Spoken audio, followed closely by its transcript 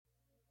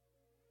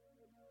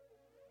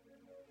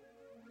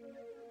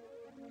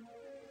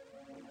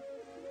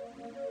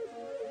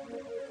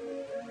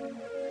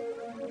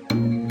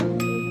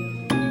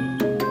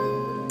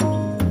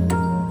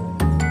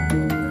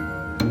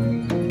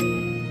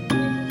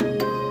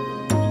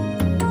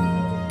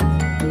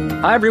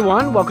Hi,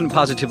 everyone. Welcome to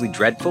Positively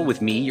Dreadful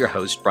with me, your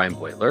host, Brian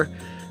Boyler.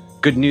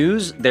 Good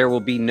news, there will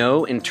be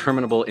no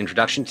interminable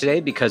introduction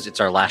today because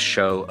it's our last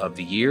show of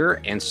the year.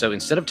 And so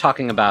instead of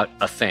talking about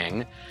a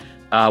thing,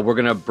 we're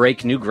going to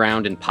break new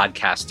ground in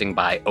podcasting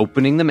by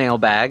opening the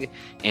mailbag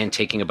and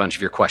taking a bunch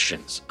of your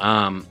questions.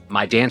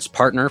 My dance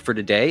partner for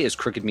today is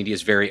Crooked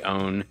Media's very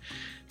own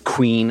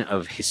queen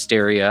of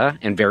hysteria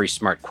and very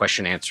smart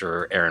question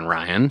answerer, Erin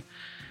Ryan.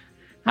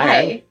 Hi.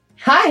 Erin.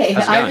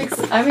 Hi.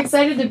 I'm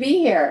excited to be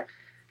here.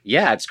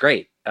 Yeah, it's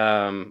great.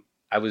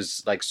 I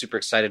was like super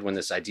excited when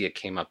this idea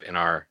came up in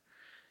our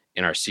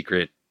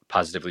secret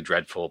Positively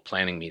Dreadful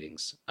planning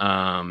meetings.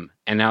 And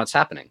now it's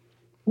happening.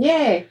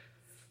 Yay.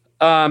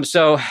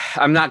 So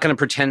I'm not going to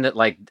pretend that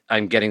like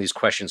I'm getting these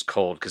questions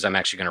cold because I'm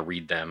actually going to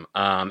read them.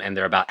 And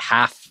they're about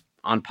half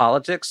on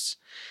politics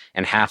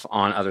and half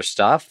on other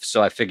stuff.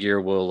 So I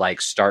figure we'll like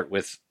start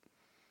with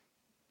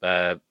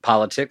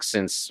politics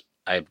since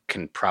I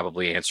can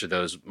probably answer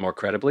those more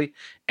credibly,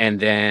 and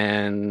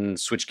then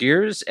switch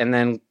gears and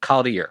then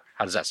call it a year.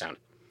 How does that sound?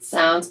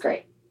 Sounds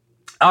great.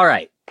 All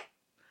right.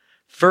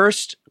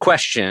 First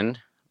question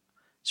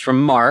is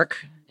from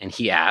Mark, and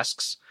he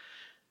asks,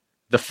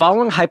 the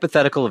following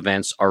hypothetical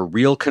events are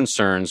real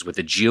concerns with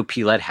the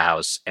GOP-led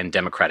House and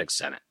Democratic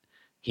Senate.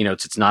 He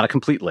notes it's not a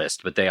complete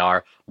list, but they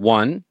are: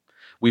 1,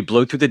 we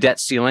blow through the debt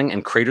ceiling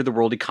and crater the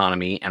world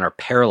economy and are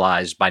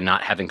paralyzed by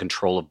not having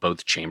control of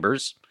both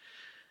chambers.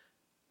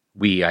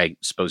 We, I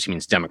suppose he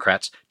means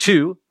Democrats.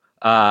 2,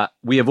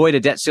 we avoid a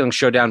debt ceiling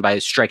showdown by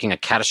striking a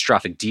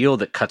catastrophic deal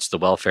that cuts the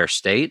welfare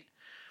state.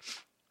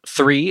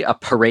 3, a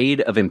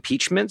parade of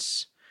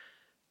impeachments.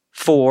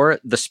 4,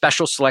 the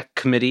special select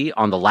committee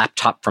on the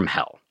laptop from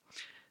hell.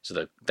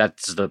 So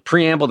that's the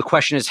preamble. The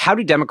question is, how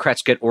do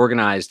Democrats get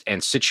organized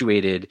and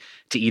situated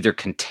to either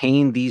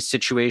contain these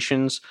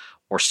situations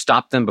or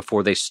stop them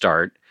before they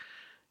start,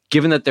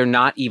 given that they're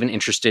not even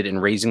interested in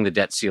raising the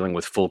debt ceiling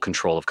with full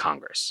control of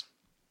Congress?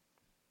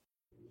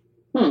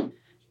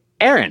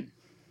 Erin.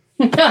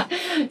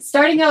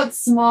 Starting out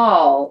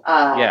small.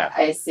 Yeah.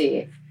 I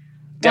see.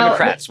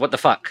 Democrats, what the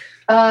fuck?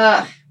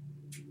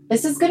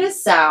 This is going to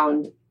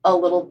sound a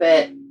little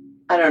bit,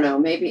 I don't know,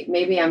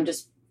 maybe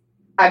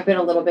I've been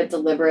a little bit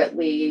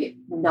deliberately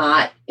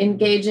not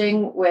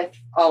engaging with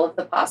all of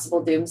the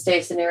possible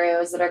doomsday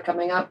scenarios that are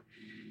coming up,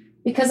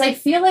 because I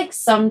feel like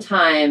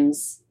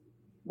sometimes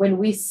when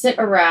we sit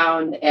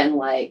around and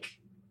like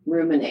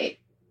ruminate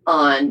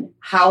on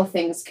how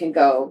things can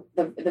go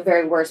the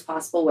very worst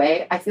possible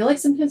way, I feel like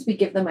sometimes we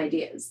give them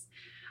ideas.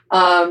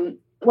 And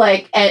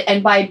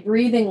by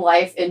breathing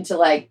life into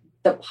like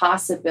the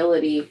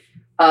possibility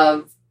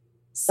of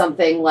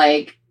something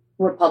like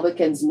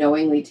Republicans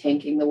knowingly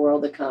tanking the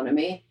world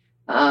economy,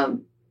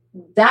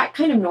 that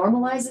kind of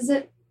normalizes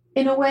it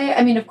in a way.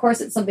 I mean, of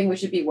course, it's something we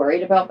should be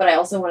worried about, but I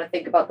also want to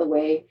think about the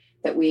way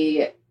that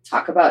we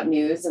talk about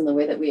news and the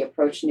way that we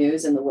approach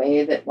news and the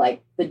way that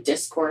like the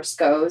discourse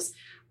goes.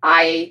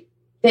 I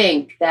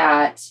think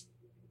that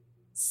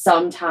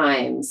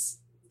sometimes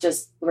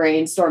just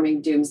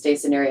brainstorming doomsday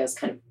scenarios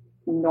kind of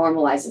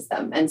normalizes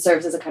them and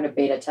serves as a kind of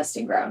beta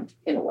testing ground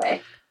in a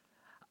way.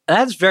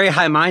 That's very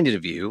high-minded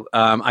of you.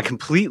 I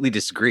completely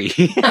disagree.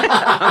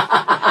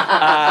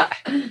 I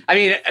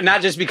mean,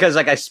 not just because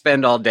like I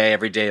spend all day,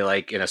 every day,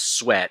 like in a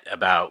sweat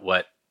about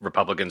what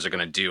Republicans are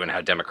going to do and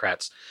how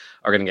Democrats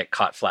are going to get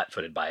caught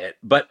flat-footed by it,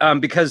 but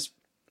because,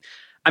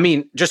 I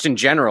mean, just in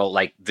general,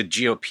 like the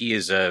GOP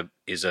is a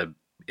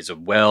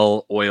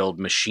well-oiled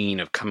machine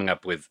of coming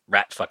up with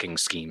rat-fucking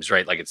schemes,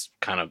 right? Like it's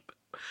kind of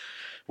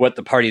what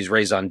the party's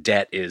raised on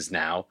debt is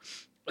now.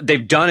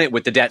 They've done it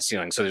with the debt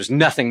ceiling, so there's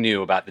nothing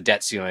new about the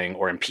debt ceiling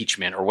or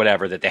impeachment or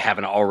whatever that they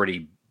haven't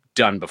already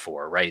done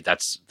before, right?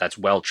 That's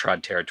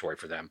well-trod territory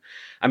for them.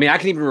 I mean, I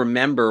can even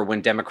remember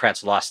when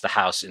Democrats lost the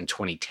House in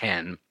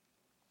 2010,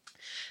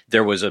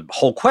 there was a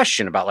whole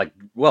question about like,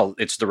 well,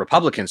 it's the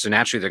Republicans, so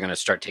naturally they're going to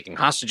start taking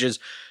hostages.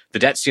 The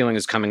debt ceiling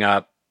is coming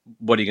up.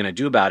 What are you going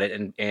to do about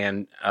it?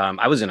 And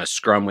I was in a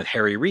scrum with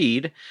Harry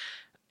Reid,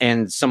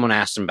 and someone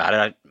asked him about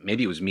it.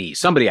 Maybe it was me.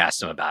 Somebody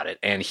asked him about it.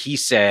 And he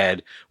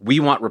said, we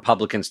want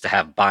Republicans to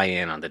have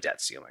buy-in on the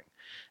debt ceiling.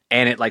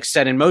 And it like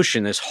set in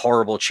motion this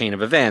horrible chain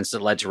of events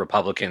that led to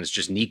Republicans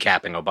just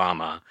kneecapping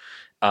Obama.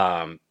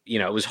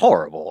 It was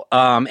horrible.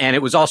 And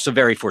it was also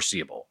very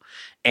foreseeable.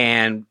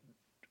 And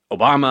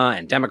Obama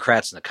and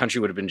Democrats and the country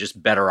would have been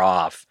just better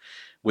off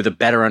with a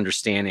better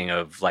understanding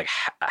of like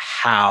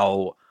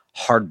how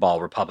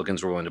hardball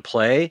Republicans were willing to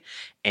play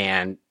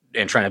and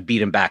trying to beat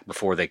them back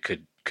before they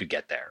could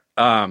get there.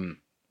 And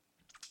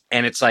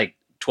it's like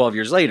 12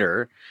 years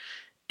later,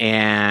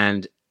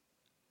 and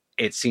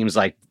it seems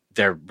like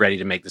they're ready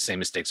to make the same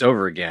mistakes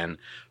over again.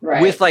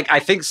 Right. With like, I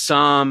think it's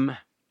not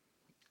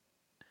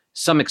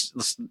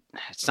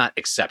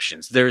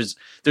exceptions. There's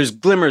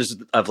glimmers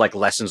of like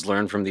lessons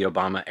learned from the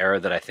Obama era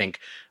that I think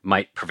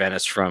might prevent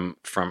us from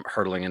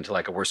hurtling into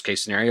like a worst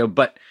case scenario.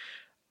 But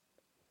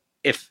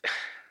if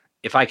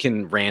I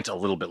can rant a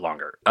little bit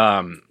longer,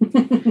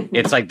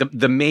 it's like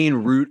the main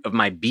root of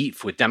my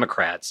beef with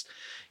Democrats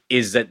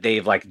is that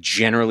they've like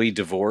generally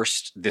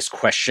divorced this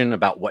question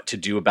about what to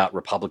do about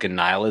Republican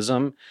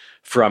nihilism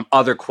from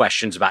other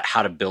questions about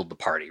how to build the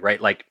party, right?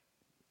 Like,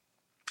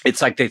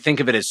 it's like they think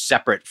of it as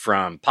separate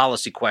from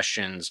policy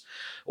questions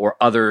or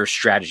other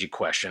strategy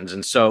questions.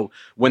 And so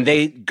when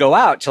they go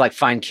out to like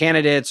find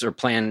candidates or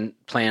plan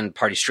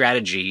party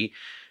strategy,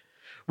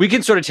 we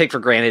can sort of take for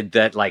granted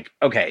that like,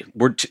 okay,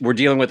 we're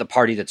dealing with a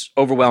party that's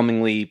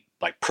overwhelmingly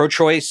like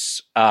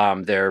pro-choice.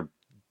 They're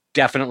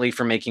definitely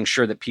for making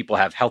sure that people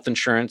have health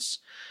insurance.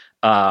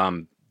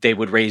 They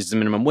would raise the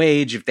minimum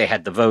wage if they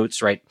had the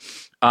votes, right?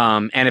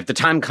 And if the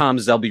time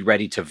comes, they'll be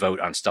ready to vote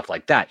on stuff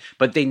like that.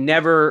 But they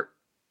never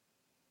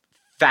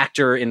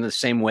factor in the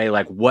same way,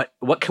 like what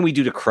can we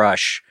do to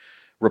crush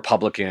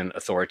Republican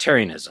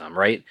authoritarianism,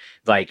 right?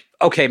 Like,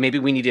 okay, maybe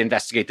we need to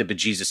investigate the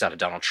bejesus out of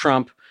Donald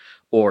Trump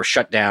or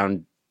shut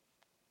down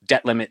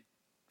debt limit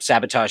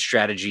sabotage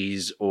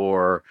strategies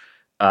or,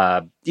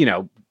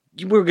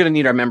 we're going to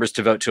need our members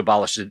to vote to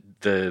abolish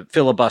the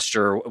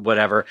filibuster or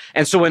whatever.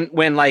 And so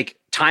when like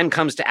time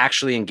comes to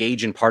actually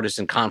engage in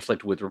partisan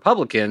conflict with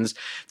Republicans,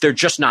 they're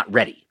just not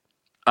ready.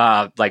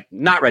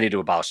 Not ready to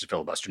abolish the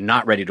filibuster,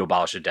 not ready to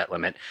abolish the debt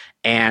limit.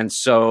 And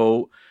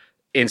so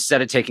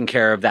instead of taking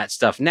care of that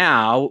stuff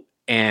now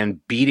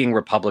and beating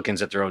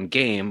Republicans at their own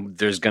game,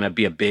 there's going to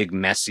be a big,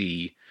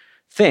 messy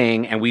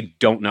thing, and we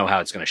don't know how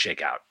it's going to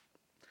shake out.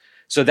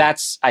 So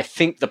that's, I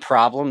think, the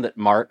problem that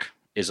Mark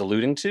is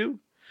alluding to.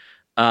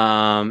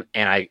 And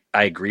I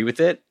agree with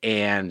it.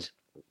 And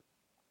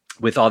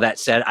with all that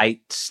said, I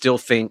still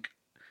think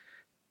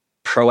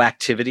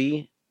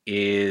proactivity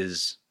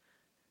is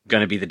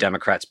going to be the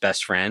Democrats'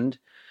 best friend.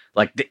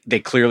 Like they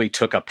clearly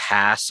took a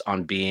pass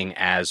on being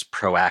as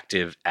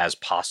proactive as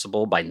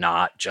possible by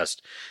not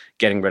just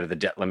getting rid of the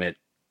debt limit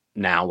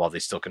now while they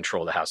still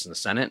control the House and the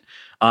Senate.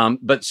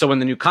 But so when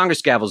the new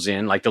Congress gavels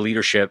in, like the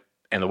leadership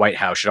and the White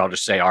House should all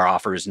just say our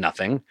offer is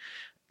nothing.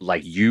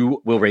 Like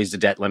you will raise the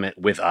debt limit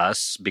with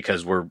us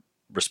because we're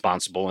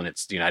responsible and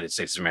it's the United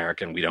States of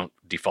America and we don't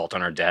default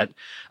on our debt.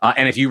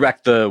 And if you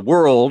wreck the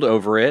world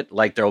over it,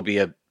 like there'll be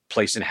a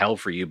place in hell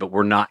for you, but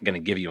we're not going to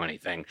give you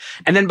anything.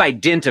 And then by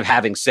dint of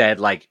having said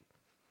like,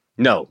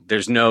 no,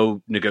 there's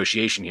no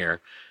negotiation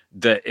here,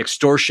 the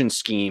extortion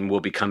scheme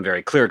will become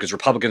very clear because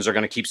Republicans are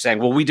going to keep saying,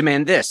 well, we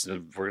demand this.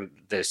 And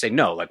they say,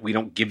 no, like we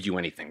don't give you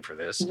anything for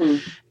this.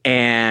 Mm-hmm.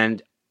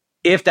 And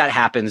if that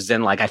happens,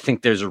 then like I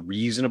think there's a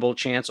reasonable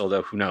chance,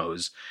 although who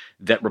knows,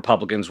 that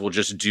Republicans will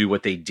just do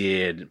what they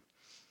did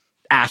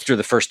after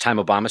the first time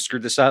Obama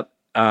screwed this up,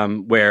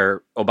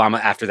 where Obama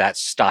after that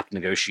stopped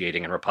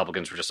negotiating and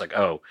Republicans were just like,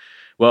 oh,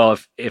 well,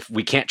 if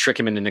we can't trick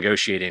him into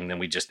negotiating, then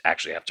we just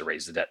actually have to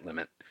raise the debt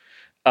limit.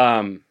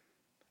 The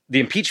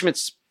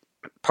impeachment's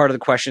part of the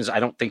question is I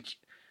don't think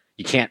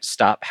you can't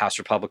stop House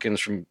Republicans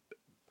from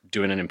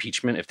doing an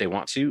impeachment if they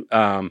want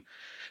to.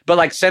 But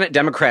like Senate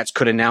Democrats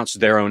could announce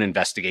their own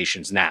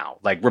investigations now.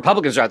 Like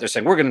Republicans are out there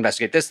saying, we're going to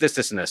investigate this, this,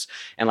 this, and this.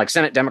 And like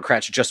Senate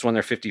Democrats just won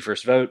their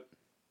 51st vote.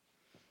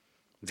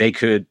 They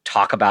could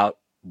talk about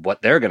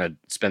what they're going to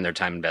spend their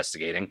time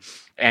investigating.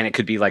 And it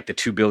could be like the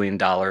 $2 billion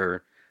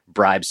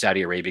bribe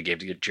Saudi Arabia gave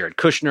to Jared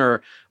Kushner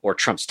or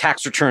Trump's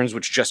tax returns,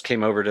 which just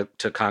came over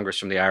to Congress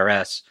from the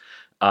IRS.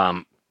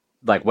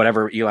 Like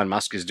whatever Elon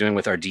Musk is doing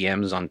with our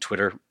DMs on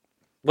Twitter,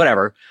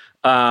 whatever.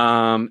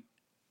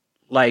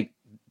 Like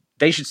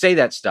they should say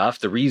that stuff.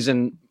 The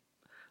reason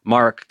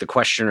Mark, the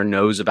questioner,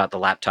 knows about the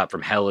laptop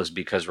from hell is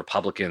because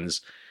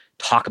Republicans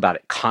talk about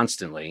it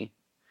constantly.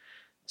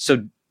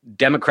 So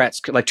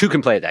Democrats, like two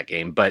can play that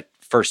game, but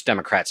first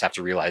Democrats have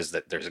to realize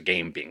that there's a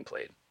game being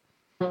played.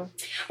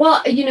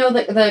 Well, you know,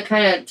 the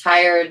kind of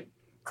tired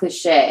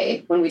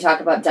cliche when we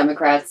talk about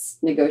Democrats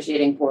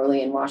negotiating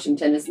poorly in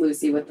Washington is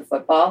Lucy with the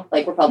football.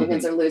 Like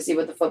Republicans are Lucy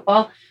with the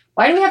football.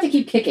 Why do we have to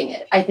keep kicking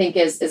it? I think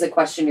is a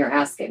question you're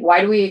asking.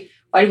 Why do we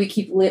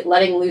keep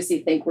letting Lucy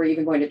think we're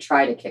even going to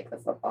try to kick the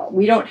football?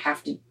 We don't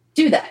have to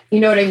do that. You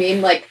know what I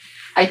mean? Like,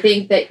 I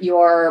think that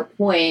your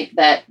point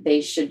that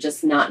they should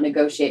just not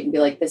negotiate and be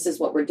like, this is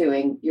what we're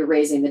doing. You're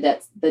raising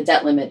the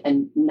debt limit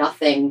and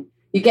nothing.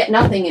 You get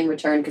nothing in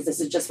return because this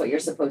is just what you're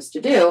supposed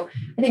to do.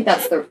 I think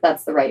that's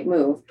the right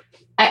move.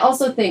 I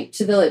also think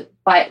to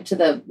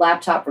the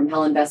laptop from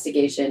hell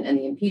investigation and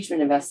the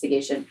impeachment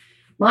investigation,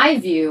 my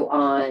view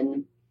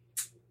on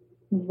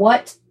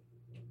what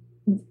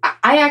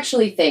I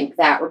actually think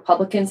that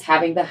Republicans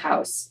having the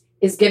House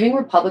is giving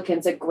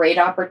Republicans a great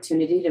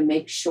opportunity to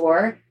make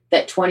sure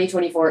that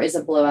 2024 is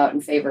a blowout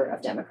in favor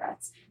of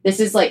Democrats. This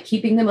is like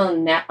keeping them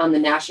on the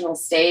national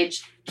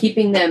stage,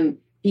 keeping them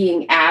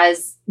being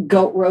as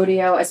goat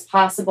rodeo as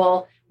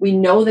possible. We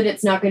know that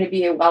it's not going to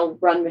be a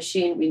well-run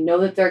machine. We know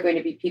that there are going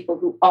to be people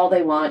who all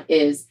they want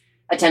is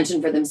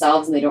attention for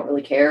themselves and they don't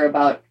really care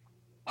about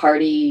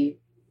party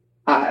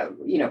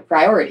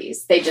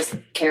priorities. They just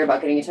care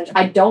about getting attention.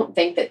 I don't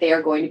think that they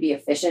are going to be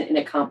efficient in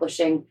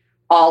accomplishing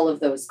all of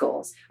those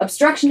goals.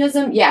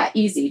 Obstructionism, yeah,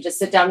 easy. Just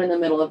sit down in the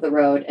middle of the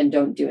road and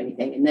don't do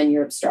anything, and then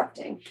you're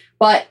obstructing.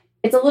 But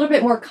it's a little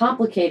bit more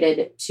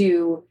complicated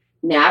to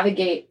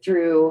navigate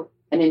through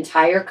an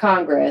entire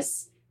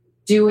Congress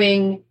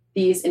doing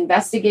these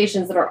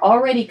investigations that are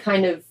already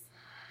kind of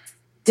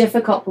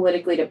difficult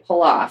politically to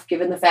pull off,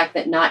 given the fact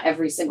that not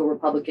every single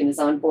Republican is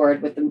on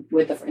board with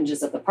the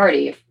fringes of the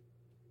party,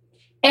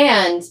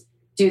 and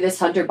do this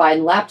Hunter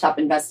Biden laptop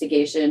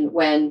investigation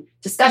when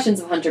discussions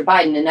of Hunter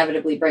Biden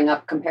inevitably bring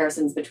up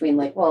comparisons between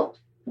like, well,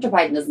 Hunter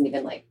Biden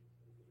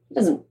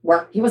doesn't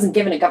work. He wasn't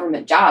given a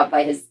government job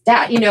by his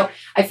dad.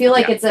 I feel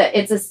like it's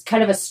a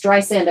kind of a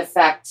Streisand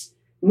effect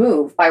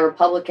move by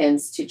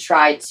Republicans to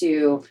try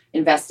to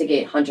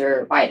investigate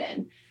Hunter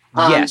Biden.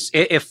 Yes,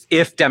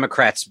 if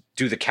Democrats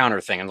do the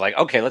counter thing and like,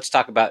 okay, let's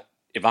talk about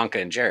Ivanka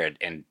and Jared,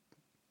 and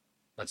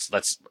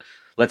let's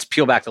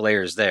peel back the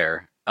layers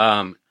there.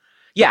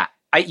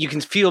 You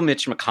can feel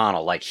Mitch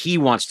McConnell, like he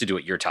wants to do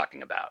what you're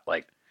talking about,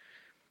 like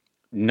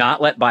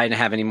not let Biden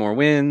have any more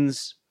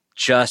wins,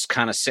 just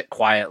kind of sit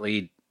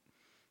quietly,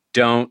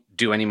 don't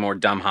do any more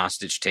dumb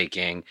hostage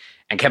taking.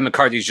 And Kevin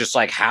McCarthy's just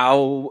like,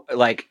 how,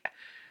 like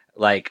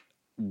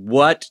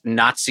what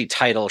Nazi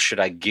title should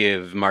I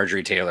give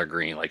Marjorie Taylor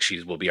Greene? Like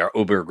she will be our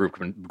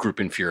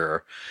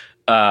Obergruppenführer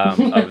of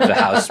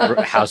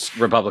the House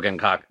Republican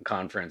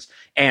conference.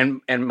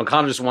 And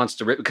McConnell just wants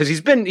to, because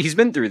he's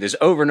been through this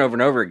over and over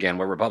and over again,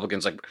 where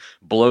Republicans like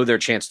blow their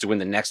chance to win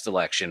the next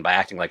election by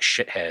acting like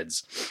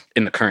shitheads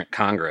in the current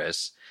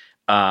Congress.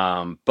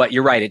 But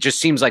you're right. It just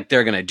seems like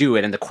they're going to do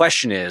it. And the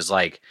question is,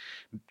 like,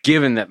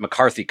 given that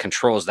McCarthy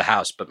controls the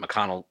House, but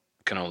McConnell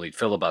can only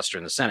filibuster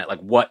in the Senate, like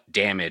what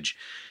damage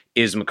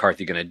is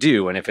McCarthy going to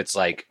do? And if it's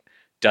like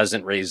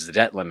doesn't raise the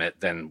debt limit,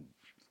 then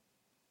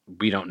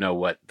we don't know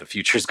what the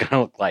future is going to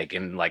look like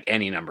in like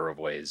any number of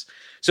ways.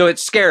 So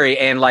it's scary.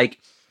 And like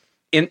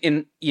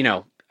in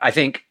I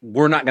think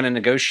we're not going to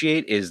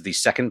negotiate is the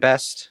second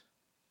best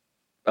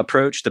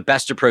approach. The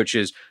best approach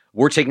is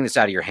we're taking this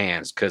out of your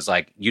hands because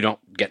like you don't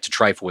get to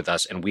trifle with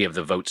us and we have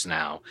the votes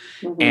now.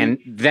 Mm-hmm. And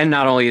then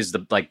not only is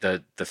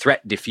the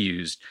threat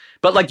diffused,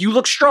 but like you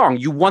look strong.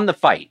 You won the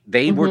fight.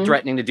 They were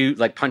threatening to do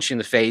like punch you in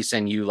the face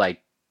and you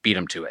like beat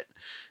them to it.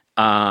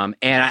 And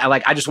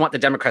I just want the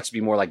Democrats to be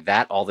more like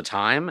that all the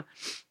time,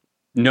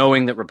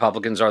 knowing that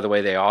Republicans are the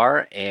way they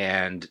are.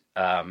 And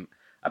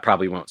I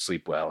probably won't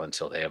sleep well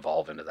until they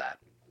evolve into that.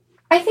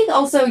 I think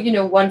also,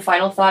 one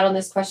final thought on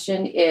this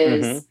question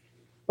is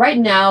right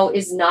now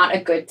is not a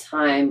good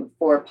time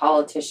for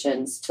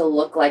politicians to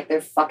look like they're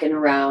fucking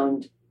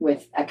around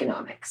with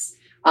economics.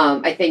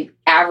 I think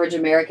average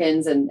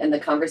Americans and the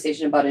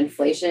conversation about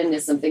inflation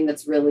is something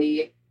that's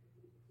really,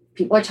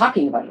 people are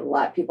talking about it a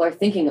lot. People are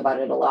thinking about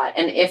it a lot.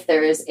 And if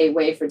there is a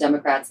way for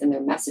Democrats in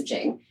their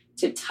messaging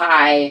to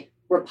tie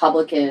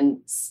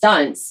Republican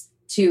stunts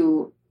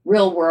to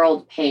real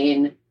world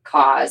pain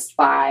caused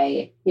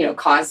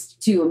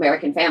to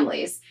American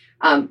families,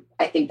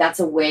 I think that's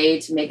a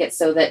way to make it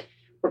so that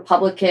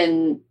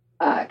Republican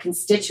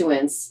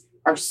constituents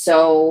are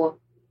so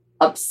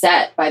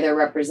upset by their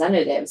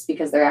representatives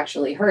because they're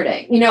actually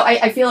hurting.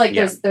 I feel like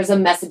there's a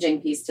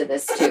messaging piece to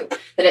this too,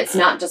 that it's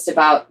not just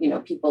about,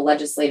 people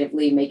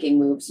legislatively making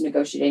moves,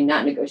 negotiating,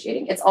 not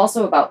negotiating. It's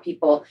also about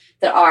people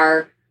that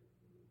are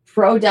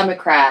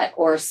pro-Democrat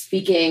or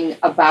speaking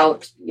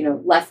about,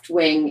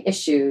 left-wing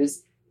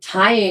issues,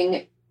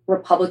 tying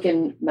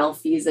Republican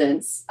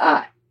malfeasance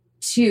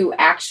to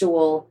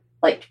actual,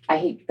 like, I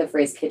hate the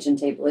phrase kitchen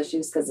table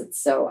issues because it's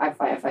so, I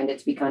find it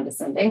to be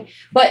condescending,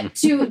 but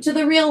to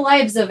the real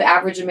lives of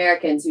average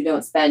Americans who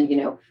don't spend,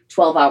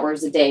 12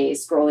 hours a day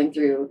scrolling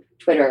through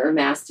Twitter or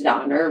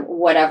Mastodon or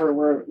whatever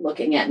we're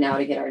looking at now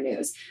to get our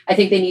news. I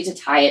think they need to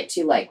tie it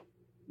to like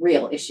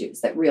real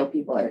issues that real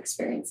people are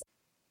experiencing.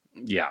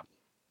 Yeah.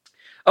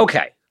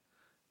 Okay.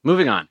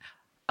 Moving on.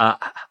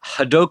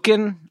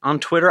 Hadoken on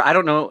Twitter. I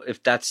don't know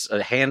if that's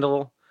a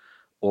handle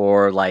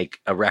or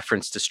like a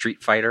reference to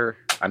Street Fighter.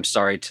 I'm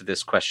sorry to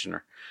this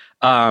questioner.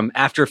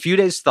 After a few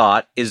days'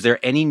 thought, is there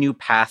any new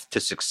path to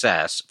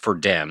success for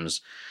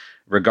Dems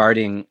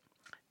regarding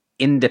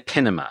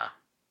Independema,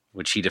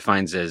 which he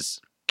defines as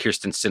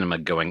Kyrsten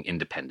Sinema going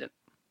independent?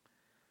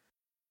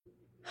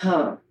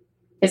 Huh.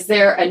 Is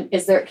there,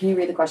 can you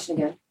read the question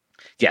again?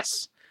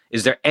 Yes.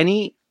 Is there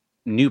any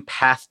new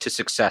path to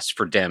success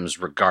for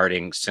Dems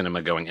regarding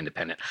Sinema going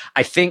independent?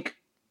 I think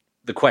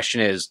the question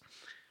is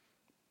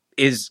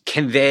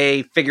can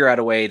they figure out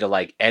a way to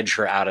like edge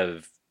her out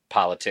of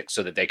politics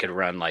so that they could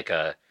run like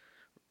a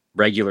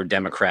regular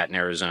Democrat in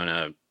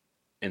Arizona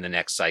in the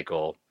next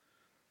cycle,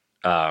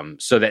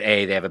 so that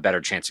A, they have a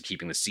better chance of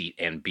keeping the seat,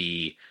 and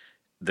B,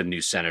 the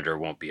new senator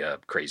won't be a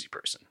crazy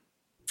person?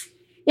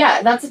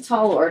 Yeah, that's a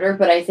tall order,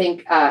 but I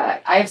think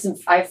I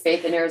have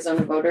faith in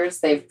Arizona voters.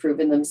 They've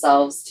proven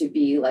themselves to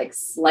be like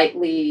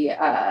slightly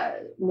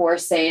more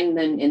sane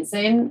than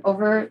insane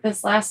over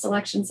this last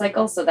election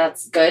cycle. So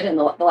that's good. And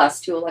the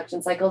last two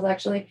election cycles,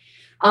 actually.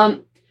 I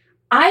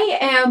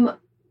am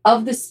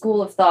of the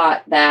school of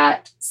thought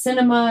that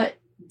Sinema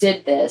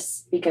did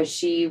this because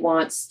she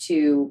wants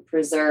to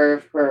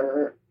preserve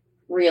her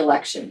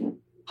reelection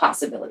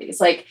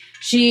possibilities. Like,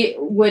 she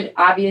would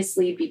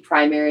obviously be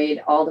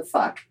primaried all the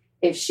fuck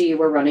if she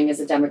were running as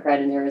a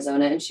Democrat in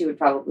Arizona, and she would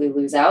probably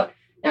lose out.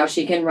 Now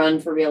she can run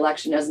for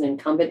reelection as an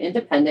incumbent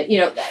independent.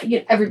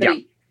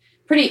 Everybody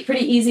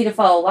pretty easy to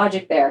follow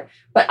logic there.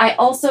 But I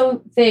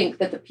also think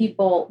that the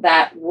people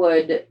that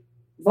would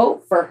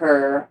vote for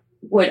her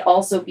would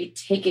also be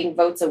taking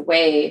votes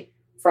away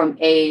from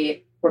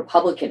a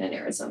Republican in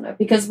Arizona,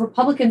 because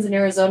Republicans in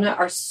Arizona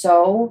are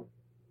so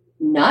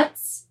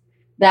nuts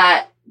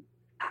that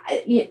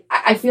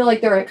I feel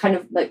like they're kind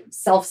of like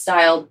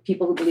self-styled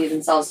people who believe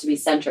themselves to be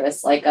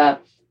centrists, like a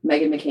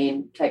Meghan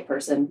McCain type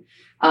person,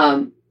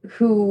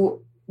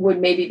 who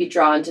would maybe be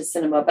drawn to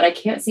Sinema. But I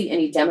can't see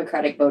any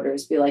Democratic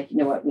voters be like, you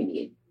know what, we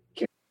need.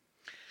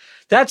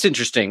 That's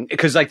interesting,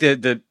 because like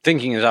the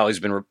thinking has always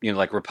been, you know,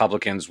 like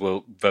Republicans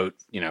will vote,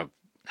 you know,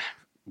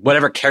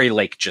 whatever Kari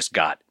Lake just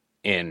got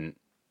in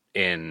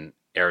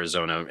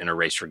Arizona in a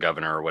race for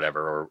governor or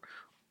whatever, or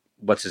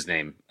what's his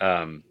name?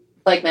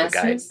 Blake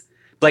Masters.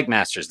 Blake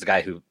Masters, the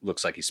guy who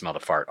looks like he smelled a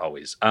fart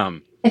always.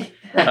 You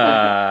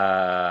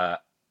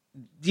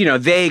know,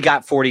 they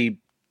got 40%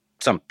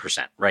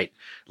 right?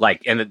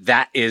 Like, and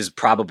that is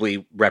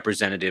probably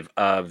representative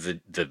of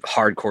the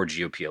hardcore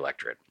GOP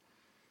electorate.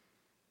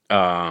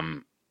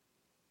 I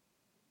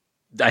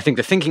think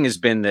the thinking has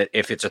been that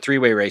if it's a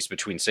three-way race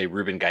between, say,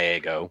 Ruben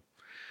Gallego,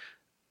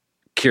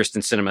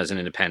 Kyrsten Sinema as an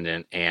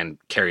independent, and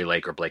Kari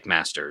Lake or Blake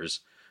Masters,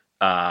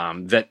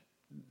 that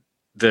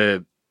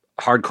the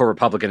hardcore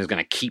Republican is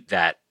going to keep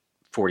that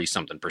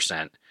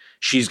 40-something%.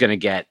 She's going to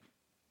get,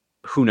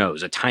 who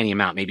knows, a tiny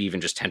amount, maybe even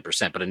just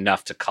 10%, but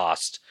enough to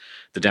cost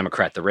the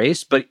Democrat the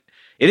race. But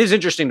it is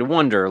interesting to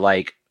wonder,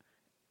 like,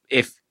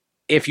 if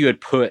you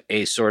had put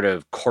a sort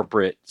of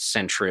corporate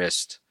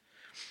centrist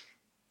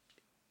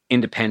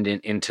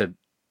independent into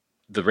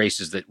the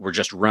races that were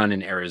just run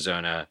in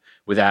Arizona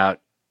without,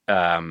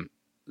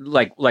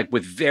 like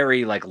with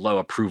very like low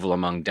approval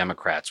among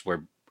Democrats,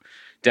 where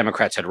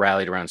Democrats had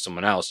rallied around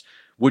someone else,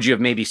 would you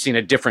have maybe seen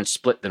a different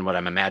split than what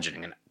I'm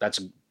imagining? And that's,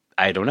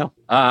 I don't know.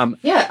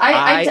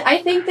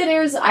 I think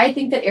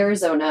that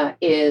Arizona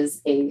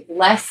is a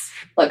less,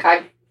 look,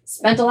 I've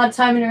spent a lot of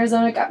time in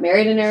Arizona, got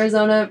married in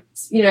Arizona.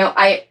 You know,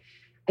 I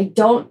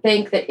don't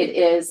think that it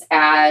is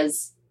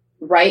as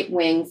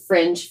right-wing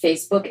fringe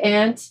Facebook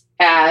ant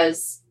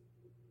as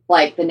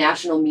like the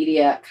national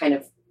media kind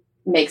of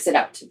makes it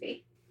out to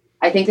be.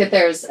 I think that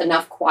there's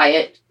enough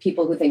quiet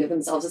people who think of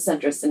themselves as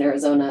centrists in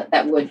Arizona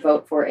that would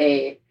vote for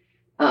a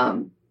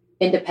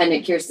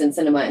independent Kyrsten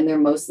Sinema, and they're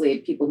mostly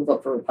people who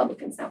vote for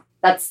Republicans now.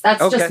 That's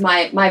okay. Just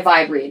my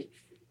vibe read.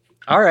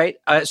 All right.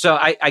 So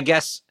I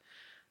guess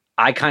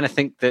I kind of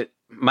think that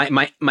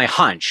my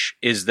hunch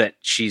is that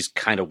she's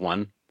kind of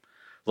won.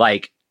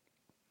 Like,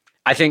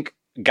 I think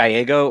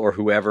Gallego or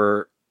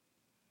whoever,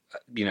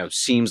 you know,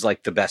 seems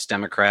like the best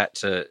Democrat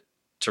to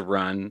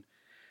run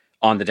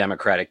on the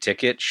Democratic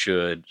ticket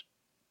should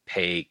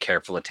pay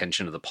careful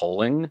attention to the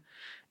polling.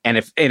 And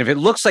if it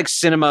looks like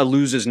Sinema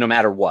loses no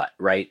matter what,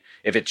 right?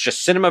 If it's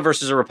just Sinema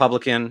versus a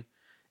Republican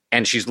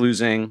and she's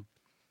losing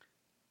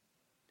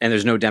and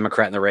there's no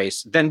Democrat in the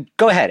race, then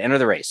go ahead, enter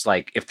the race.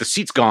 Like, if the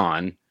seat's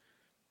gone,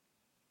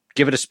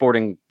 give it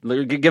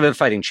a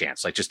fighting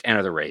chance. Like, just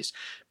enter the race.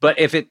 But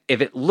if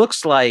it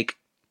looks like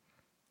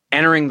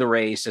entering the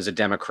race as a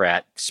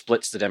Democrat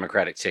splits the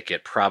Democratic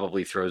ticket,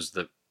 probably throws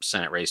the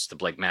Senate race to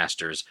Blake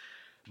Masters,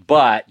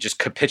 but just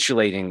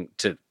capitulating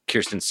to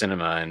Kyrsten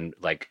Sinema and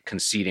like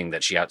conceding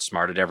that she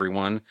outsmarted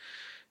everyone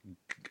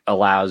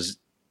allows,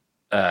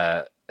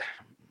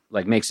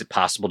 like, makes it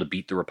possible to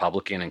beat the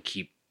Republican and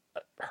keep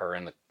her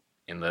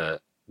in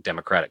the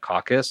Democratic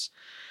caucus,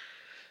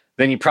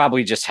 then you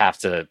probably just have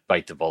to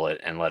bite the bullet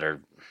and let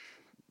her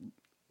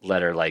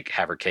like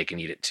have her cake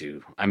and eat it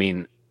too. I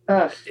mean,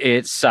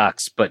 it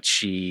sucks, but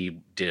she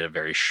did a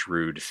very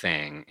shrewd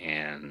thing,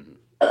 and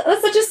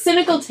that's such a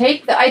cynical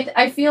take that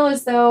I feel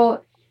as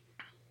though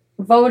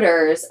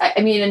voters,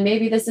 I mean, and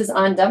maybe this is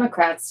on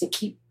Democrats to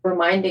keep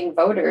reminding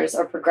voters,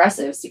 or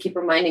progressives to keep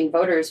reminding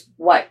voters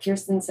what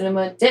Kyrsten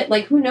Sinema did.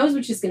 Like, who knows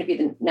what she's going to be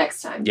the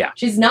next time? Yeah.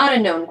 She's not a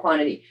known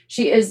quantity.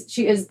 She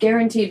is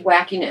guaranteed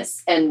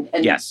wackiness. And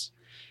yes,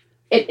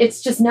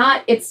 it's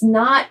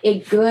not a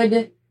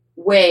good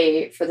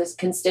way for the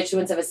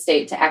constituents of a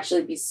state to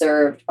actually be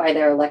served by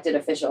their elected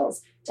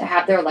officials, to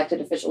have their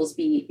elected officials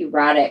be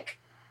erratic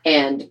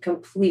and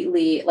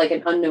completely like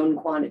an unknown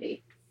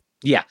quantity.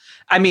 Yeah.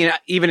 I mean,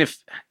 even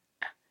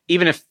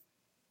if,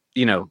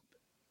 you know,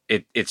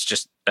 it's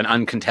just an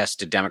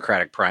uncontested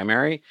Democratic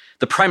primary,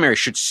 the primary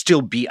should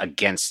still be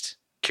against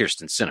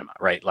Kyrsten Sinema,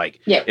 right? Like,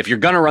 if you're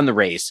going to run the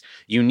race,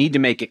 you need to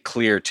make it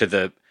clear to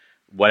the,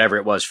 whatever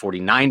it was,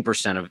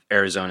 49% of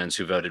Arizonans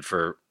who voted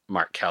for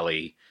Mark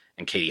Kelly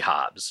and Katie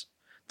Hobbs.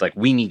 Like,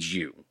 we need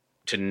you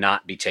to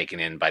not be taken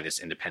in by this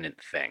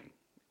independent thing.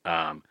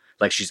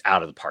 Like, she's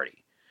out of the party.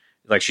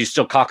 Like, she's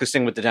still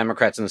caucusing with the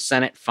Democrats in the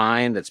Senate.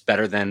 Fine. That's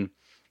better than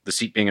the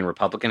seat being in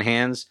Republican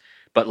hands.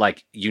 But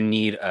like, you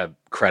need a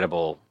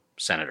credible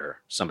senator,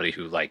 somebody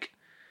who like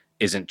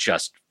isn't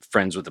just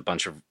friends with a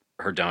bunch of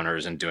her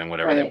donors and doing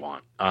whatever they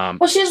want.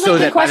 Well, she's like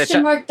the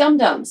question mark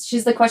dum-dums.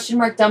 She's the question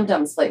mark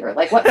dum-dums flavor.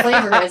 Like, what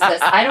flavor is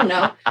this? I don't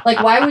know.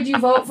 Like, why would you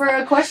vote for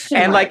a question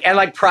mark? And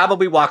like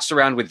probably walks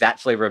around with that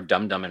flavor of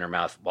dum-dum in her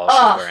mouth while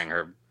she's wearing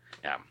her.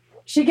 Yeah.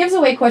 She gives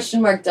away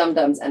question mark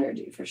dum-dums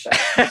energy for sure.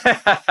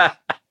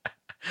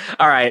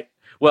 All right.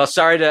 Well,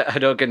 sorry to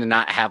Hadoken to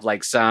not have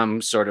like some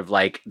sort of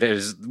like,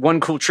 there's one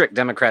cool trick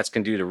Democrats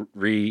can do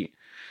to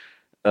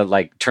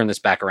turn this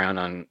back around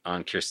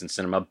on Kyrsten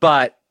Sinema,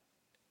 but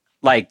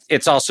like,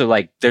 it's also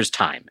like, there's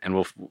time,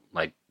 and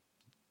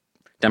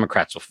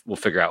Democrats will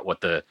figure out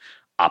what the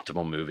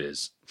optimal move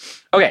is.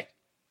 Okay.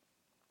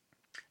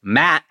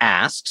 Matt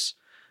asks,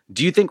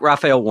 do you think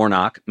Raphael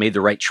Warnock made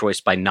the right choice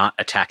by not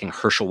attacking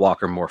Herschel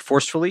Walker more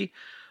forcefully,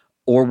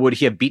 or would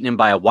he have beaten him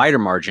by a wider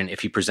margin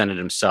if he presented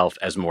himself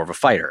as more of a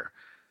fighter?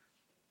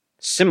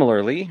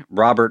 Similarly,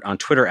 Robert on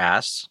Twitter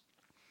asks,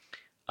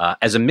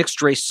 as a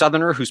mixed-race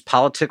Southerner whose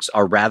politics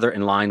are rather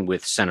in line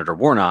with Senator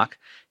Warnock,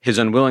 his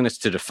unwillingness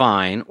to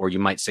define, or you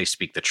might say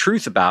speak the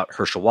truth about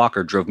Herschel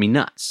Walker drove me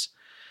nuts.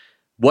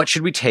 What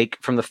should we take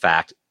from the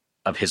fact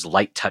of his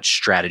light touch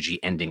strategy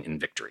ending in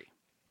victory?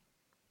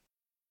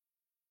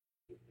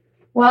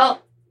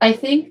 Well, I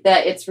think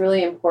that it's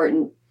really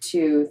important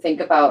to think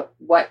about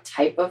what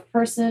type of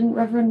person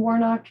Reverend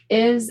Warnock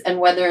is and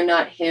whether or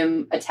not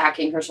him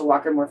attacking Herschel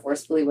Walker more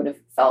forcefully would have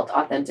felt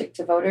authentic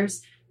to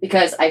voters,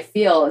 because I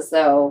feel as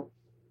though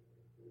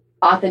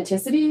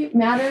authenticity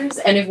matters.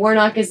 And if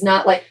Warnock is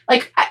not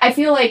I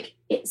feel like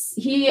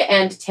he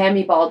and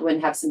Tammy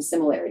Baldwin have some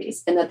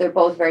similarities in that they're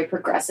both very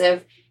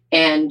progressive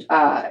and,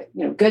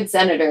 good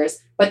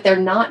senators, but they're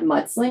not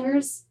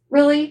mudslingers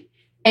really.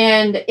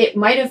 And it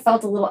might have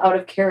felt a little out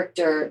of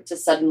character to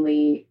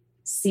suddenly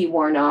see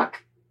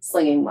Warnock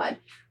slinging mud.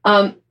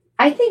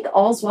 I think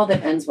all's well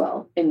that ends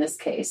well in this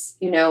case.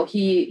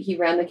 He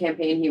ran the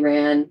campaign he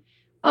ran,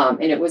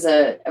 and it was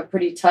a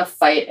pretty tough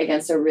fight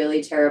against a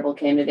really terrible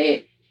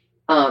candidate.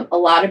 A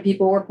lot of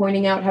people were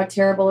pointing out how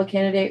terrible a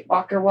candidate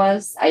Walker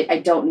was. I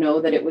don't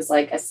know that it was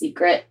like a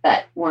secret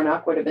that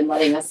Warnock would have been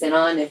letting us in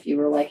on if you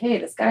were like, hey,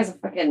 this guy's a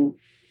fucking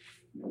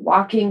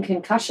walking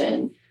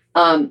concussion.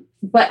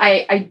 But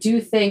I do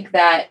think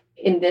that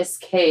in this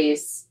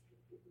case,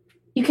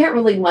 you can't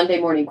really Monday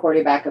morning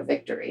quarterback a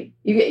victory.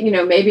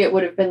 Maybe it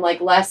would have been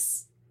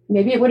less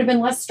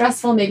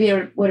stressful. Maybe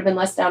it would have been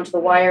less down to the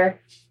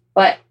wire.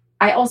 But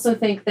I also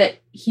think that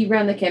he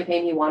ran the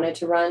campaign he wanted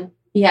to run.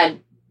 He had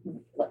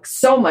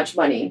so much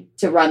money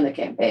to run the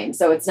campaign.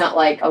 So it's not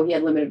like, he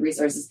had limited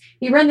resources.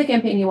 He ran the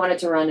campaign he wanted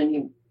to run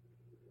and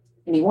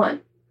he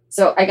won.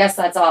 So I guess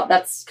that's all.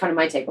 That's kind of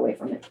my takeaway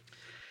from it.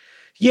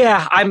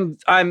 Yeah, I'm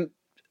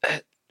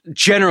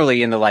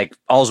generally in the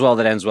all's well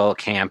that ends well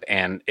camp,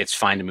 and it's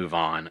fine to move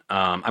on.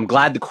 I'm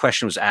glad the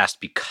question was asked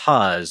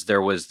because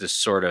there was this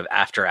sort of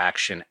after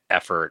action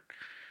effort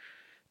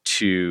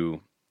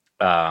to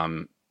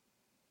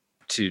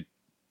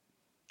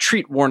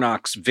treat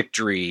Warnock's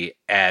victory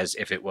as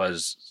if it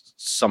was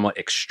somewhat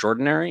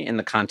extraordinary in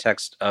the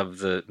context of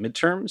the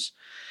midterms.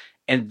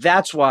 And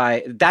that's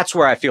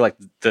where I feel like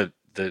the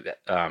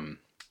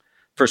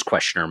first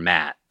questioner,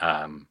 Matt,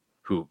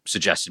 who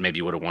suggested maybe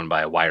he would have won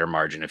by a wider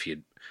margin if he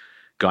had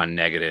gone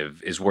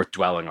negative, is worth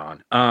dwelling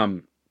on.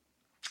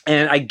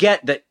 And I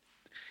get that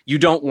you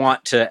don't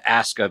want to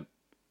ask a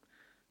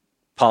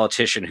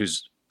politician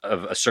who's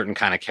of a certain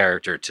kind of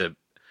character to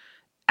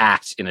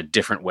act in a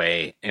different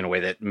way, in a way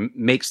that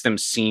makes them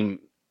seem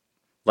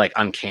like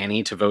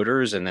uncanny to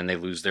voters, and then they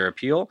lose their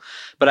appeal.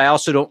 But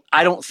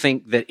I don't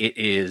think that it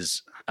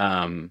is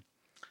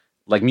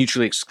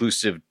mutually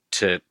exclusive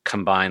to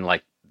combine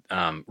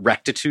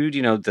rectitude,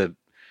 the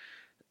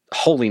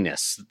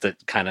holiness,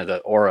 that kind of the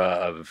aura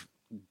of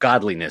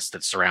godliness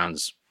that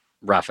surrounds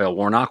Raphael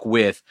Warnock,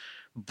 with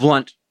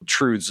blunt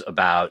truths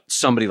about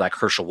somebody like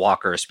Herschel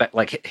Walker,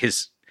 like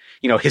his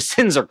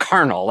sins are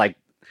carnal.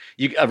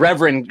 A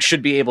reverend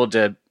should be able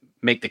to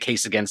make the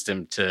case against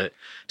him to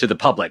the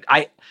public.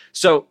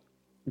 So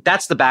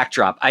that's the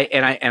backdrop.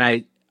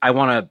 I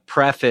want to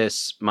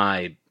preface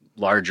my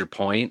larger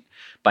point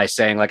by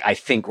saying I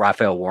think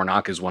Raphael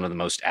Warnock is one of the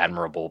most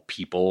admirable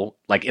people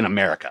in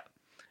America.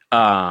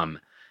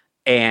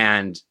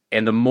 And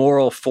the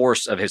moral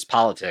force of his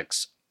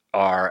politics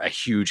are a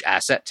huge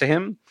asset to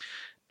him.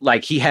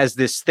 He has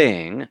this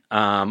thing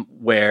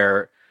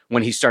where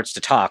when he starts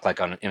to talk,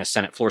 in a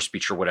Senate floor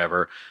speech or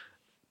whatever,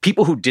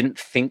 people who didn't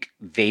think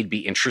they'd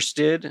be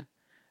interested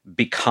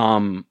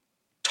become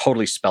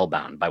totally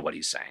spellbound by what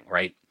he's saying,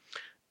 right?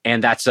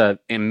 And that's an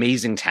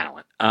amazing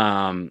talent.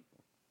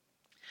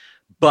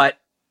 But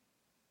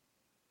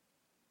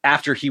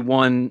after he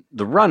won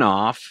the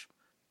runoff,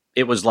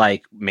 it was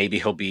maybe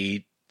he'll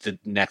be the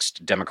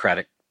next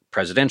Democratic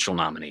presidential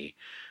nominee.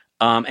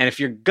 And if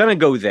you're going to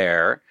go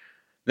there,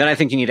 then I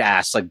think you need to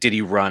ask, did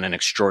he run an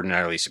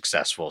extraordinarily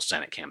successful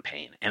Senate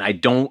campaign? And I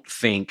don't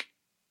think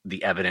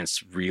the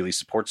evidence really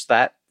supports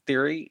that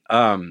theory.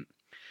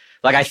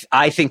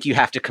 I think you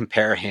have to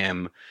compare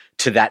him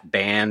to that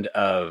band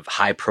of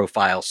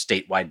high-profile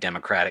statewide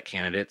Democratic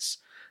candidates,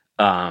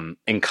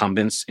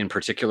 incumbents in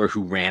particular,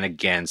 who ran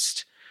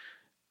against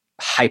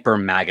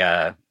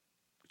hyper-MAGA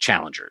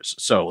challengers.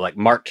 So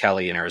Mark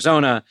Kelly in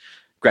Arizona,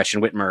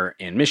 Gretchen Whitmer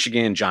in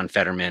Michigan, John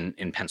Fetterman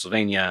in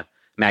Pennsylvania,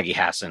 Maggie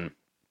Hassan.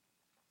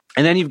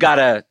 And then you've got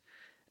to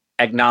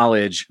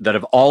acknowledge that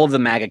of all of the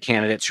MAGA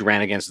candidates who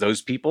ran against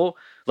those people,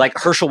 like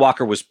Herschel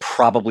Walker was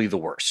probably the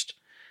worst.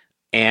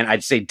 And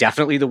I'd say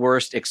definitely the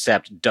worst,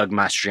 except Doug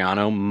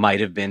Mastriano might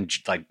have been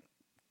like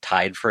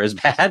tied for as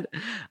bad.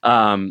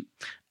 And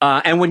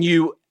when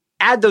you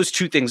add those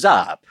two things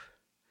up,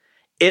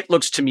 it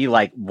looks to me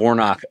like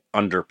Warnock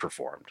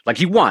underperformed. Like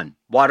he won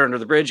water under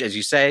the bridge, as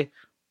you say,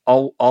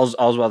 all's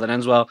well that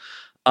ends well.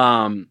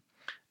 And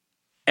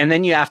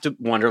then you have to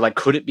wonder, like,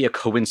 could it be a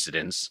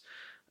coincidence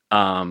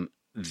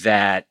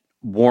that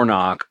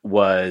Warnock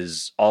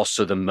was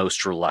also the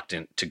most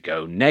reluctant to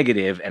go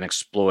negative and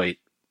exploit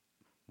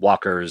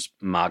Walker's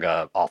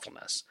MAGA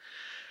awfulness?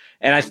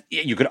 And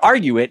you could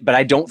argue it, but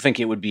I don't think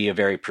it would be a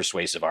very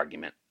persuasive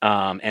argument.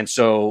 And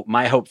so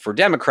my hope for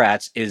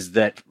Democrats is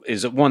that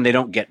one, they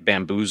don't get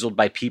bamboozled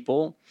by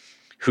people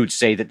who'd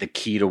say that the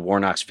key to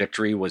Warnock's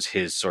victory was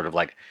his sort of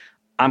like,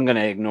 I'm going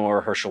to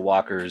ignore Herschel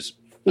Walker's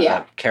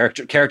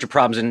character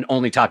problems and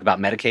only talk about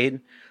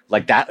Medicaid.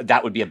 Like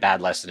that would be a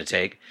bad lesson to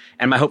take.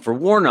 And my hope for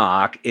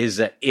Warnock is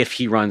that if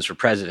he runs for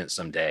president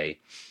someday,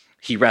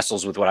 he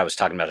wrestles with what I was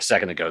talking about a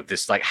second ago,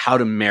 this like how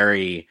to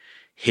marry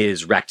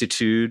his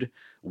rectitude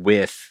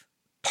with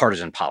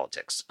partisan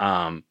politics.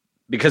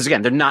 Because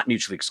again, they're not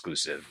mutually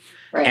exclusive.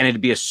 Right. And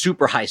it'd be a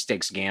super high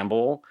stakes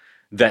gamble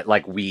that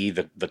like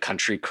the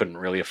country couldn't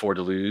really afford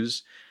to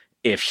lose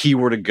if he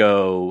were to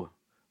go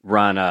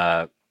run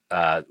a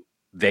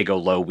they go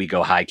low, we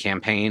go high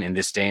campaign in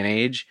this day and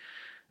age,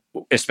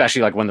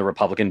 especially like when the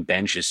Republican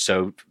bench is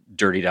so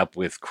dirtied up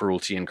with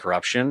cruelty and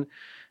corruption,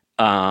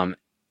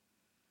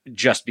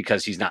 just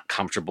because he's not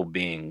comfortable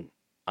being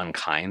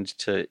unkind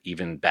to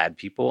even bad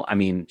people. I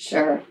mean,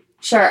 sure.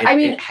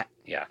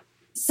 Yeah.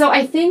 So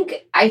I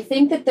think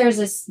that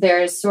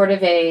there's sort of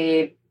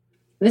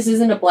this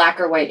isn't a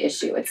black or white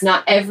issue. It's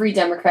not every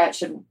Democrat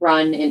should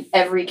run in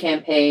every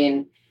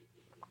campaign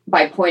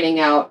by pointing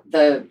out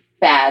the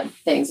bad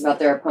things about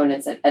their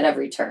opponents at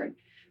every turn.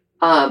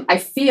 I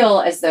feel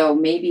as though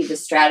maybe the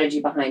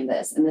strategy behind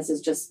this, and this is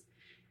just,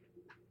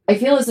 I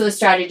feel as though the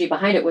strategy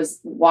behind it was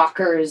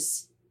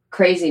Walker's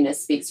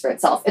craziness speaks for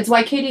itself. It's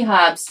why Katie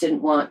Hobbs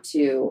didn't want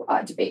to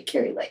debate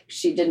Kari Lake.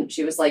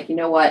 She was like, you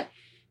know what?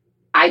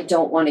 I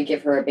don't want to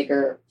give her a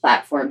bigger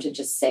platform to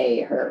just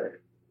say her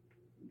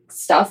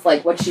stuff.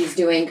 Like what she's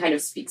doing kind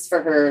of speaks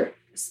for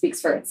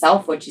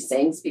itself. What she's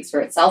saying speaks for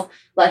itself.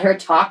 Let her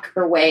talk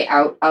her way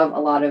out of a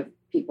lot of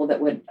people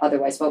that would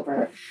otherwise vote for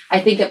her.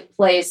 I think a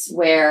place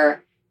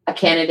where a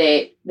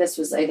candidate, this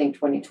was, I think,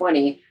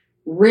 2020,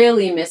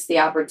 really missed the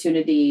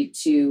opportunity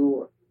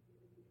to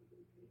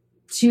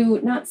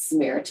not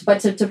smear it,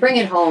 but to bring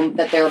it home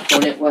that their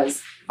opponent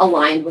was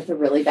aligned with a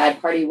really bad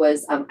party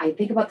was, I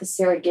think about the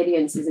Sarah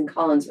Gideon, Susan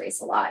Collins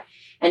race a lot,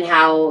 and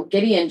how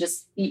Gideon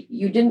just,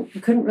 you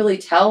couldn't really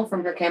tell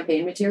from her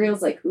campaign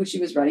materials, like who she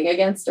was running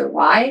against or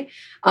why.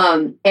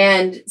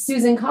 And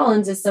Susan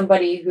Collins is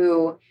somebody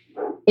who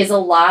is a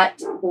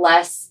lot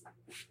less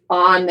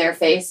on their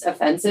face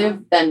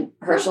offensive than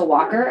Herschel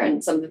Walker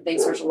and some of the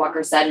things Herschel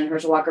Walker said and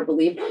Herschel Walker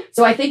believed.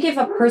 So I think if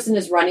a person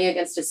is running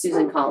against a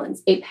Susan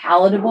Collins, a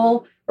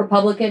palatable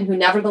Republican who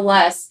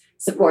nevertheless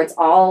supports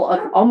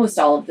almost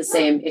all of the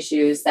same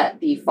issues that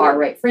the far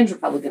right fringe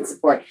Republicans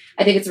support,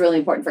 I think it's really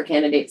important for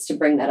candidates to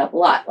bring that up a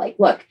lot. Like,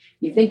 look,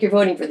 you think you're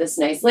voting for this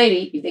nice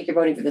lady, you think you're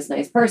voting for this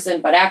nice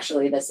person, but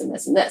actually this and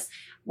this and this.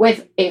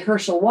 With a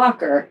Herschel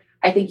Walker,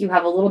 I think you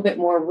have a little bit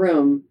more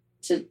room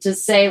to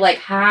say, like,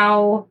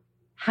 how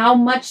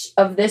much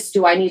of this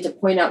do I need to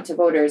point out to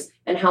voters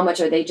and how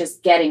much are they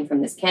just getting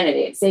from this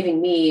candidate,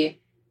 saving me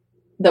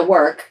the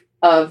work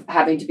of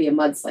having to be a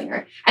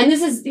mudslinger. And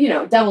this is,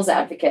 devil's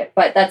advocate,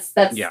 but that's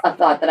a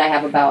thought that I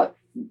have about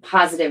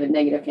positive and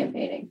negative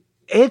campaigning.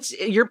 It's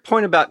your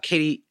point about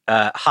Katie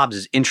Hobbs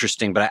is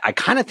interesting, but I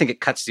kind of think it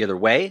cuts the other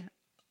way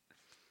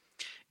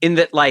in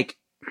that, like,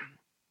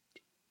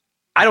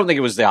 I don't think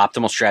it was the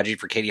optimal strategy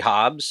for Katie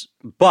Hobbs,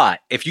 but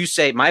if you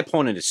say my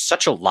opponent is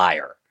such a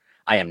liar,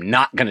 I am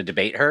not going to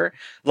debate her.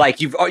 Like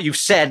you've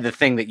said the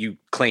thing that you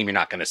claim you're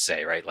not going to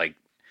say, right? Like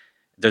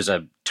there's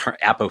a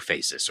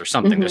apophasis or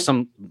something. Mm-hmm. There's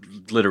some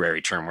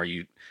literary term where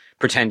you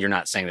pretend you're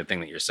not saying the thing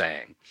that you're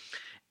saying.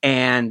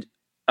 And,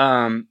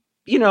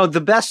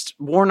 the best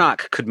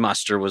Warnock could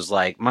muster was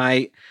like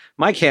my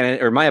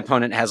candidate or my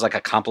opponent has like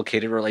a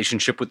complicated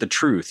relationship with the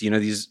truth.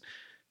 These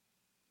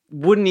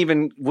wouldn't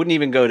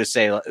even go to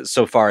say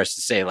so far as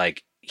to say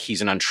like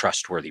he's an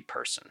untrustworthy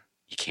person.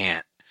 You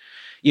can't.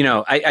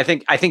 I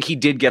think he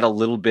did get a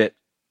little bit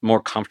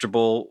more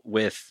comfortable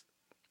with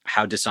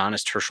how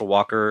dishonest Herschel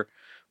Walker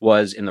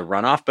was in the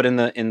runoff, but in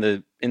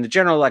the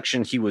general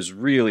election, he was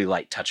really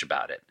light touch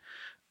about it.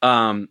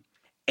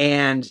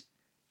 And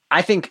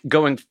I think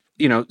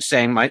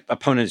saying my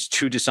opponent is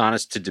too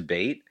dishonest to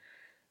debate,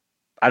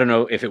 I don't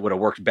know if it would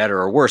have worked better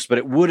or worse, but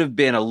it would have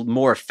been a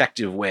more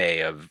effective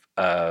way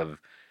of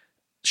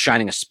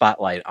shining a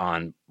spotlight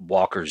on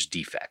Walker's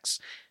defects.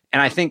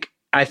 And I think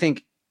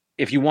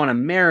if you want to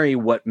marry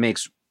what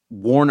makes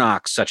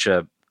Warnock such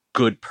a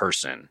good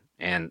person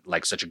and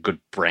like such a good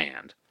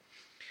brand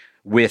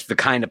with the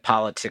kind of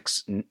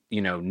politics,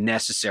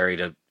 necessary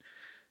to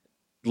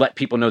let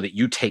people know that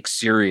you take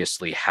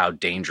seriously how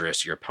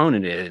dangerous your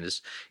opponent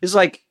is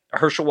like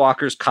Herschel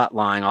Walker's caught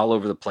lying all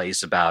over the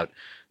place about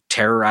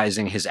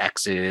terrorizing his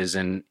exes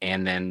and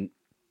then,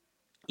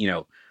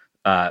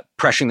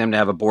 pressuring them to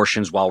have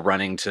abortions while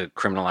running to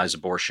criminalize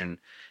abortion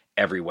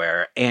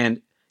everywhere.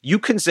 And you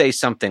can say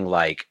something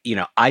like,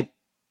 I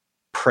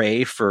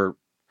pray for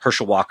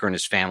Herschel Walker and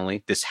his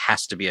family. This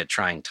has to be a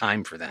trying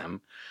time for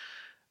them.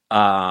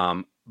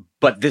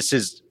 But this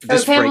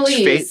breaks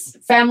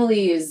faith.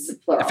 Families,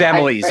 plural.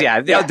 Families,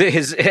 yeah.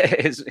 His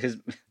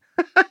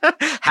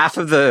half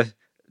of the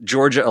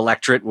Georgia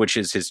electorate, which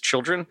is his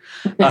children.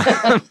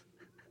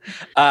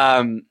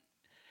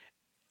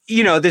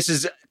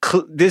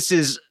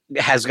 This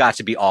has got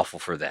to be awful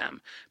for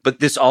them. But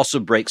this also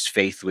breaks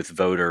faith with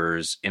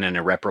voters in an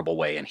irreparable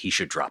way, and he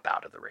should drop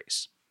out of the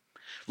race.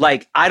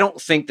 Like, I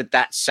don't think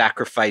that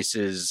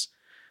sacrifices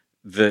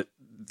the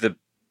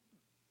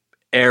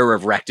air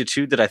of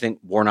rectitude that I think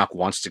Warnock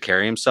wants to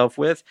carry himself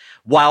with,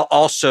 while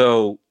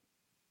also,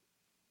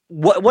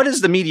 what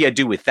does the media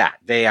do with that?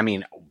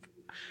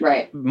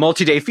 Right.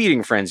 Multi-day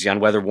feeding frenzy on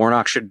whether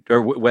Warnock should,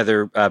 or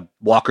whether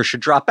Walker should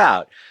drop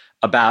out,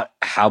 about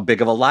how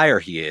big of a liar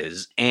he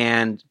is.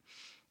 And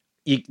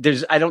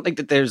I don't think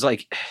that there's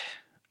like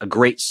a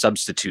great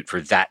substitute for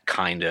that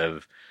kind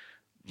of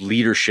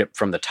leadership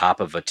from the top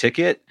of a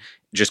ticket.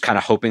 Just kind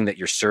of hoping that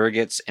your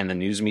surrogates and the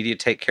news media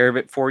take care of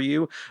it for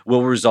you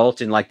will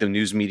result in like the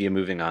news media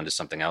moving on to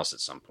something else at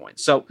some point.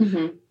 So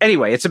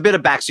Anyway, it's a bit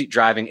of backseat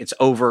driving. It's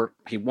over.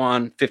 He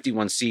won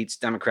 51 seats.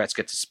 Democrats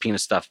get to subpoena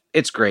stuff.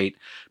 It's great.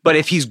 But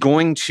if he's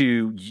going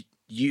to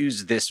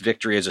use this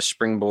victory as a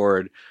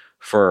springboard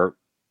for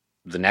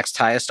the next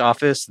highest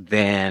office,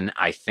 then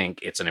I think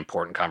it's an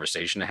important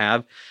conversation to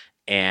have.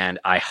 And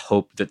I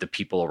hope that the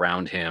people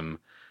around him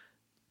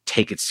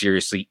take it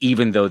seriously,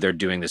 even though they're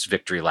doing this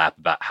victory lap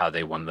about how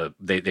they won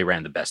they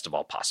ran the best of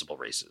all possible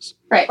races.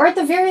 Right. Or at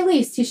the very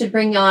least, he should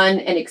bring on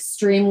an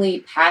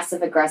extremely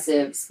passive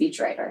aggressive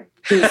speechwriter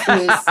who's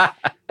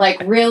like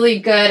really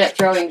good at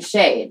throwing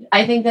shade.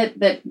 I think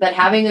that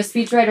having a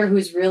speechwriter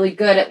who's really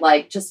good at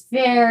like just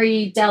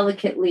very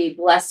delicately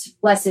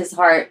bless his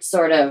heart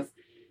sort of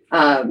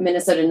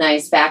Minnesota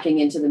nice backing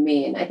into the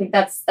mean. I think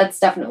that's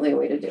definitely a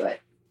way to do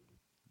it.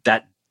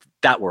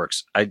 That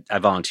works. I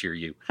volunteer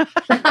you.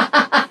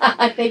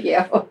 Thank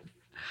you.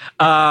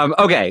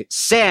 Okay.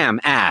 Sam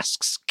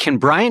asks, can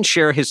Brian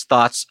share his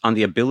thoughts on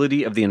the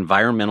ability of the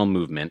environmental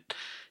movement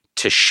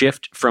to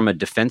shift from a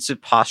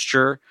defensive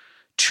posture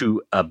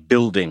to a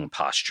building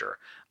posture?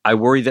 I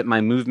worry that my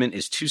movement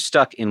is too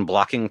stuck in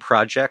blocking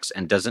projects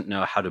and doesn't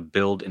know how to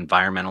build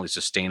environmentally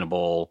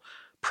sustainable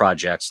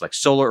projects like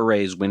solar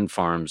arrays, wind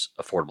farms,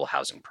 affordable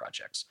housing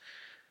projects.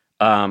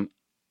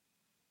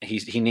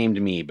 He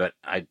named me, but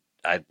I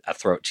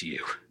throw it to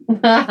you.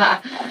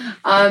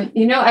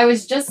 I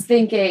was just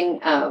thinking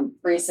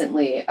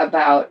recently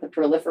about the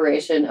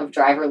proliferation of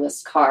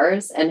driverless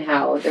cars and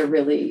how they're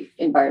really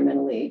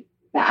environmentally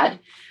bad.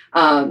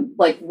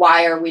 Like,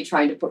 why are we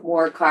trying to put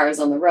more cars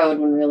on the road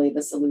when really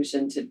the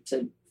solution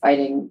to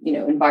fighting,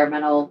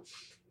 environmental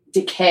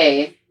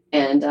decay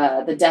and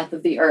the death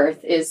of the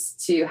earth is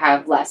to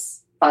have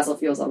less fossil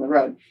fuels on the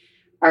road,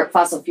 or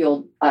fossil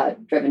fuel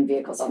driven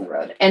vehicles on the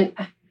road. And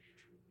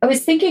I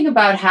was thinking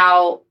about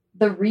how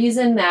the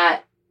reason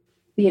that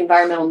the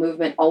environmental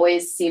movement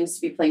always seems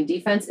to be playing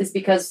defense is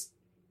because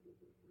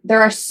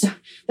there's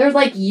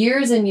like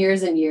years and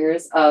years and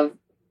years of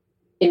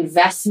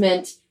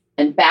investment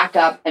and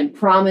backup and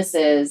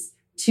promises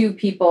to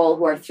people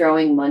who are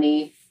throwing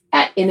money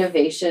at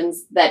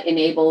innovations that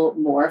enable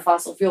more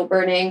fossil fuel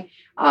burning,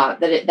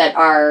 that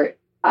are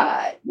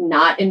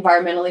not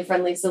environmentally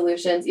friendly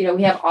solutions.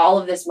 We have all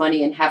of this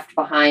money and heft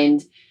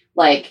behind,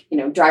 like,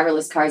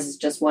 driverless cars is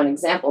just one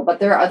example, but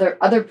there are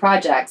other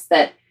projects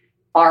that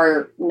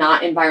are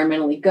not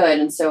environmentally good.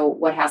 And so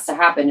what has to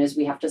happen is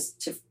we have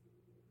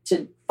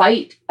to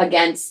fight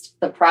against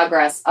the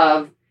progress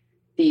of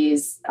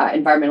these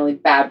environmentally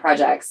bad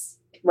projects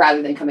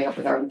rather than coming up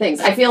with our own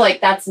things. I feel like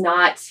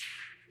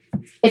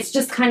it's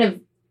just kind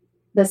of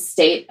the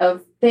state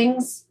of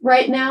things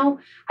right now.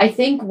 I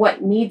think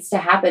what needs to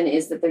happen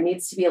is that there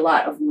needs to be a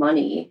lot of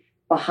money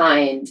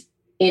behind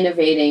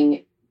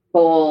innovating,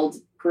 bold,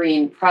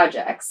 green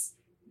projects.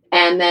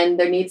 And then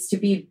there needs to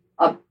be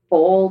a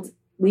bold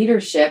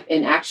leadership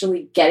in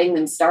actually getting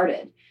them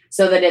started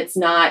so that it's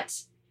not,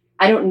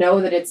 I don't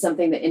know that it's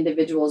something that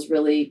individuals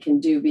really can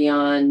do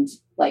beyond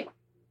like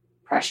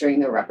pressuring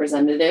their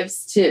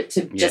representatives to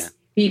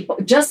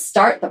just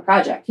start the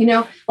project.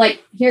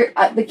 Like here,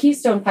 the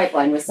Keystone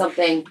Pipeline was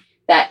something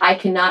that I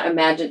cannot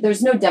imagine.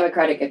 There's no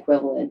Democratic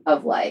equivalent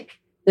of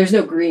there's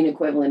no green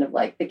equivalent of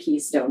like the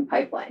Keystone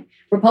Pipeline.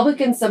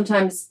 Republicans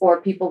sometimes,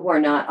 or people who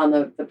are not on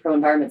the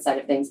pro-environment side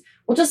of things,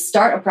 will just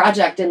start a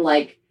project and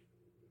like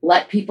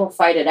let people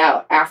fight it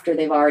out after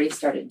they've already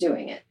started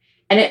doing it.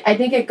 And I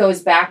think it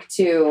goes back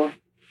to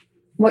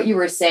what you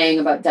were saying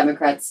about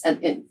Democrats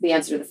and the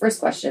answer to the first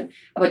question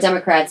about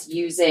Democrats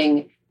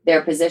using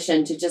their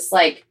position to just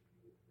like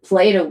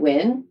play to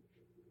win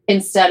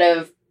instead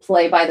of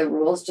play by the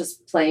rules,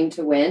 just playing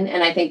to win.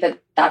 And I think that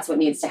that's what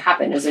needs to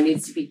happen is there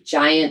needs to be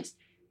giant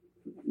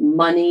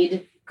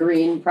moneyed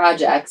green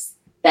projects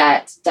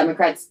that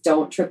Democrats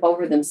don't trip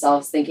over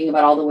themselves thinking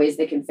about all the ways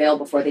they can fail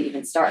before they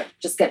even start.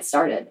 Just get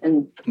started.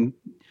 And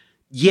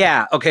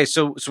yeah, okay.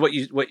 So what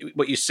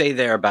you say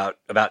there about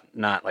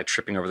not like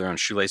tripping over their own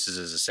shoelaces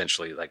is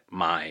essentially like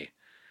my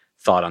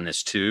thought on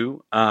this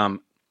too.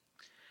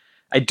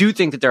 I do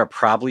think that there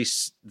probably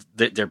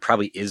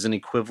is an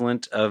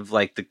equivalent of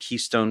like the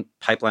Keystone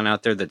Pipeline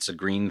out there that's a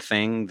green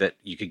thing that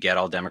you could get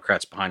all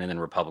Democrats behind, and then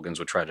Republicans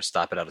would try to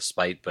stop it out of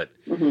spite. But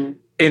in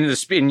the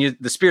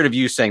spirit of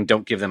you saying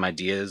don't give them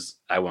ideas,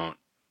 I won't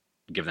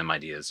give them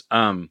ideas.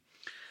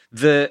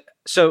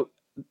 So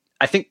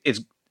I think it's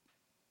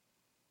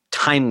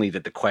timely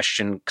that the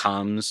question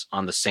comes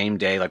on the same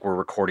day, like we're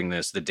recording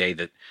this, the day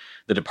that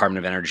the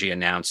Department of Energy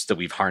announced that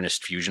we've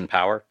harnessed fusion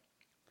power.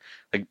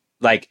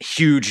 Like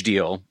huge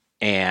deal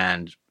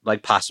and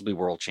like possibly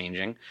world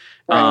changing.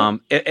 Right.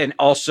 And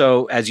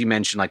also, as you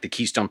mentioned, like the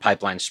Keystone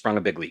Pipeline sprung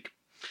a big leak.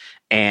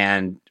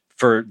 And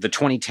for the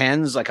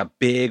 2010s, like a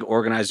big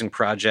organizing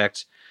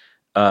project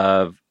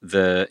of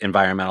the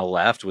environmental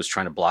left was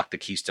trying to block the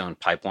Keystone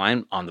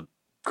Pipeline on the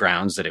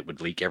grounds that it would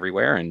leak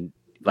everywhere. And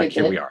like,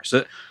 here we are. So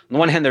on the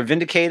one hand, they're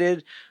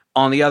vindicated.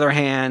 On the other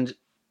hand,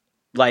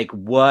 like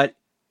what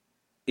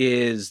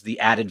is the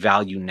added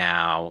value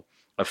now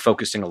of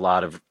focusing a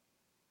lot of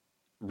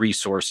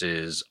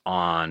resources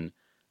on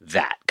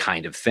that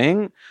kind of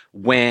thing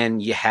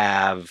when you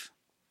have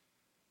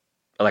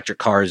electric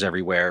cars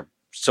everywhere,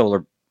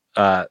 solar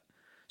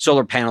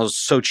panels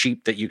so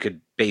cheap that you could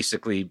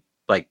basically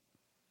like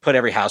put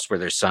every house where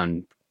there's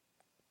sun,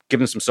 give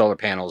them some solar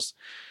panels,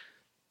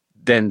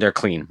 then they're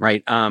clean,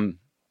 right?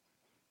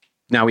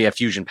 Now we have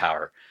fusion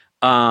power.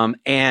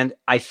 And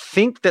I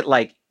think that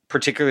like,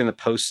 particularly in the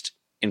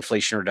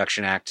post-Inflation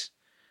Reduction Act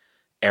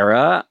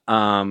era,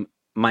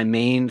 my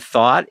main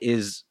thought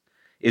is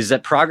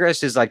that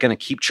progress is like going to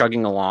keep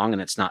chugging along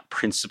and it's not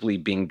principally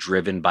being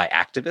driven by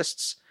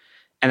activists.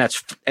 And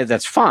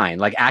that's fine.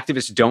 Like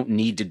activists don't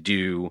need to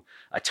do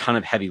a ton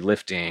of heavy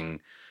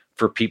lifting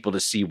for people to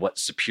see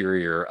what's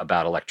superior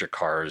about electric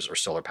cars or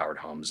solar powered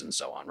homes and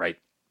so on. Right.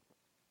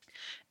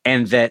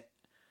 And that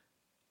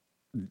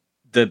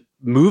the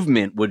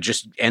movement would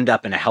just end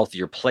up in a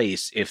healthier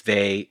place if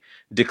they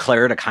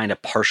declared a kind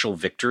of partial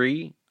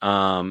victory,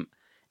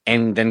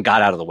 and then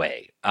got out of the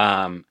way.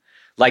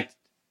 Like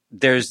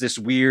there's this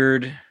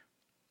weird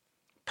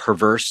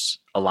perverse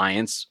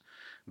alliance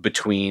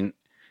between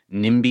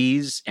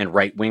NIMBYs and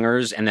right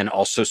wingers, and then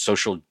also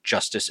social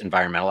justice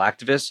environmental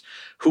activists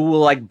who will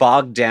like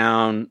bog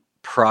down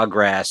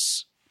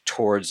progress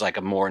towards like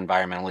a more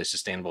environmentally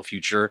sustainable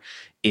future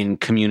in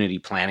community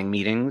planning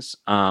meetings.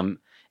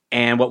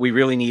 And what we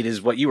really need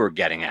is what you were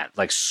getting at,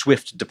 like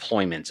swift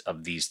deployment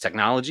of these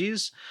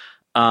technologies.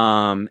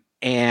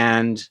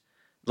 And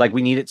like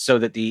we need it so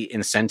that the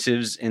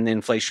incentives in the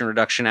Inflation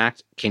Reduction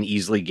Act can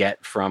easily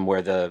get from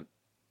where the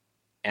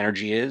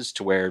energy is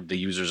to where the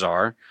users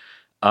are.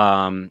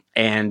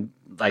 And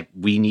like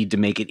we need to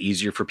make it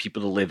easier for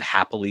people to live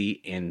happily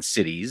in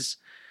cities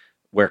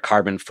where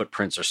carbon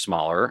footprints are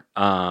smaller.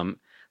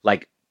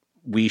 Like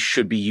we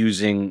should be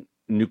using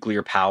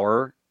nuclear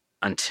power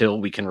until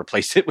we can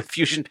replace it with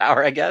fusion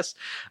power, I guess.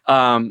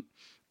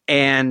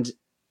 And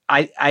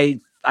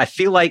I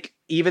feel like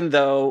even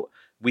though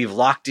we've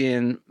locked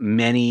in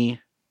many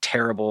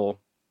terrible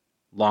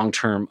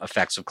long-term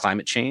effects of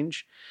climate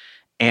change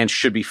and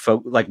should be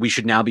we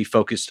should now be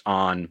focused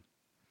on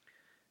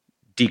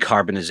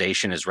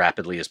decarbonization as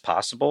rapidly as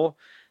possible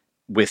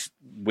with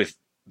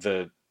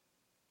the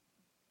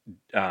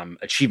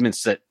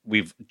achievements that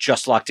we've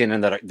just locked in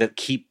and that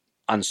keep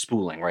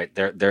unspooling, right?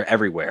 They're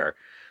everywhere.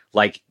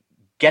 Like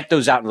get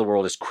those out in the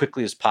world as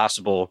quickly as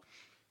possible.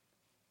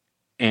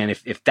 And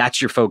if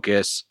that's your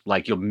focus,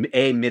 like you'll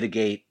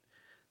mitigate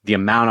the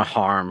amount of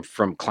harm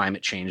from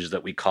climate change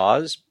that we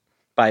cause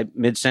by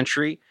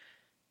mid-century,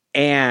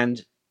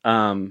 and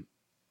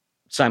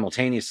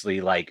simultaneously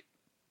like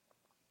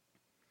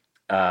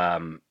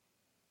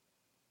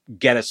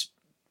get us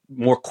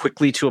more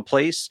quickly to a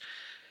place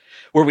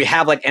where we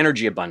have like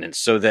energy abundance,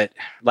 so that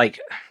like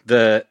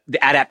the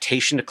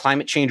adaptation to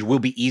climate change will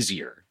be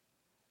easier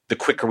the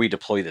quicker we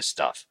deploy this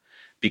stuff,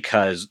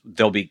 because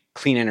there'll be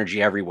clean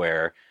energy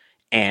everywhere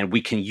and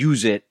we can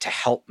use it to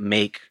help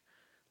make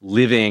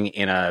living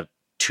in a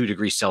 2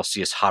 degrees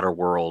Celsius hotter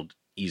world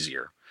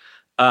easier.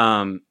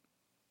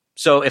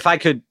 So if I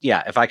could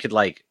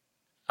like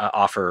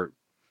offer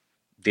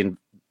the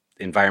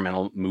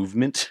environmental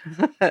movement,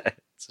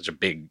 such a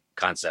big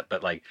concept,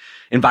 but like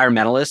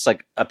environmentalists,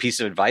 like a piece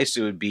of advice,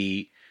 it would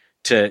be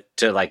to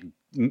like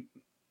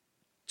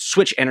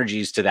switch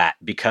energies to that,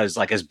 because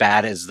like as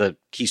bad as the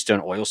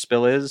Keystone oil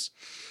spill is,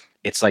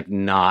 it's like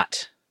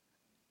not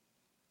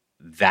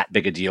that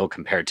big a deal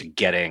compared to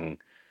getting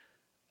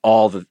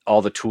all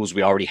the tools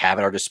we already have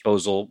at our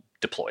disposal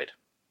deployed.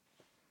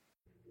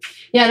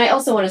 Yeah, and I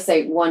also want to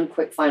say one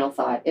quick final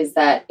thought is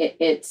that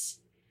it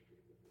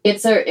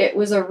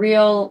was a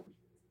real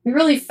we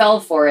really fell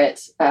for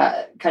it,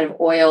 kind of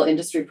oil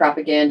industry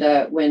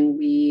propaganda, when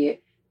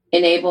we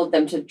enabled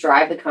them to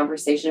drive the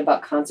conversation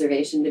about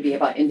conservation to be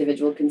about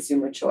individual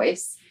consumer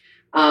choice.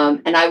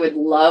 And I would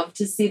love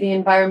to see the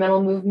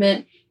environmental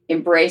movement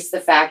embrace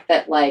the fact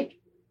that, like,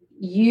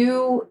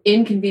 you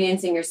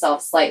inconveniencing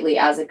yourself slightly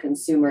as a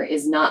consumer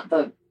is not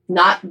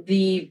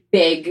the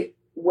big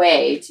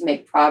way to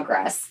make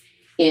progress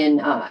in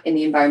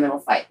the environmental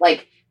fight.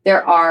 Like,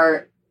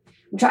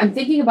 I'm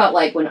thinking about,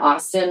 like, when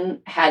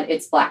Austin had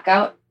its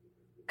blackout,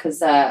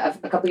 because a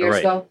couple years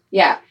ago,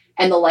 yeah,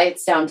 and the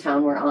lights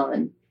downtown were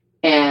on,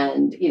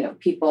 and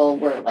people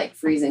were like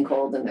freezing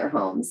cold in their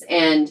homes,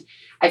 and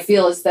I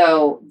feel as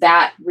though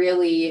that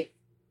really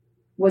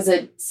was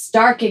a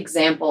stark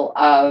example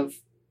of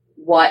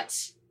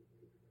what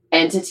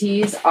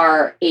entities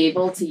are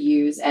able to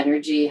use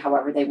energy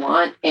however they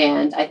want.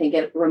 And I think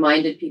it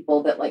reminded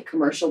people that, like,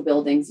 commercial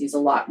buildings waste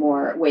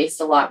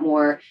a lot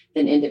more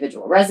than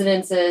individual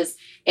residences.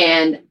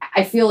 And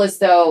I feel as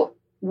though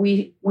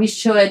we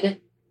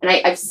should, and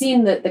I've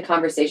seen the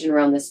conversation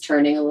around this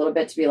turning a little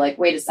bit to be like,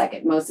 wait a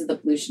second, most of the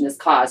pollution is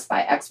caused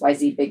by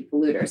XYZ big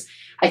polluters.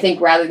 I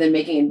think rather than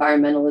making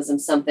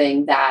environmentalism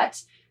something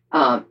that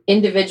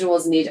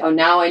individuals need,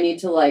 now I need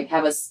to, like,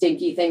 have a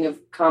stinky thing of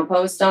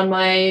compost on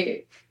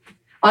my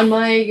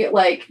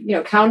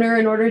counter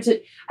in order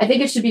to, I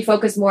think it should be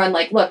focused more on,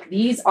 like, look,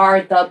 these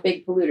are the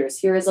big polluters.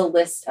 Here is a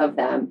list of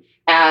them.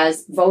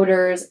 As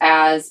voters,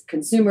 as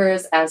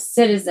consumers, as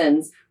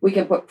citizens, we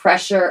can put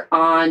pressure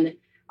on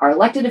our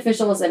elected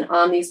officials and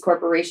on these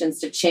corporations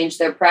to change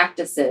their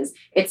practices.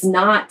 It's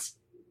not,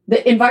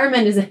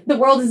 the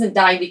world isn't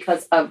dying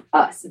because of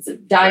us. It's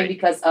dying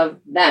because of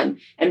them.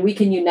 And we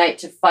can unite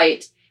to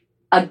fight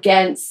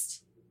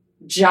against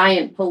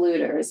giant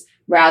polluters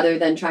rather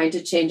than trying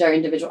to change our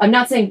individual. I'm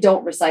not saying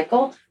don't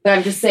recycle, but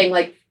I'm just saying,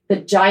 like, the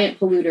giant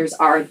polluters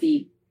are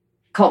the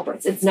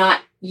culprits. It's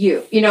not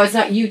you. It's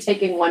not you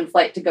taking one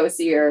flight to go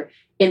see your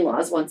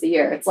in-laws once a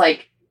year. It's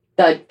like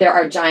there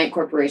are giant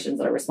corporations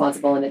that are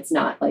responsible, and it's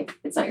not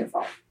your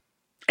fault.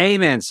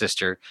 Amen,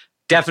 sister.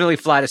 Definitely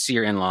fly to see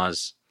your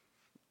in-laws,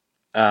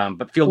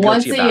 but feel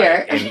guilty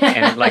about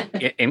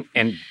it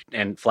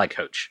and fly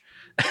coach.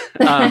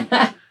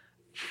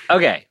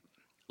 Okay,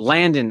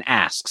 Landon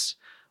asks,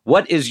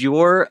 what is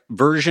your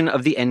version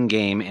of the end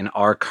game in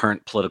our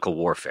current political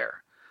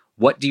warfare?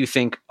 What do you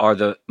think are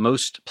the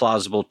most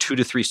plausible 2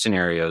 to 3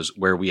 scenarios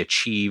where we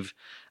achieve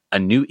a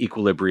new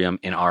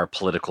equilibrium in our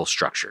political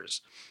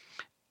structures?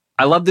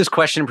 I love this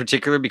question in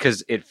particular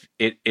because it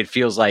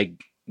feels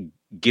like,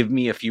 give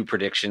me a few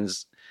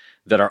predictions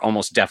that are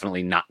almost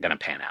definitely not going to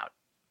pan out.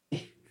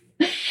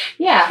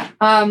 Yeah.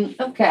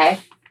 Okay.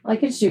 Well, I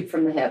can shoot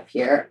from the hip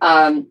here.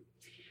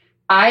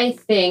 I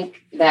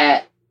think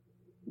that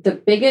the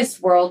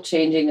biggest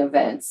world-changing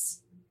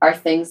events are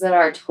things that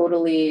are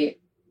totally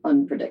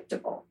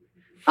unpredictable,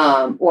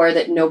 or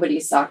that nobody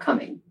saw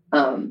coming.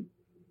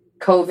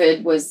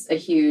 COVID was a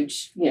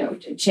huge,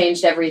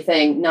 changed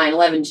everything.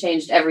 9/11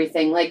 changed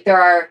everything. Like,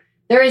 there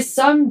is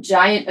some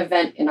giant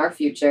event in our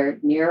future,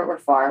 near or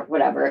far,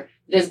 whatever,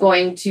 that is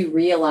going to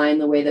realign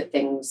the way that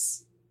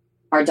things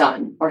are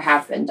done or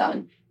have been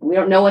done. And we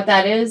don't know what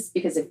that is,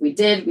 because if we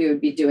did, we would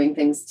be doing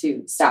things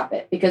to stop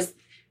it, because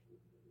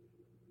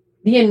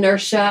the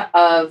inertia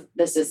of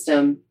the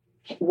system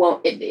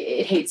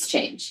it hates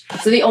change.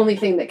 So the only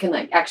thing that can,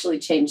 like, actually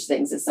change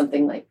things is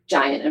something like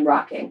giant and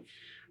rocking.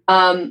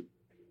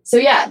 So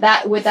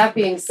yeah, with that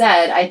being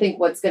said, I think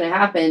what's going to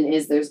happen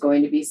is there's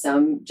going to be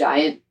some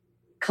giant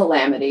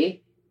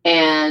calamity,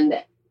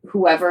 and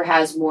whoever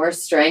has more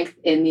strength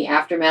in the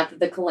aftermath of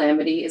the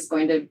calamity is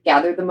going to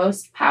gather the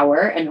most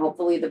power, and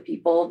hopefully the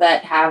people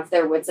that have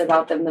their wits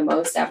about them the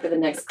most after the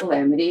next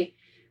calamity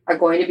are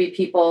going to be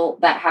people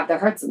that have their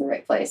hearts in the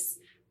right place.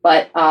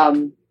 But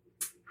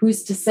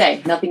who's to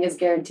say? Nothing is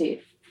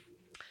guaranteed.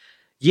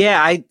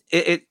 Yeah,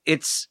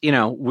 it's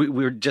we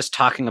were just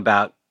talking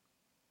about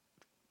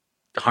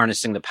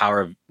harnessing the power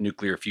of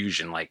nuclear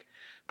fusion, like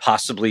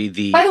possibly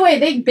the. By the way,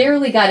 they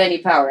barely got any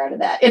power out of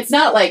that. It's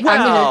not like but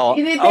the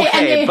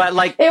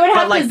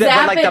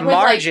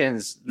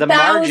margins,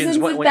 thousands.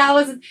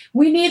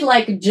 We need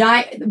like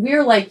giant.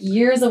 We're like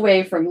years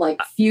away from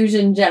like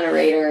fusion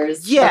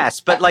generators. Yes,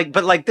 but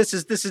this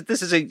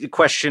is a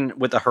question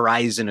with a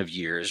horizon of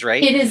years,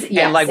 right? It is.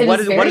 Yes, and like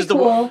what is the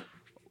cool.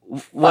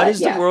 What is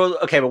the world?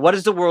 Okay, but what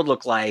does the world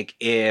look like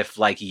if,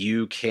 like,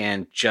 you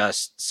can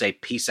just say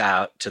peace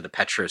out to the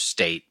petro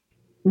state,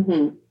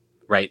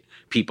 right?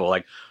 People,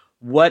 like,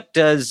 what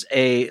does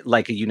a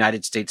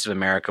United States of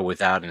America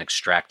without an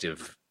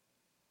extractive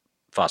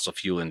fossil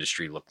fuel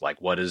industry look like?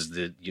 What does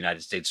the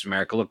United States of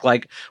America look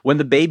like when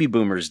the baby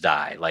boomers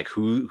die? Like,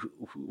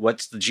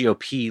 what's the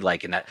GOP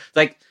like in that?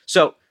 Like,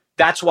 so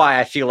that's why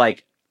I feel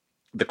like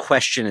the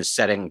question is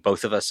setting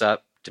both of us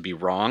up to be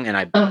wrong, and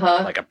I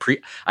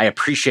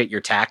appreciate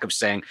your tack of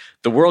saying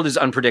the world is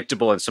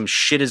unpredictable and some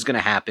shit is going to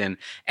happen,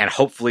 and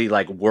hopefully,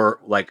 like, we're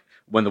like,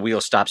 when the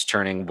wheel stops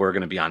turning, we're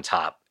going to be on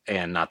top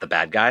and not the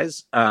bad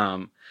guys.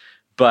 But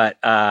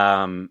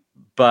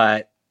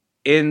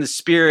in the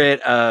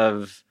spirit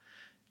of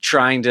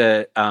trying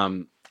to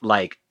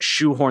like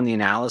shoehorn the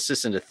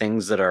analysis into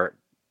things that are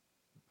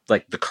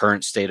like the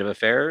current state of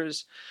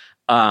affairs.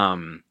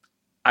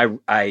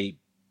 I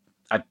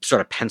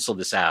sort of penciled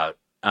this out.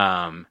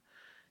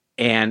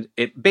 And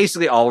it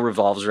basically all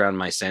revolves around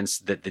my sense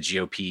that the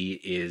GOP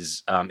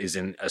is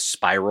in a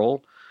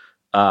spiral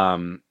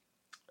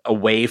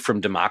away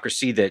from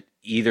democracy that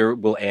either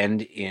will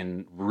end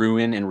in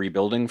ruin and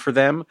rebuilding for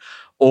them,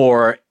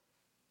 or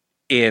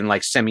in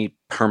like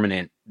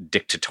semi-permanent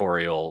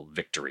dictatorial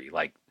victory.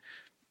 Like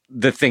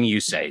the thing you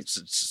say,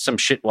 some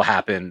shit will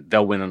happen,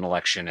 they'll win an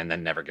election and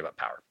then never give up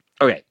power.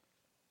 Okay.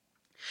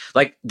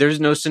 Like there's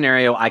no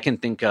scenario I can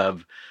think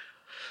of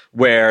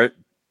where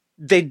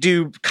they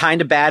do kind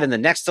of bad in the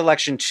next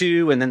election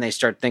too, and then they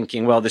start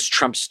thinking, well, this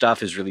Trump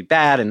stuff is really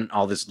bad and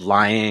all this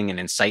lying and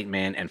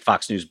incitement and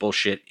Fox News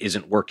bullshit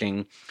isn't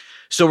working.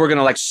 So we're going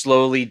to like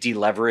slowly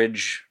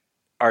deleverage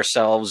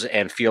ourselves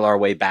and feel our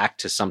way back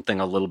to something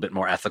a little bit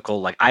more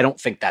ethical. Like, I don't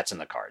think that's in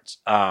the cards.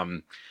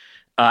 And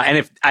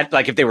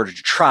if they were to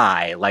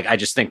try, like, I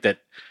just think that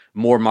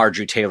more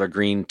Marjorie Taylor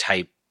Greene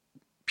type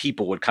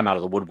people would come out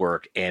of the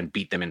woodwork and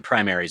beat them in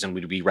primaries, and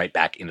we'd be right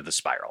back into the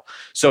spiral.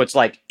 So it's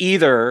like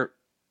either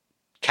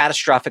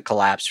catastrophic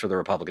collapse for the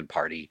Republican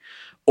Party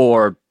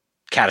or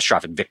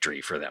catastrophic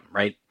victory for them,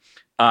 right?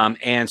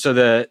 And so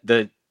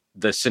the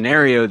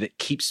scenario that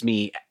keeps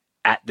me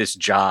at this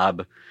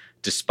job,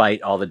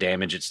 despite all the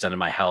damage it's done to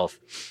my health,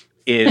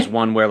 is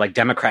one where like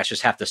Democrats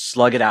just have to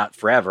slug it out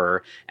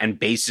forever and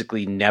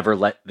basically never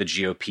let the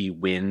GOP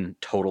win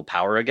total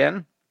power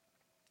again.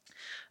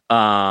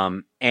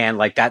 And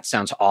like that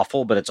sounds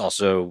awful, but it's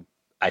also,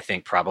 I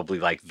think, probably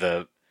like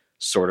the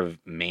sort of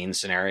main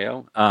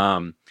scenario.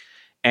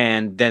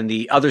 And then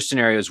the other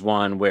scenario is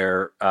one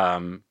where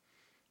the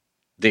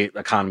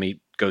economy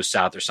goes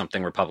south or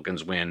something,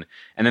 Republicans win,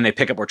 and then they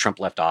pick up where Trump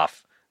left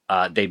off.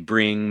 They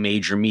bring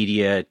major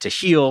media to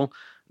heel.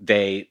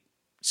 They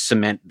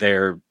cement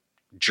their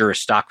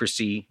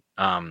juristocracy.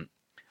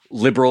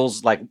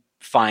 Liberals like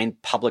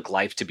find public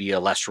life to be a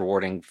less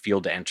rewarding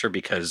field to enter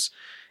because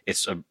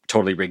it's a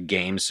totally rigged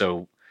game.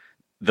 So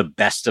the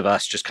best of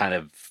us just kind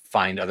of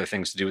find other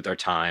things to do with our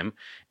time.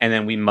 And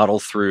then we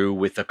muddle through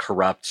with a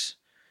corrupt,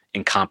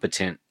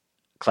 incompetent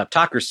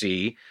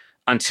kleptocracy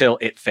until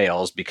it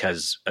fails,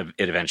 because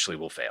it eventually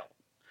will fail.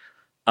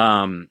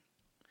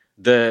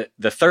 The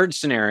third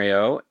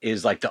scenario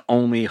is like the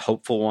only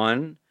hopeful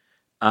one.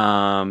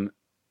 And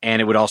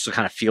it would also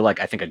kind of feel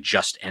like, I think, a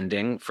just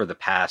ending for the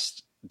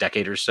past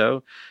decade or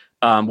so,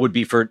 would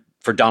be for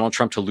Donald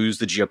Trump to lose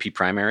the GOP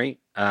primary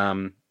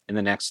in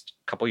the next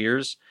couple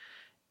years.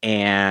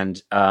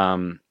 And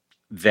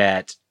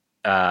that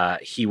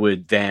he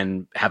would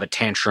then have a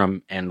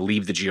tantrum and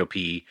leave the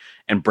GOP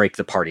and break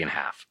the party in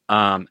half.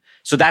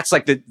 So that's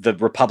like the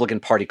Republican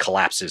Party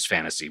collapses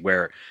fantasy,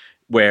 where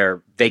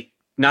they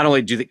not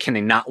only can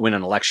they not win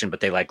an election, but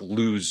they like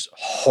lose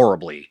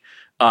horribly.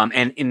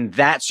 And in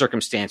that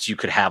circumstance, you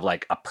could have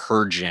like a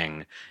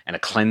purging and a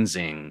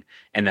cleansing,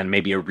 and then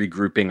maybe a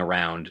regrouping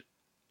around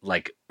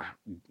like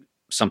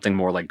something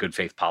more like good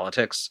faith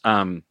politics.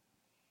 The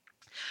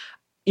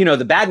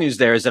bad news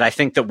there is that I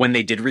think that when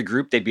they did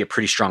regroup, they'd be a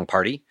pretty strong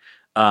party.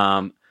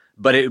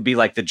 But it would be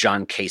like the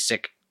John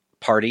Kasich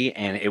party,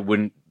 and it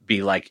wouldn't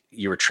be like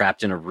you were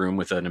trapped in a room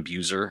with an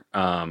abuser.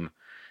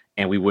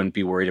 And we wouldn't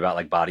be worried about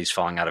like bodies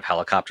falling out of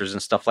helicopters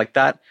and stuff like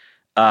that.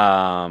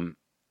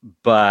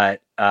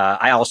 But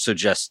I also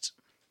just,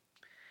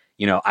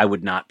 I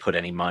would not put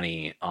any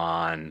money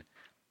on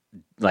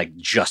like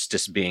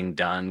justice being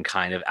done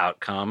kind of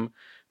outcome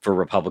for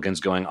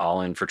Republicans going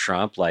all in for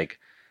Trump. Like,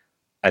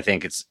 I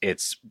think it's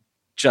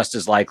just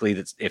as likely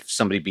that if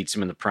somebody beats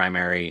him in the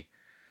primary,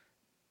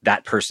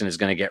 that person is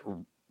going to get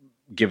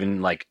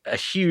given like a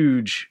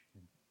huge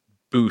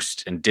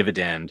boost and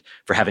dividend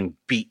for having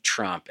beat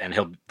Trump. And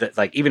he'll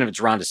like, even if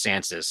it's Ron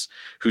DeSantis,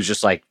 who's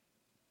just like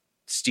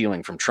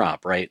stealing from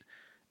Trump, right?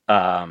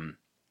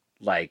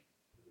 Like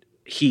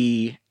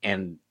he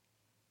and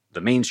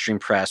the mainstream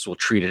press will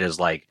treat it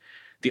as like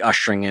the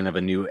ushering in of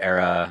a new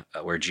era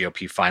where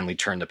GOP finally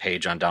turned the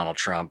page on Donald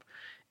Trump,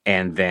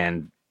 and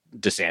then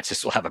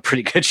DeSantis will have a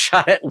pretty good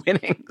shot at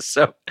winning.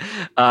 So,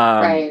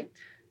 right.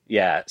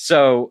 Yeah.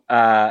 So,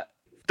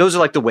 those are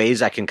like the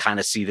ways I can kind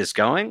of see this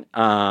going.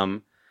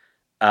 But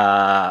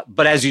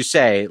as you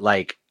say,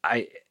 like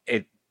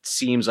it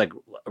seems like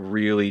a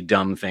really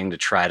dumb thing to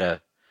try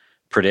to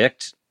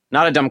predict.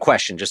 Not a dumb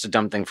question, just a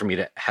dumb thing for me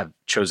to have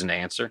chosen to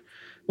answer,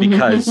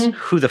 because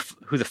who the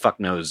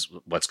fuck knows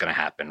what's going to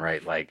happen,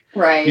 right? Like,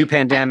 right. New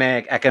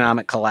pandemic,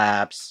 economic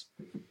collapse.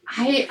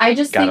 I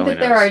just think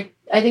that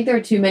there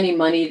are too many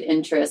moneyed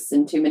interests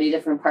in too many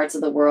different parts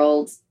of the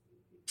world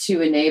to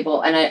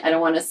enable, and I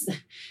don't want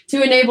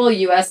to enable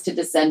U.S. to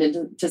descend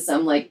into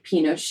some like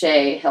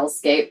Pinochet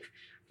hellscape.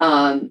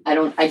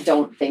 I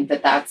don't think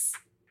that that's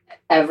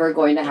ever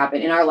going to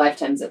happen in our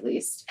lifetimes, at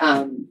least.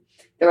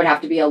 There would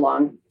have to be a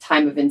long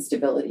time of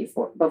instability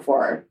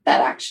before that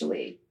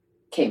actually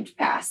came to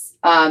pass.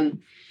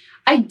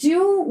 I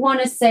do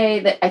want to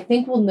say that I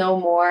think we'll know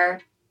more.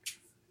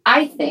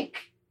 I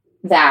think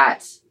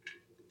that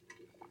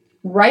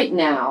right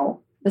now,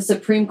 the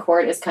Supreme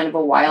Court is kind of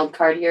a wild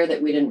card here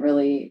that we didn't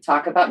really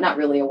talk about. Not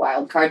really a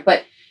wild card,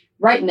 but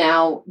right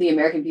now, the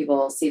American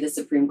people see the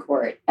Supreme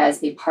Court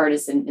as a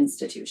partisan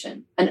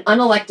institution, an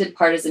unelected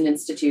partisan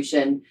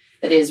institution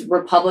that is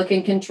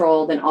Republican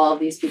controlled, and all of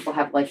these people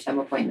have lifetime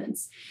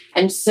appointments.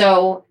 And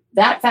so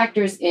that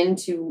factors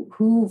into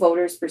who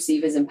voters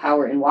perceive as in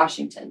power in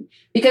Washington,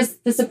 because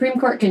the Supreme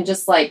Court can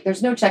just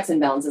there's no checks and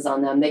balances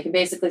on them. They can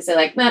basically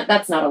say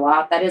that's not a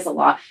law, that is a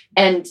law.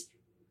 And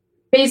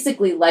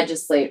basically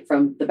legislate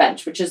from the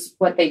bench, which is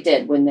what they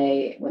did when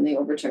they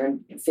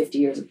overturned 50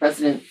 years of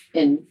precedent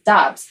in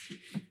Dobbs.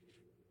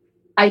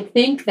 I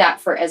think that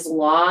for as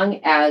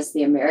long as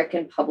the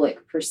American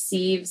public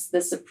perceives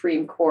the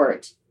Supreme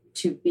Court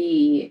to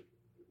be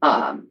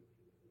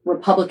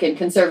Republican,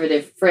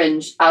 conservative,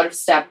 fringe, out of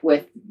step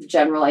with the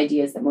general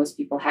ideas that most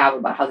people have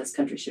about how this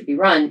country should be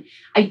run,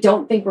 I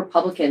don't think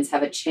Republicans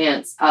have a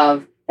chance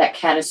of that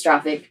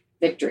catastrophic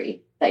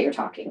victory that you're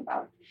talking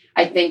about.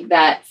 I think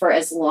that for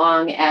as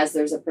long as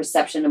there's a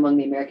perception among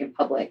the American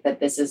public that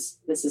this is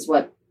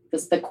what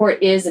the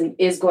court is and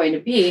is going to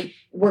be,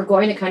 we're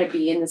going to kind of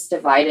be in this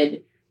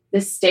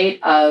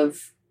state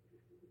of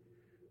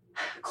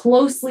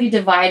closely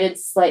divided,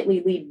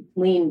 slightly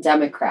lean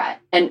Democrat,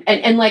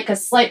 and like a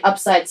slight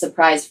upside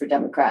surprise for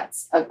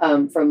Democrats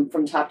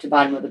from top to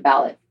bottom of the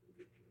ballot,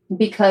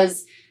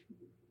 because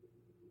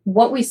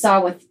what we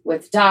saw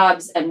with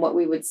Dobbs and what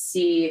we would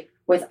see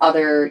with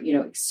other,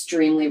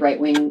 extremely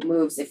right-wing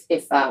moves, if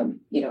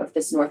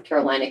this North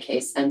Carolina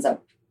case ends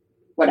up,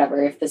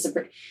 whatever,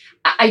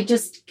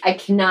 I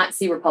cannot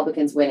see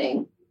Republicans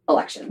winning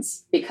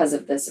elections because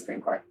of the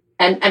Supreme Court.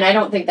 And I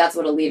don't think that's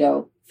what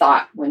Alito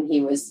thought when he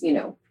was,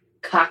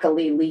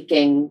 cockily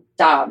leaking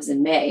Dobbs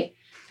in May.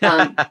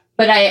 But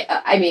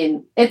I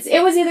mean,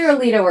 it was either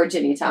Alito or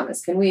Ginny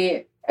Thomas. Can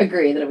we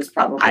agree that it was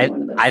probably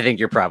one of those? I think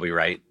you're probably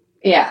right.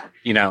 Yeah.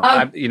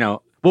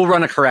 We'll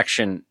run a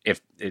correction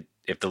if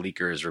the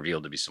leaker is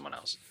revealed to be someone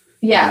else.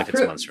 Yeah. Even if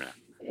it's months from now.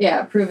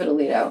 Yeah, prove it,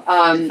 Alito.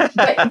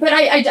 But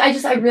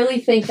I really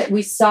think that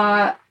we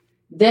saw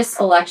this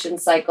election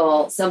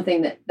cycle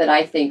something that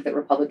I think that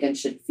Republicans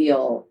should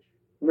feel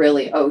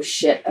really oh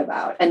shit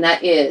about, and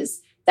that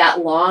is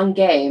that long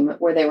game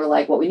where they were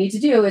like, what we need to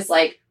do is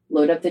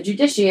load up the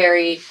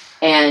judiciary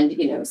and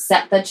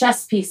set the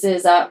chess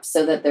pieces up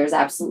so that there's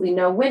absolutely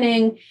no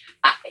winning.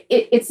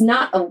 It's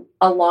not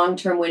a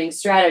long-term winning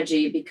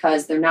strategy,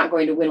 because they're not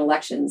going to win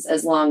elections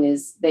as long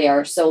as they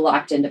are so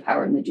locked into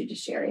power in the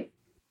judiciary.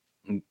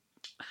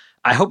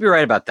 I hope you're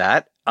right about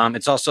that.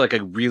 It's also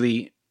a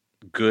really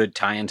good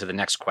tie into the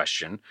next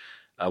question,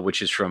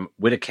 which is from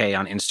Whitakay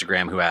on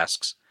Instagram, who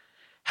asks,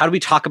 how do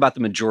we talk about the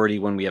majority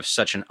when we have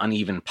such an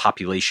uneven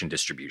population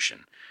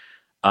distribution?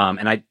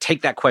 And I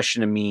take that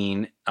question to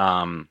mean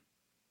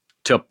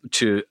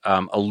to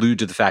allude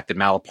to the fact that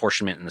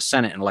malapportionment in the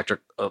Senate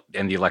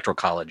and the Electoral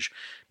College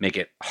make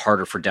it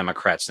harder for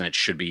Democrats than it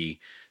should be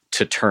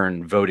to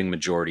turn voting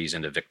majorities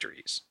into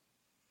victories.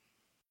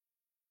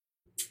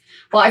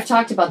 Well, I've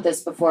talked about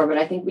this before, but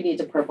I think we need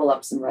to purple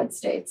up some red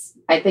states.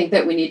 I think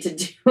that we need to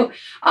do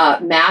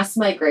mass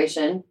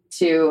migration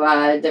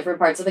to different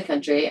parts of the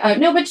country.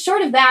 No, but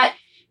short of that,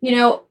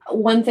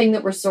 one thing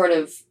that we're sort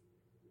of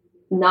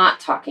not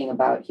talking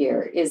about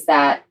here is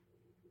that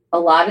a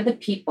lot of the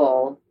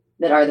people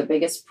that are the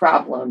biggest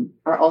problem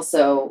are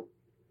also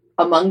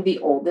among the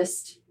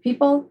oldest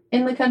people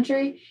in the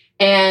country.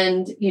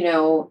 And,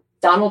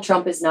 Donald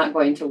Trump is not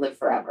going to live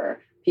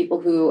forever.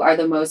 People who are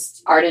the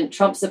most ardent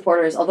Trump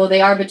supporters, although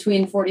they are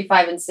between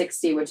 45 and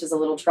 60, which is a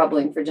little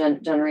troubling for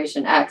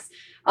Generation X,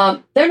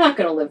 they're not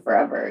going to live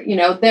forever.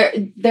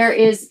 There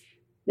is,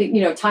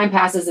 time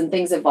passes and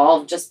things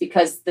evolve just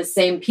because the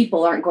same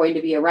people aren't going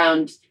to be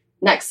around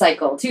next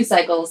cycle, 2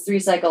 cycles, 3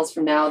 cycles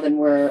from now than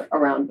were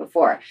around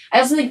before. I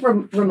also think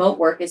remote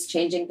work is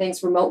changing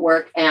things. Remote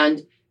work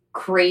and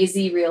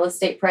crazy real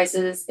estate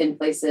prices in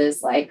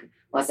places like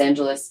Los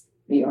Angeles,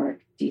 New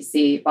York,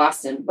 DC,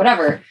 Boston,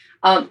 whatever,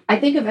 I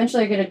think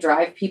eventually are going to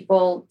drive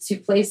people to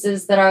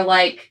places that are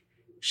like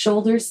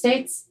shoulder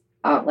states,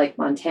 like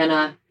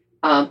Montana,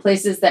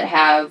 places that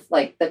have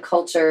the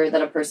culture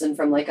that a person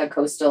from a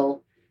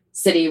coastal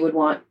city would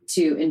want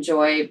to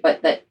enjoy,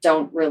 but that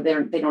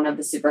they don't have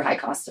the super high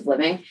cost of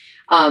living.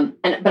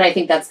 But I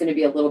think that's going to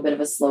be a little bit of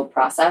a slow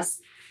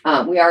process.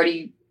 I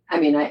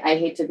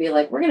hate to be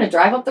we're going to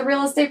drive up the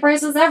real estate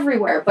prices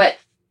everywhere, but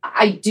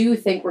I do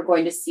think we're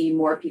going to see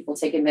more people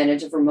take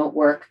advantage of remote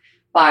work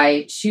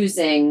by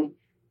choosing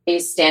a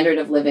standard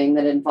of living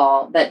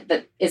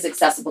that is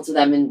accessible to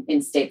them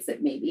in states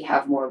that maybe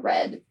have more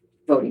red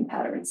voting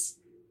patterns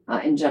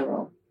in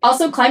general.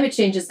 Also, climate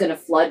change is going to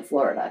flood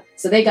Florida,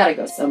 so they got to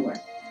go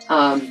somewhere.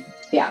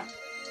 Yeah.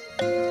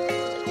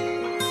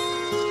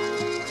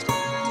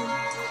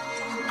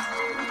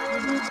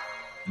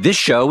 This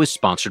show is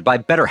sponsored by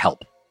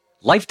BetterHelp.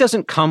 Life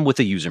doesn't come with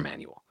a user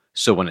manual,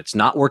 so when it's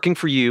not working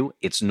for you,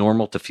 it's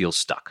normal to feel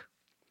stuck.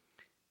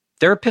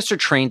 Therapists are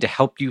trained to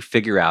help you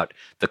figure out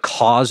the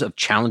cause of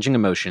challenging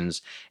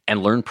emotions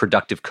and learn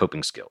productive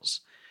coping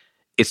skills.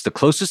 It's the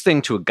closest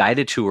thing to a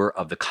guided tour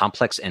of the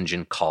complex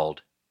engine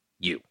called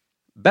you.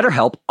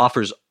 BetterHelp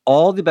offers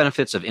all the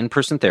benefits of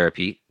in-person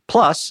therapy,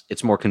 plus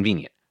it's more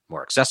convenient,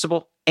 more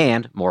accessible,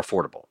 and more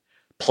affordable.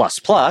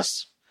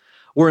 Plus,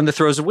 we're in the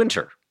throes of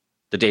winter.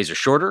 The days are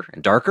shorter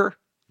and darker.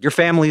 Your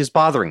family is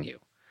bothering you.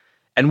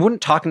 And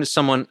wouldn't talking to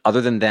someone other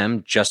than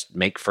them just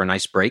make for a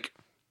nice break?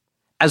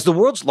 As the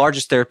world's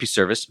largest therapy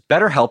service,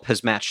 BetterHelp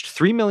has matched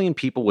 3 million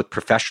people with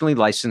professionally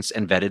licensed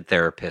and vetted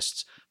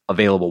therapists,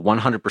 available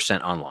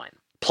 100% online.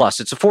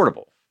 Plus, it's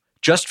affordable.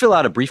 Just fill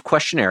out a brief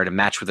questionnaire to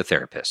match with a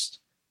therapist.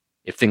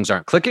 If things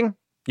aren't clicking,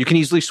 you can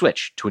easily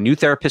switch to a new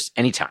therapist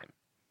anytime.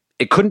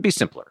 It couldn't be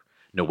simpler.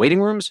 No waiting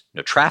rooms,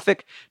 no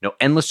traffic, no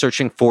endless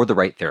searching for the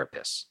right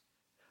therapists.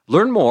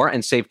 Learn more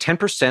and save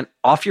 10%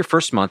 off your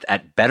first month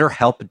at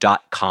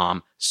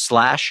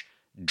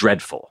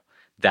betterhelp.com/dreadful.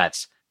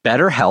 That's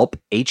BetterHelp,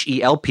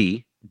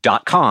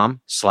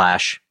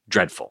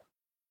 HELP.com/dreadful.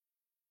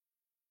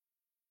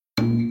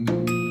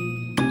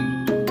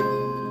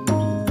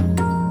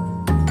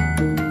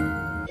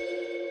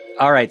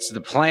 All right, so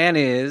the plan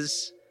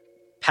is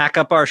pack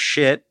up our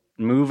shit,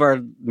 move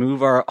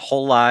our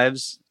whole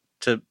lives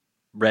to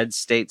red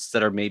states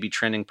that are maybe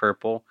trending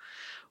purple,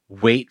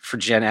 wait for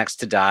Gen X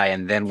to die,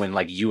 and then when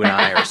you and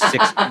I are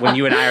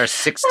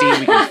 60,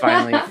 we can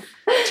finally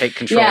take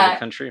control of the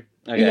country.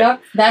 Okay.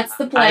 Yep, that's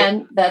the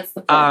plan. That's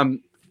the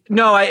plan.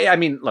 No, I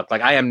mean, look,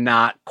 I am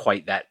not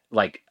quite that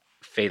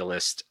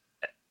fatalist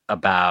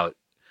about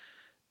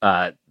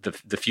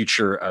the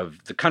future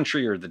of the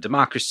country or the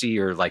democracy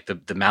or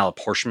the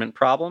malapportionment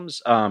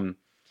problems.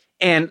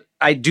 And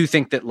I do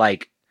think that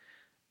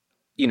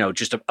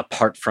just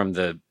apart from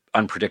the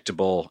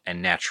unpredictable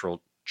and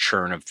natural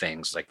churn of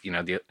things,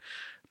 the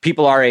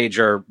people our age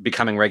are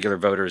becoming regular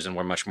voters and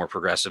we're much more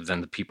progressive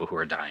than the people who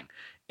are dying.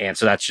 And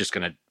so that's just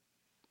going to,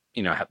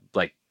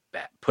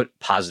 put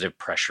positive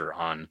pressure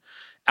on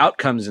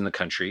outcomes in the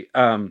country.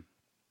 In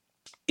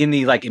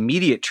the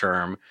immediate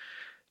term,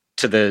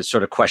 to the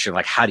sort of question,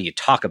 how do you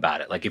talk about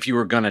it? If you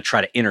were going to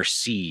try to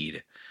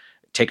intercede,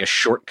 take a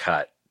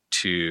shortcut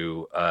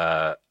to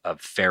a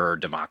fairer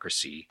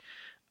democracy,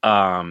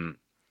 I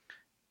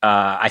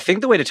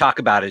think the way to talk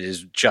about it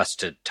is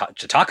just to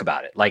talk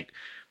about it.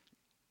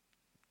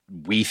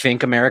 We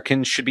think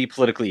Americans should be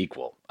politically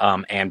equal.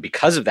 And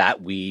because of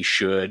that, we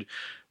should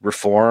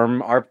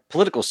reform our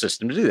political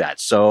system to do that.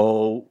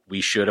 So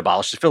we should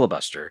abolish the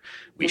filibuster.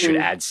 We should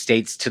add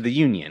states to the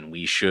union.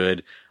 We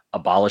should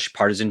abolish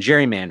partisan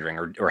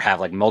gerrymandering or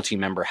have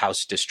multi-member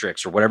House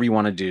districts or whatever you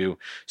want to do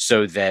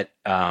so that,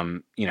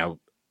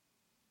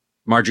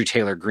 Marjorie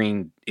Taylor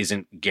Greene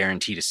isn't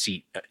guaranteed a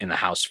seat in the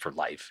House for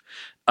life.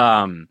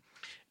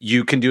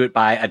 You can do it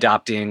by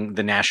adopting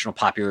the National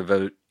Popular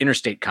Vote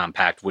Interstate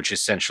Compact, which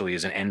essentially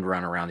is an end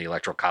run around the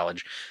Electoral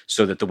College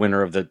so that the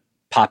winner of the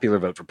popular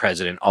vote for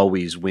president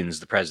always wins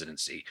the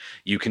presidency.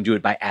 You can do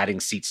it by adding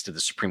seats to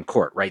the Supreme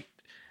Court, right?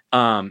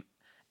 And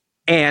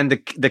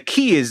the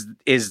key is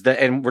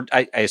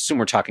I assume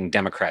we're talking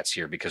Democrats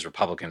here because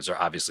Republicans are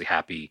obviously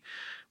happy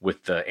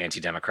with the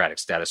anti-democratic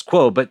status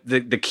quo. But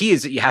the key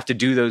is that you have to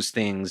do those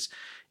things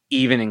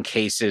even in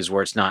cases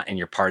where it's not in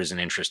your partisan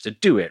interest to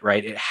do it,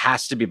 right? It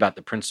has to be about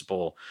the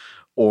principle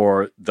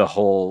or the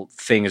whole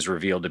thing is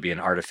revealed to be an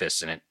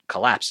artifice and it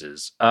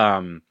collapses.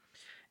 And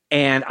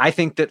I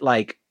think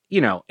that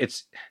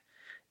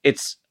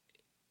it's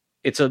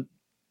a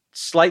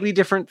slightly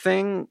different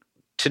thing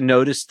to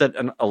notice that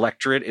an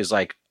electorate is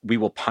we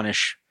will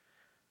punish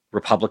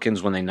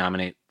Republicans when they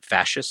nominate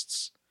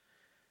fascists,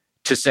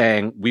 to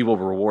saying we will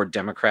reward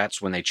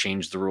Democrats when they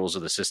change the rules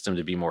of the system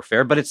to be more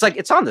fair. But it's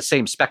it's on the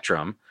same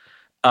spectrum.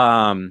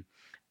 And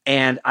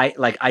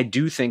I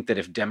do think that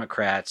if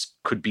Democrats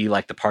could be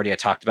like the party I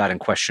talked about in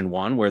question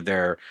one, where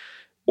they're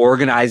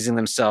organizing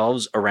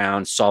themselves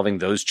around solving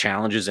those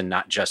challenges and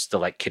not just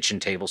the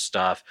kitchen table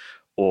stuff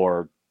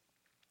or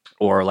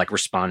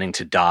responding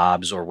to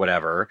Dobbs or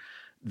whatever,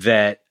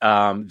 that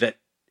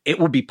it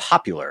will be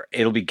popular.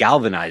 It'll be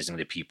galvanizing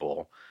to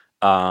people.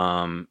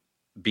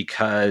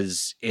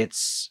 Because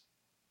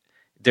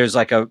there's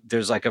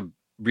a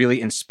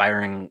really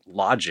inspiring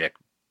logic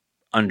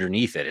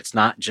underneath it. It's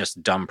not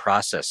just dumb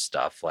process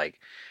stuff.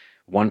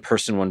 One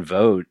person, one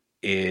vote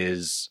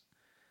is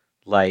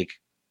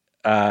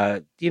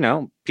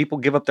people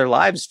give up their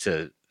lives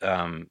to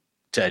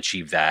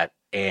achieve that.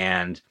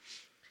 And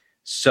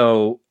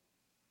so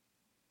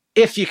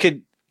if you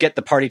could get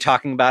the party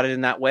talking about it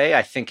in that way,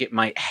 I think it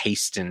might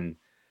hasten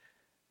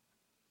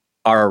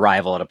our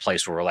arrival at a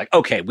place where we're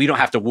okay, we don't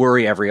have to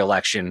worry every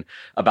election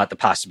about the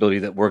possibility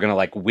that we're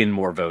going to win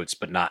more votes,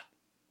 but not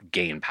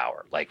gain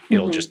power.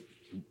 It'll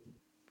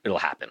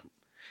happen.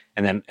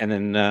 And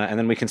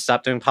then we can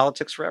stop doing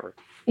politics forever.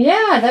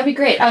 Yeah, that'd be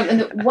great.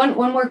 And one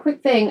more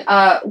quick thing.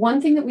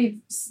 One thing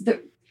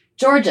that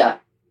Georgia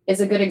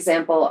is a good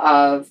example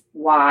of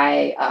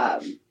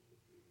why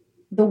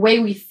the way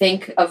we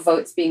think of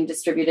votes being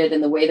distributed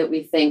and the way that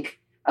we think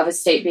of a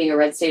state being a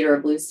red state or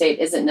a blue state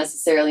isn't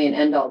necessarily an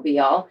end all be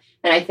all.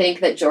 And I think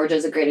that Georgia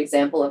is a great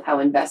example of how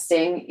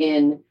investing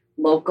in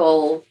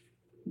local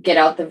get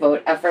out the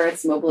vote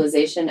efforts,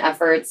 mobilization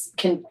efforts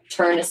can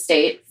turn a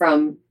state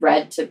from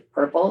red to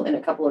purple in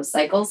a couple of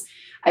cycles.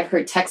 I've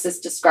heard Texas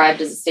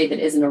described as a state that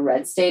isn't a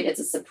red state. It's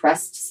a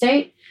suppressed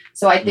state.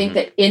 So I think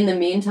that in the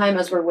meantime,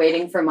 as we're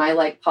waiting for my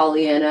like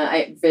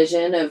Pollyanna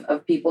vision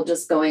of people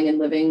just going and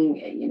living,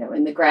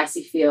 in the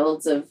grassy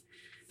fields of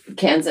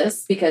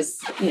Kansas because,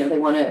 they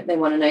want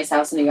a nice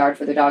house and a yard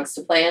for their dogs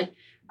to play in.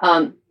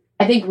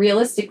 I think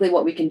realistically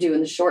what we can do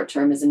in the short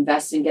term is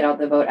invest and get out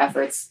the vote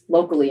efforts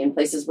locally in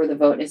places where the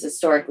vote is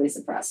historically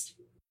suppressed.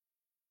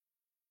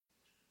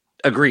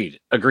 Agreed.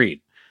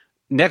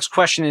 Next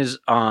question is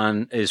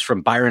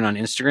from Byron on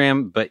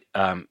Instagram, but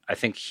I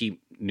think he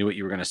knew what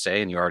you were going to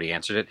say and you already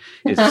answered it.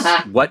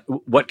 It's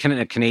what can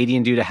a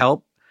Canadian do to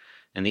help?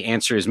 And the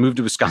answer is move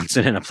to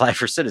Wisconsin and apply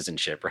for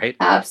citizenship, right?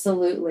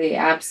 Absolutely.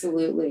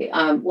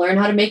 Learn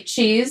how to make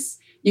cheese.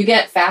 You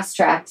get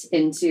fast-tracked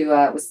into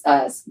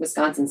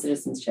Wisconsin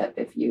citizenship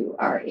if you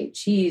are a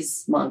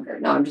cheesemonger.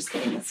 No, I'm just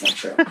kidding. That's not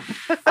true.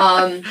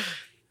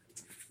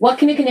 What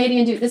can a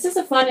Canadian do? This is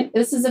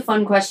a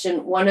fun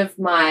question. One of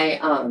my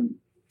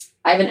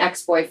I have an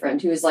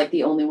ex-boyfriend who is like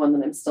the only one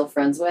that I'm still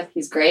friends with.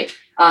 He's great.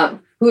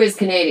 Who is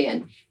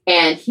Canadian.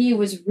 And he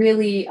was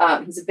really,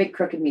 he's a big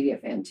Crooked Media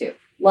fan too.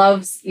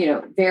 Loves,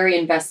 very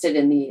invested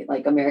in the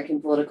like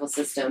American political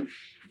system.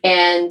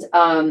 And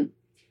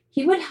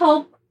he would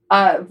help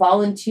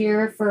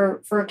volunteer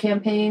for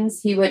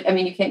campaigns. He would,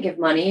 you can't give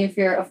money if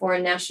you're a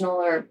foreign national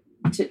or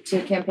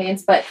to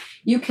campaigns, but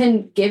you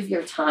can give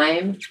your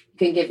time, you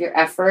can give your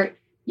effort,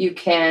 you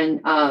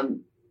can,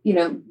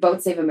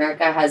 Vote Save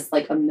America has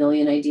like a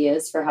million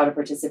ideas for how to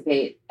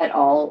participate at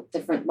all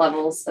different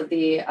levels of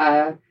the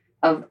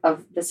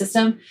of the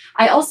system.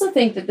 I also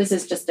think that this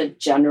is just a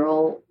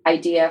general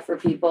idea for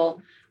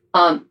people.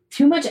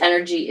 Too much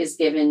energy is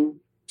given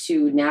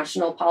to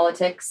national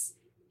politics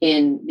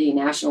in the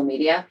national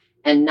media,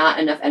 and not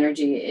enough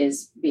energy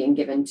is being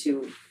given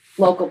to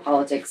local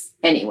politics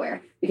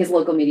anywhere because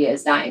local media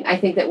is dying. I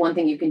think that one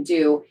thing you can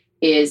do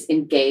is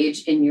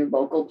engage in your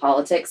local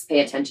politics, pay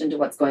attention to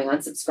what's going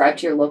on, subscribe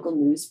to your local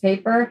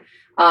newspaper,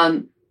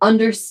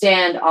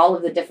 understand all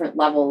of the different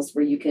levels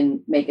where you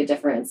can make a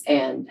difference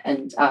and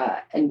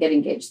get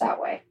engaged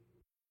that way.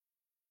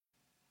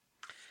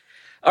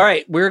 All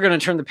right, we're going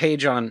to turn the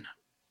page on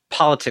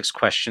politics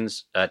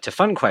questions to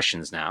fun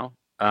questions now.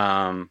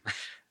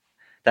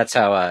 That's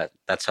how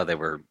they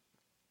were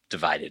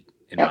divided.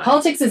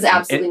 Politics is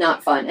absolutely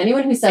not fun.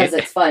 Anyone who says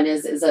it's fun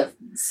is a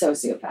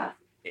sociopath.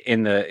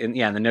 In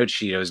the note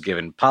sheet I was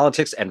given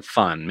politics and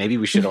fun. Maybe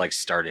we should have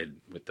started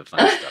with the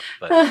fun stuff.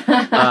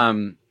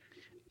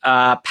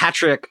 But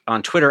Patrick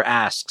on Twitter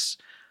asks,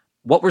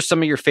 what were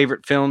some of your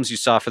favorite films you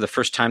saw for the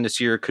first time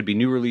this year? Could be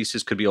new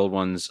releases, could be old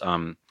ones.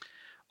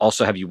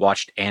 Also, have you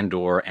watched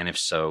Andor? And if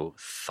so,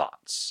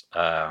 thoughts?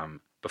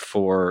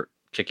 Before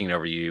kicking it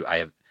over to you, I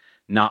have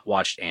not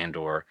watched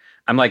Andor.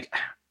 I'm like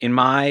in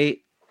my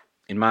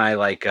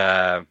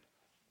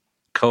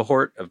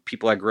cohort of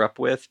people I grew up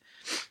with,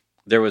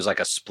 there was like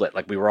a split.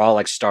 Like we were all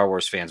like Star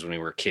Wars fans when we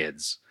were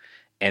kids.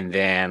 And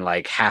then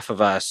like half of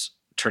us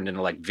turned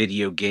into like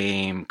video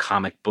game,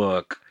 comic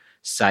book,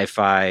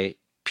 sci-fi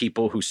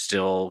people who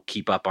still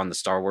keep up on the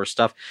Star Wars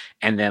stuff.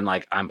 And then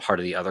like I'm part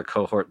of the other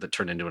cohort that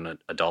turned into an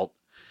adult.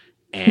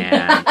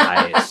 And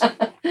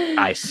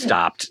I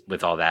stopped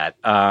with all that.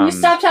 You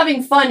stopped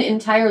having fun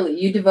entirely.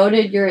 You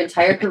devoted your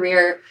entire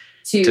career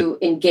to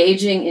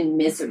engaging in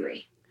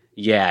misery.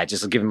 Yeah,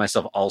 just giving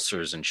myself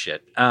ulcers and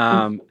shit.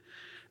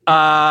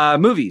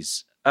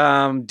 Movies.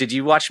 Did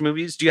you watch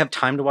movies? Do you have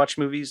time to watch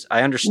movies?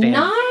 I understand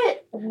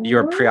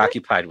you're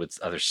preoccupied with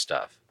other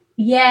stuff.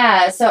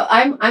 Yeah, so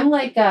I'm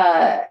like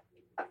a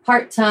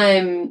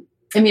part-time.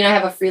 I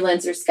have a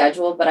freelancer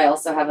schedule, but I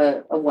also have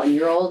a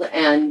 1-year-old,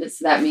 and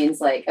so that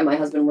means and my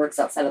husband works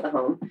outside of the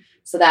home,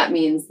 so that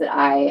means that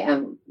I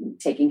am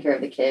taking care of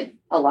the kid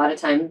a lot of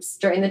times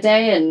during the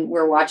day, and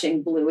we're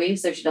watching Bluey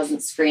so she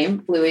doesn't scream.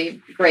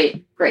 Bluey,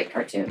 great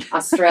cartoon,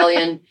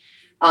 Australian.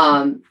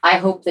 I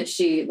hope that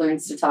she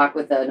learns to talk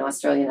with an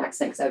Australian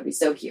accent because that would be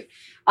so cute.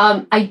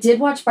 I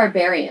did watch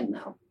Barbarian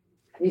though.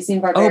 Have you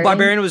seen Barbarian? Oh,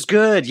 Barbarian was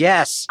good.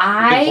 Yes,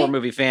 I'm a big horror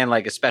movie fan.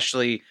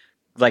 Especially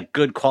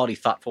good quality,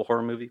 thoughtful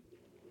horror movie.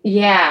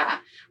 Yeah,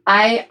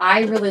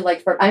 I really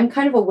liked. I'm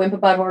kind of a wimp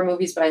about horror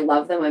movies, but I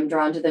love them. I'm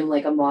drawn to them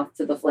like a moth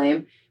to the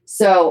flame.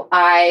 So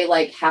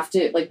I have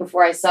to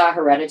before I saw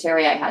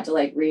Hereditary, I had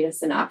to read a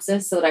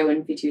synopsis so that I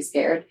wouldn't be too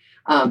scared.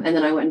 And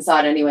then I went and saw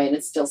it anyway, and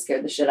it still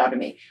scared the shit out of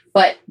me.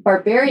 But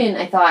Barbarian,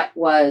 I thought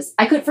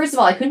I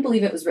couldn't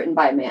believe it was written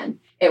by a man.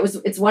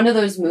 It's one of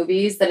those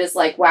movies that is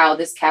wow,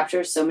 this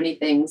captures so many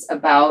things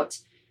about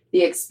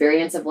the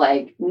experience of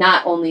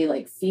not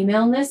only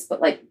femaleness,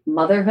 but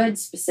motherhood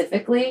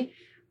specifically.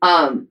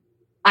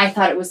 I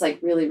thought it was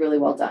really, really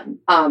well done.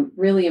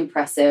 Really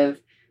impressive.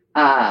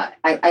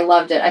 I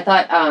loved it. I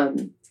thought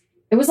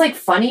it was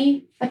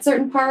funny at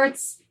certain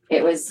parts.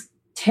 It was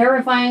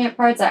terrifying at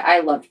parts. I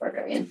loved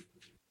Barbarian.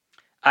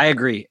 I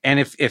agree. And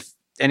if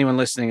anyone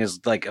listening is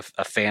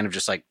a fan of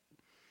just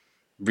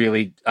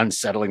really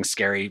unsettling,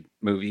 scary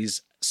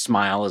movies,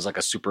 Smile is like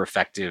a super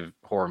effective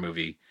horror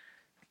movie,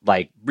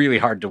 like really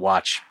hard to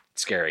watch,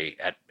 scary.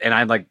 And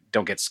I like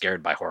don't get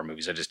scared by horror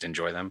movies. I just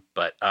enjoy them.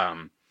 But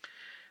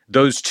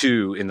those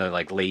two in the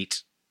like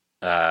late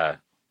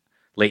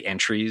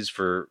entries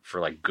for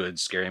like good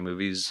scary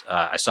movies.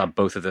 I saw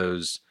both of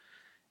those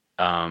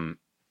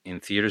in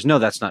theaters. No,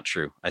 that's not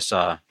true. I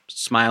saw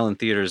Smile in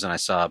theaters and I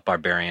saw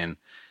Barbarian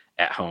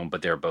at home,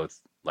 but they're both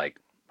like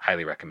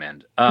highly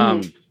recommend.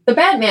 The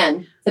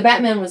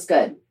Batman was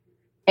good,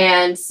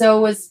 and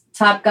so was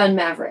Top Gun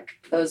Maverick.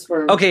 Those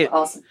were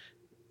awesome.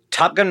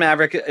 Top Gun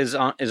Maverick is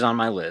on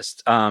my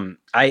list.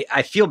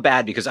 I feel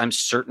bad because I'm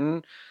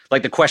certain.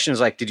 Like the question is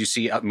like, did you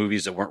see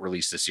movies that weren't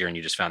released this year and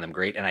you just found them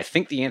great? And I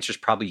think the answer is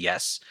probably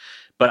yes.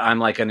 But I'm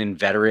like an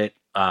inveterate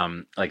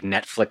like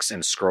Netflix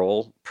and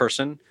scroll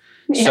person.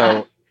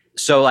 Yeah.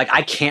 So like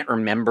I can't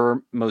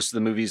remember most of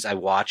the movies I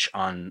watch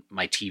on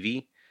my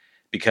TV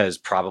because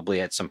probably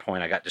at some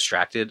point I got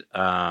distracted.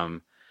 So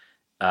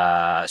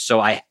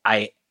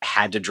I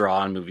had to draw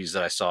on movies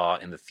that I saw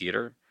in the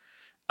theater.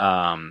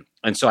 And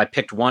so I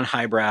picked one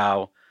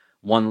highbrow,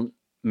 one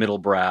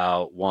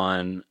middlebrow,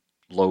 one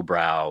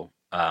lowbrow,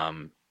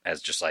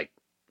 as just a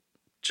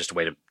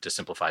way to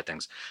simplify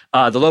things.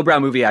 The lowbrow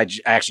movie, I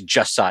actually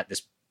just saw it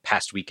this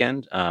past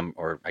weekend,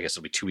 or I guess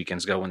it'll be 2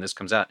 weekends ago when this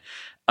comes out.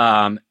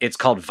 It's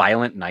called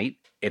Violent Night.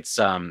 It's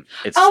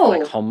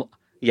like home.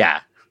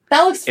 Yeah.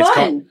 That looks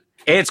fun.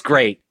 It's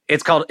great.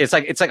 It's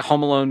like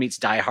Home Alone meets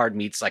Die Hard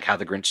meets like How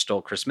the Grinch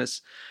Stole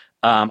Christmas.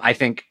 I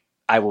think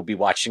I will be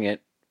watching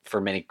it for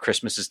many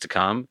Christmases to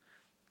come.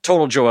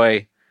 Total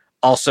joy.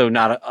 Also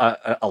not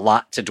a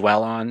lot to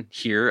dwell on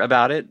here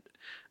about it.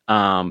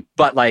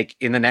 But like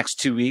in the next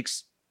 2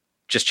 weeks,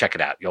 just check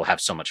it out. You'll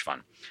have so much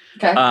fun.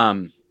 Okay.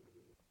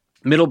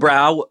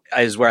 Middlebrow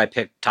is where I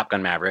picked Top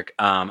Gun Maverick.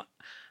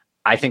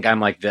 I think I'm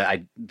like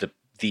the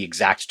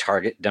exact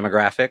target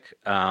demographic,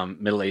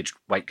 middle-aged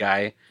white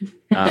guy,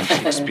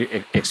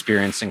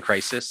 experiencing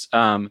crisis,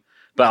 but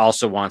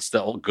also wants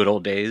the good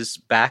old days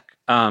back.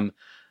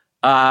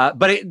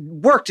 But it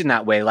worked in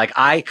that way. Like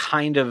I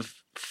kind of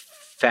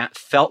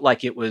felt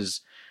like it was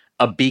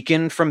a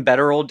beacon from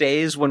better old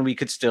days when we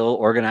could still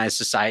organize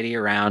society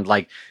around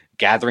like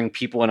gathering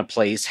people in a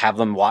place, have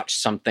them watch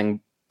something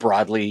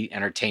broadly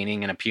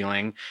entertaining and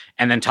appealing,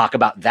 and then talk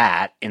about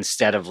that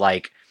instead of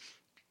like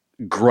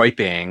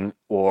griping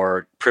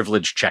or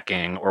privilege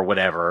checking or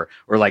whatever,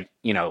 or like,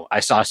 you know, I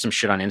saw some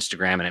shit on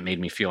Instagram and it made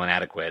me feel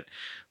inadequate.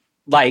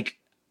 Like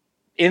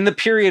in the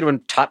period when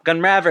Top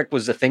Gun Maverick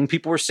was the thing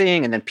people were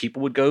seeing and then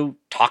people would go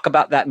talk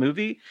about that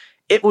movie,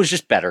 it was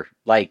just better.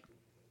 Like,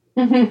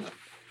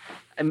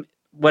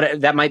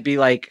 what that might be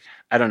like,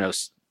 I don't know,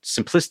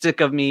 simplistic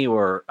of me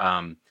or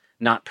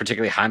not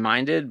particularly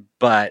high-minded,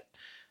 but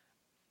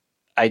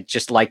I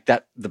just like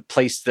that the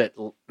place that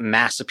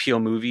mass appeal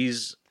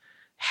movies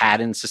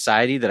had in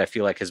society that I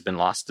feel like has been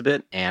lost a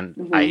bit.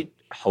 And I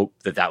hope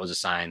that was a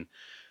sign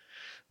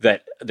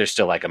that there's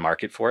still like a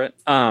market for it.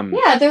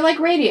 Yeah, they're like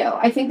radio.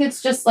 I think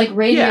it's just like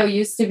radio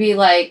used to be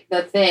like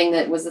the thing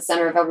that was the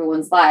center of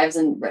everyone's lives,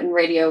 and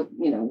radio,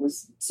 you know,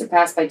 was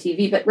surpassed by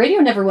TV, but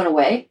radio never went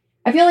away.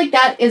 I feel like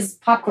that is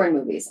popcorn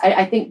movies.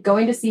 I think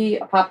going to see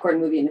a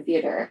popcorn movie in the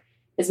theater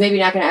is maybe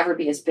not going to ever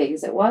be as big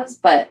as it was,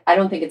 but I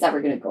don't think it's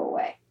ever going to go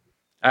away.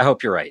 I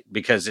hope you're right,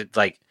 because it's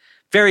like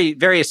very,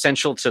 very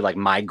essential to like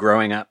my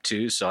growing up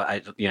too. So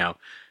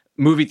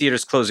movie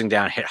theaters closing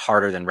down hit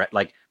harder than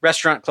like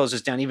restaurant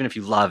closes down. Even if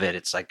you love it,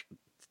 it's like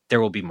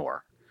there will be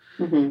more.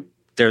 Mm-hmm.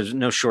 There's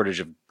no shortage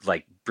of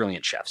like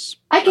brilliant chefs.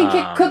 I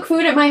can cook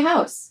food at my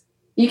house.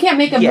 You can't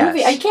make a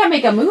movie. I can't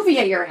make a movie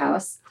at your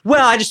house.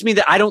 Well, I just mean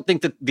that I don't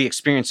think that the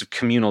experience of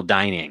communal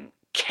dining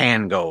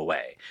can go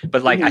away.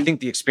 But like, I think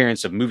the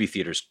experience of movie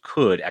theaters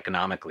could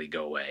economically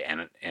go away.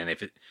 And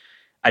if it,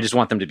 I just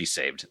want them to be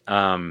saved.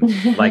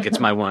 Like it's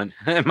my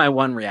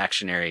one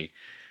reactionary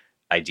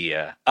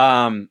idea.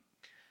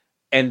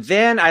 And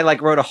then I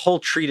like wrote a whole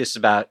treatise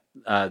about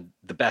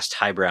the best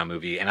highbrow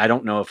movie. And I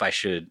don't know if I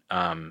should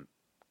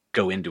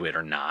go into it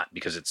or not,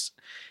 because it's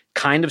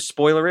kind of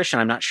spoilerish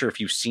and I'm not sure if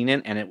you've seen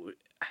it. And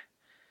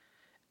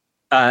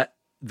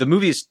the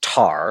movie is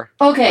Tar.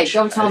 Okay,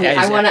 don't tell me.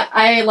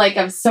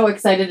 I'm so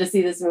excited to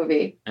see this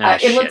movie.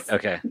 It looks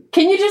okay.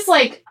 Can you just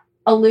like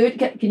allude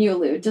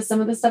to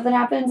some of the stuff that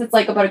happens? It's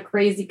like about a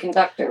crazy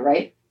conductor,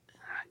 right?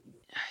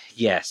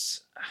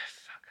 Yes.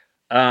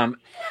 You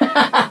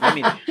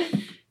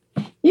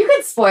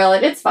can spoil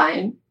it. It's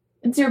fine.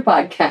 It's your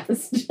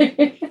podcast.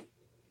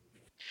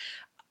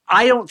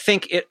 I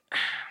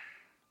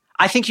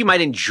think you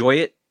might enjoy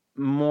it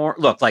more.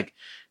 Look, like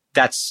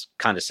that's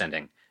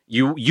condescending.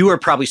 You are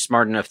probably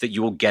smart enough that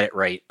you will get it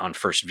right on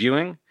first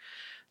viewing.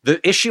 The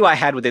issue I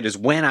had with it is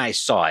when I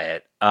saw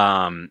it,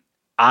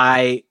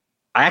 I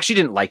actually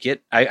didn't like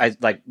it. I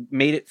like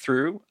made it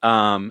through,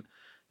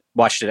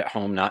 watched it at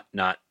home, not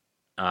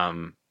at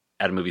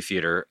a movie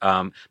theater.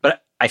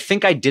 But I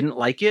think I didn't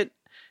like it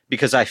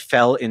because I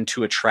fell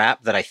into a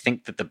trap that I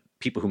think that the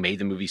people who made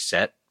the movie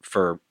set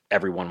for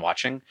everyone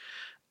watching.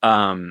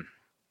 And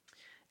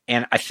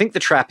I think the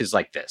trap is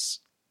like this.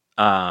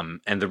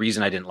 And the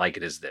reason I didn't like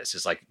it is this: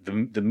 is like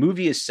the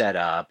movie is set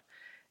up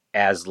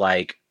as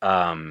like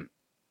a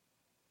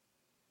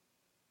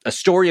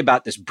story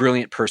about this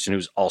brilliant person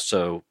who's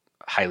also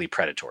highly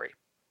predatory,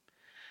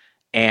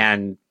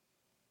 and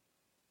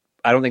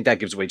I don't think that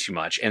gives away too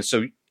much. And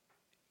so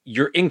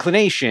your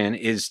inclination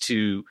is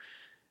to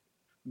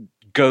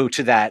go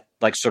to that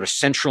like sort of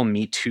central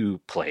Me Too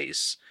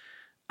place,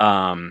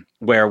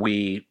 where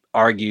we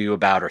argue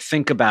about or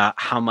think about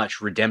how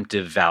much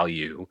redemptive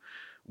value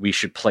we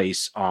should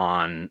place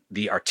on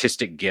the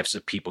artistic gifts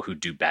of people who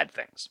do bad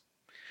things.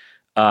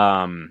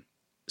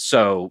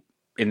 So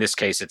in this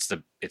case, it's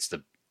the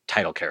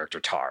title character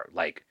Tar.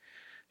 Like,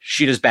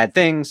 she does bad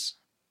things.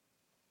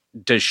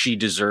 Does she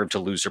deserve to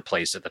lose her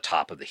place at the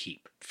top of the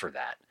heap for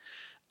that?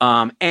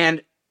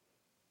 And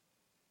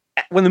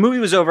when the movie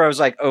was over, I was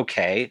like,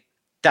 okay,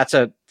 that's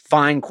a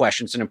fine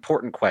question. It's an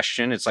important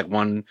question. It's like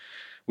one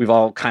we've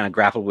all kind of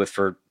grappled with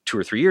for 2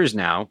 or 3 years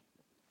now.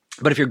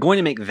 But if you're going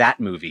to make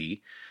that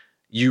movie,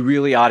 you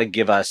really ought to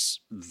give us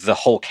the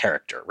whole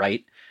character,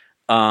 right?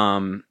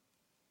 Like,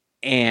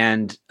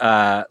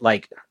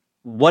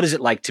 what is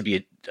it like to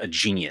be a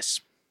genius?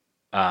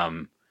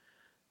 What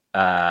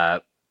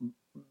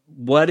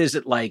is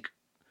it like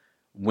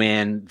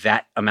when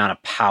that amount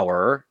of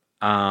power,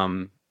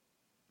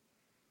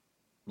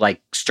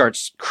 like,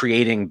 starts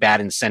creating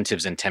bad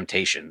incentives and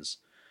temptations?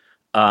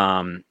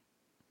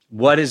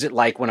 What is it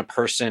like when a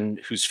person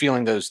who's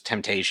feeling those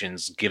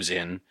temptations gives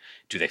in?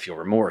 Do they feel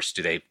remorse?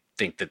 Do they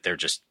think that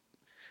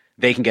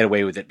they can get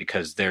away with it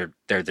because they're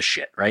the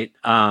shit, right?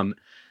 And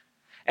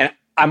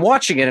I'm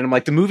watching it and I'm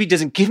like, the movie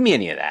doesn't give me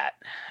any of that.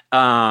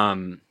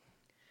 And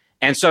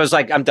so I was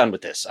like, I'm done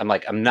with this. I'm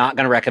like, I'm not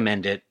going to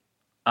recommend it.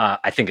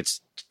 I think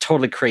it's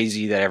totally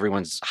crazy that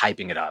everyone's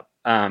hyping it up.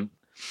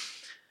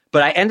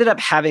 But I ended up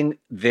having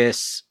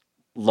this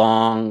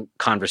long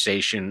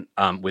conversation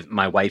with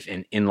my wife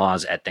and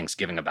in-laws at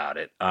Thanksgiving about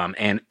it.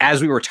 And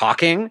as we were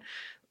talking,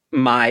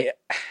 I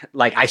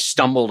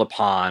stumbled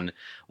upon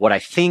what I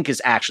think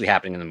is actually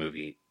happening in the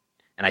movie.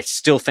 And I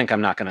still think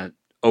I'm not going to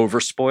over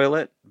spoil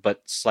it,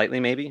 but slightly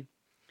maybe.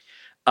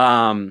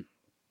 The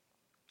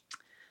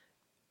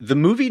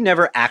movie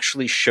never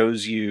actually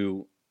shows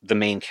you the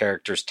main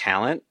character's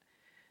talent.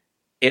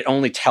 It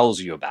only tells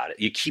you about it.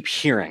 You keep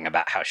hearing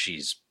about how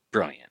she's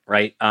brilliant,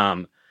 right?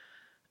 And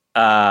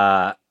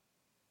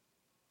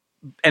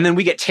then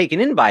we get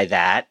taken in by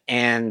that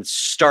and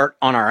start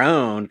on our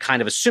own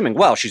kind of assuming,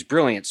 well, she's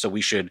brilliant, so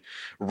we should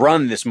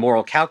run this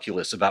moral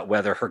calculus about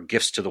whether her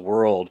gifts to the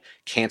world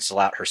cancel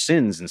out her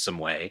sins in some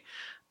way.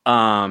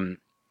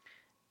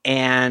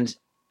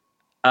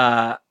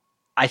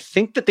 I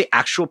think that the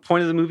actual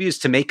point of the movie is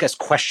to make us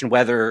question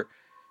whether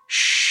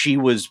she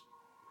was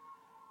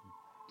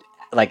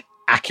like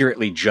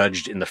accurately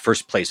judged in the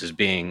first place as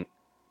being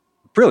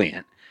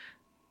brilliant.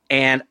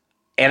 And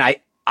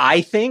I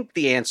think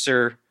the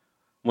answer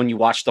when you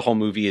watch the whole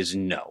movie is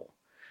no.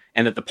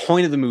 And that the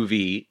point of the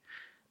movie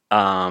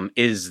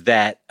is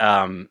that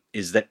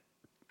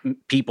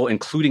people,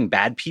 including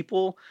bad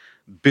people,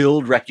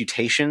 build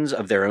reputations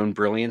of their own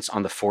brilliance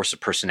on the force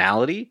of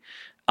personality.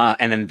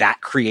 And then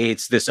that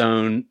creates its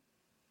own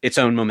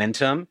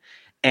momentum.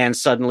 And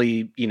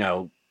suddenly,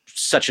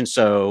 such and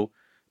so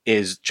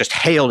is just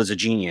hailed as a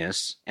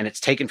genius and it's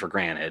taken for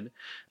granted.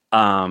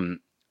 And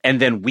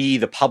then we,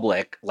 the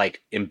public,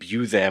 like,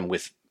 imbue them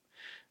with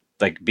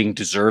like being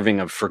deserving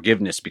of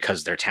forgiveness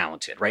because they're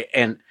talented, right?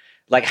 And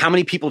like, how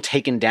many people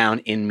taken down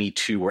in Me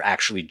Too were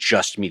actually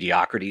just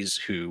mediocrities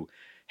who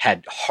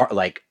had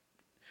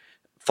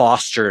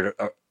fostered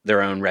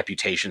their own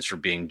reputations for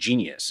being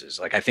geniuses?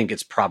 Like, I think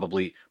it's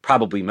probably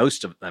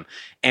most of them.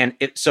 And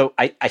so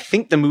I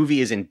think the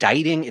movie is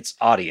indicting its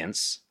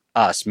audience,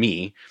 us,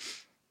 me,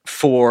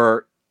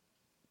 for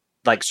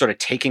like sort of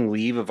taking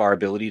leave of our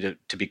ability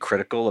to be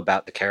critical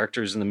about the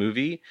characters in the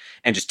movie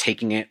and just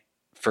taking it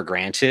for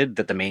granted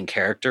that the main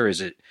character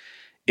is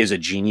a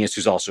genius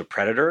who's also a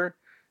predator.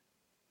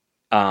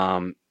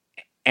 And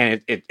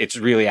it's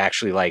really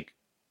actually like,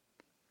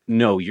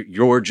 no,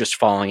 you're just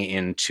falling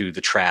into the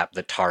trap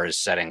that Tar is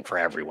setting for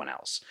everyone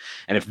else.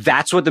 And if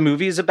that's what the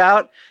movie is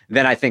about,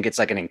 then I think it's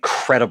like an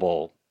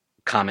incredible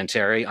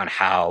commentary on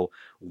how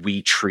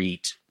we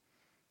treat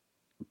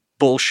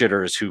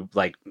bullshitters who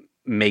like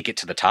make it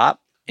to the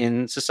top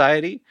in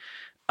society.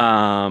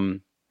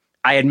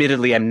 I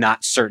admittedly am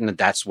not certain that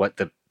that's what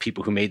the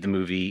people who made the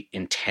movie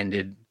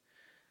intended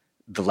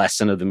the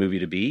lesson of the movie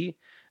to be.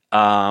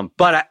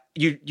 But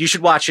you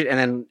should watch it,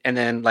 and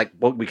then like,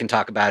 well, we can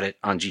talk about it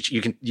on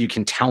G. You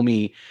can tell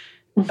me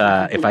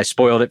if I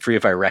spoiled it for you,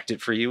 if I wrecked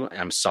it for you.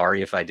 I'm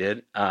sorry if I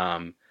did.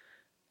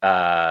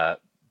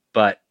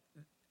 But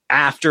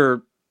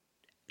after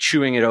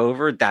chewing it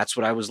over, that's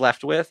what I was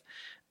left with.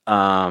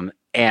 And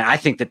I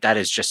think that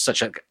is just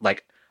such a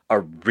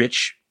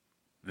rich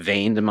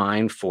vein to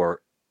mine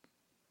for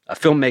a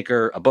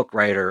filmmaker, a book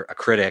writer, a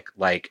critic.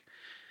 Like,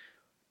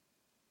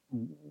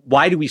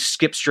 why do we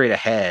skip straight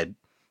ahead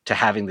to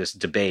having this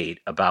debate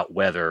about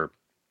whether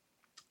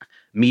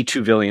Me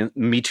Too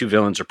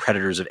villains or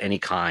predators of any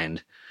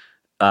kind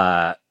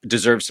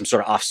deserve some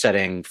sort of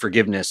offsetting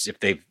forgiveness if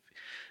they've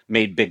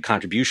made big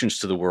contributions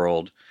to the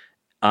world,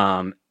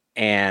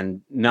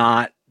 and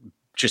not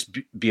just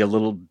be a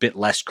little bit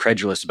less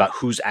credulous about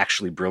who's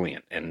actually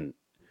brilliant. And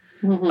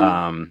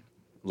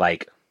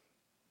like,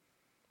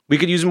 we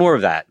could use more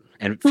of that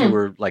and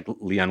fewer like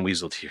Leon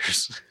Weasel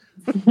tears.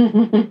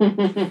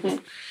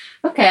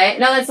 Okay,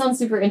 no, that sounds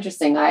super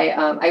interesting.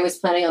 I was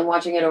planning on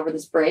watching it over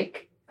this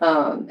break,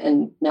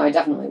 and now I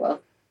definitely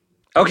will.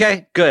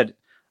 Okay, good.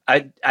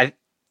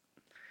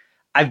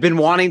 I've been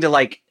wanting to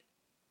like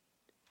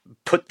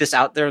put this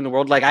out there in the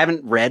world. Like, I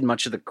haven't read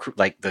much of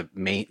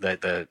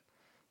the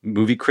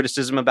movie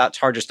criticism about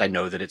Tar. Just I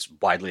know that it's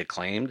widely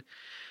acclaimed,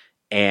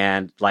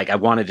 and like I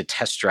wanted to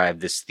test drive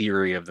this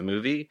theory of the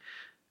movie,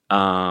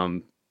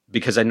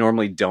 because I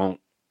normally don't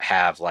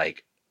have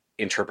like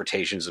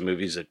interpretations of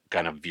movies that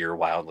kind of veer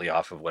wildly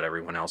off of what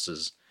everyone else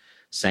is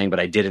saying, but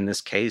I did in this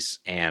case,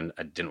 and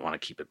I didn't want to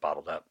keep it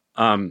bottled up.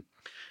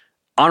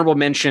 Honorable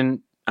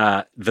mention,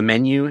 The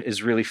Menu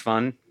is really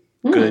fun.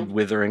 Good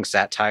withering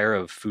satire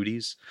of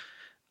foodies.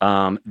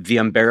 The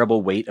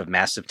Unbearable Weight of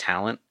Massive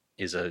Talent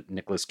is a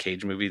Nicolas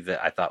Cage movie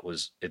that I thought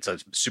it's a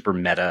super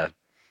meta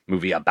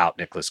movie about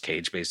Nicolas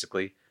Cage,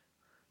 basically.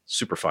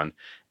 Super fun.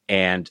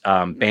 And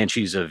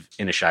Banshees of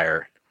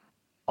Inisherin,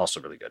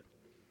 also really good.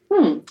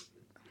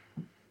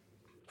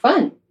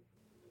 Fun.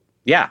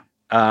 Yeah.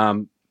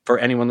 For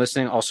anyone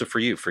listening, also for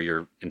you, for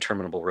your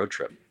interminable road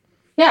trip.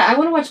 Yeah, I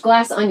want to watch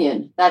Glass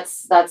Onion.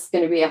 That's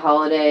going to be a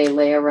holiday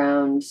lay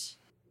around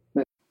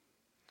movie.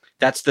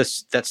 That's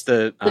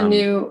the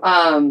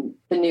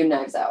new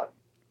Knives Out.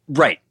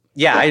 Right.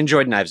 Yeah, I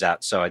enjoyed Knives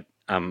Out, so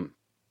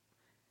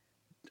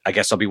I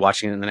guess I'll be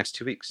watching it in the next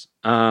 2 weeks.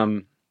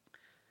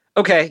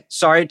 Okay,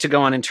 sorry to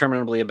go on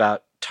interminably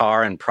about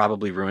Tar and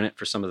probably ruin it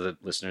for some of the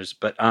listeners,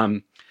 but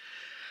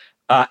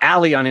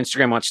Allie on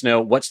Instagram wants to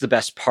know, what's the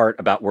best part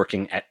about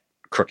working at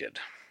Crooked?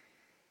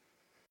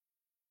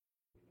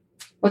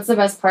 What's the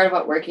best part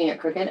about working at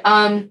Crooked?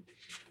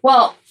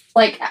 Well,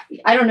 like,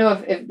 I don't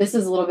know if this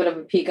is a little bit of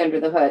a peek under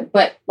the hood,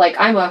 but like,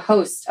 I'm a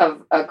host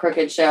of a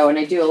Crooked show and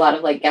I do a lot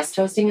of like guest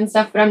hosting and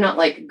stuff, but I'm not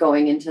like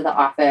going into the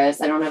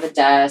office. I don't have a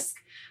desk.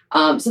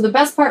 So the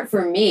best part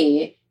for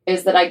me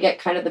is that I get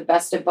kind of the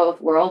best of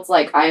both worlds.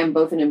 Like, I am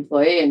both an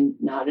employee and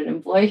not an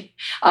employee.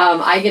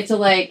 I get to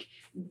like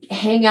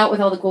hang out with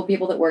all the cool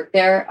people that work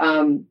there.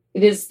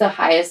 It is the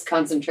highest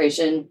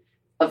concentration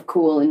of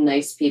cool and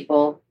nice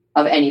people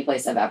of any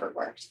place I've ever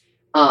worked.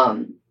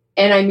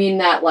 And I mean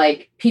that,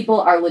 like,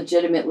 people are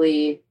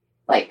legitimately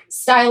like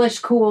stylish,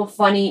 cool,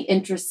 funny,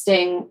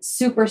 interesting,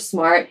 super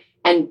smart,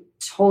 and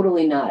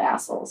totally not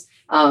assholes.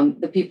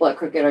 The people at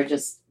Crooked are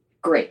just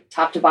great,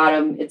 top to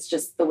bottom. It's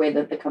just the way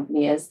that the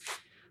company is.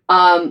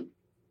 And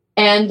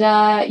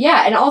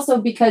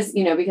also because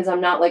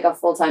I'm not like a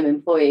full-time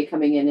employee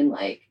coming in and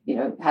like,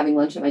 having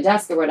lunch at my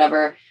desk or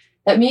whatever,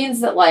 that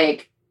means that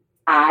like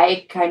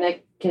I kind of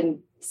can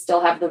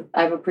still I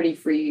have a pretty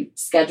free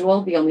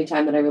schedule. The only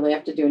time that I really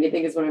have to do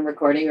anything is when I'm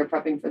recording or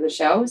prepping for the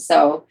show.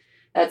 So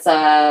that's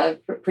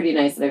pretty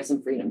nice that I have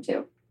some freedom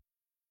too.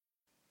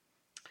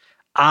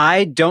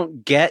 I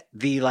don't get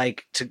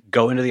to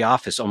go into the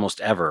office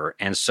almost ever.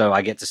 And so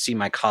I get to see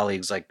my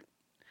colleagues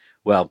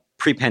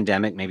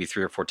pre-pandemic, maybe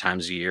 3 or 4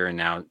 times a year. And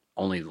now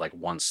only like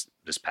once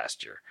this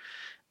past year.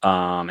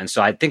 And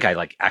so I think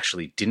I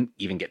actually didn't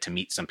even get to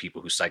meet some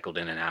people who cycled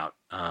in and out,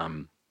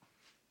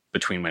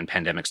 between when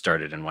pandemic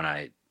started and when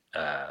I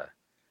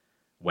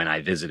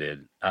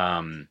visited.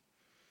 And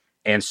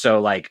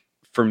so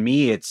for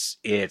me, it's,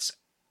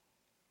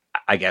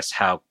 I guess,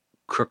 how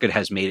Crooked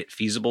has made it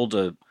feasible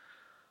to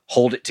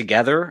hold it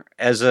together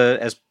as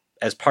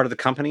part of the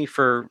company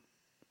for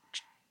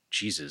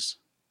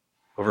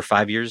over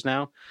 5 years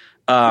now.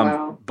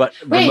 Wow. But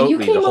wait,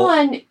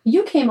 remotely,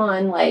 you came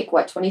on like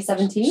what,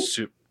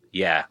 2017?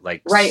 Yeah,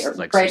 right away.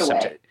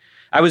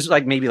 I was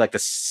maybe the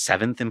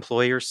 7th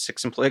employee or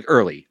 6th employee,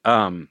 early.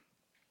 And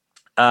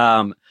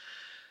a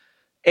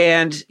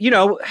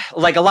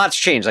lot's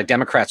changed.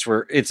 Democrats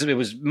it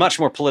was much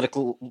more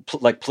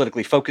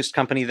politically focused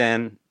company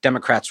then.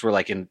 Democrats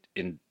were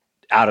in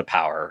out of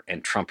power,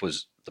 and Trump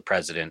was the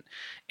president,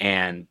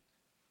 and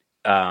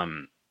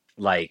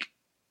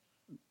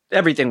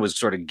everything was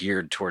sort of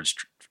geared towards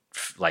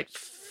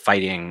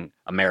fighting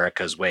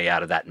America's way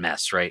out of that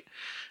mess, right?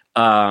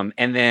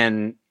 And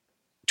then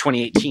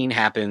 2018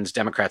 happens,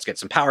 Democrats get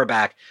some power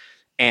back,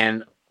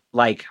 and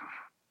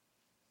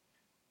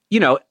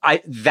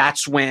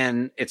that's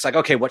when it's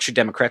okay, what should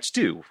Democrats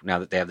do now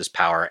that they have this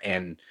power?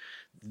 And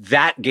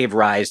that gave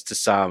rise to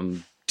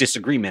some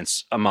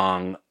disagreements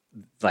among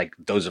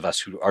those of us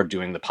who are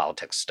doing the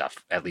politics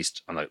stuff, at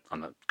least on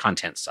the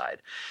content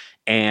side.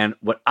 And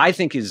what I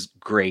think is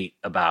great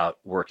about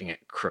working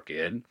at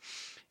Crooked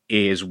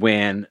is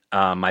when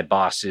my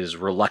bosses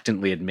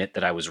reluctantly admit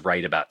that I was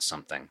right about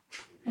something.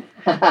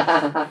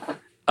 But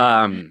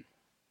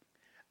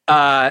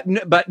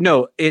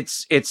no,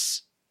 it's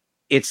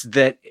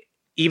that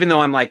even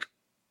though I'm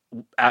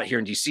out here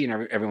in DC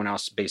and everyone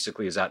else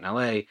basically is out in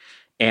LA,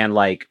 and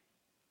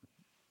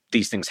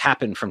these things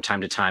happen from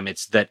time to time,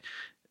 it's that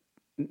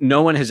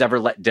no one has ever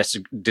let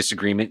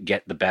disagreement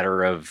get the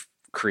better of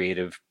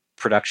creative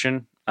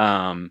production.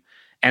 And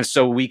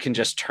so we can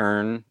just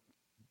turn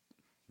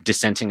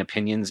dissenting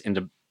opinions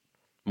into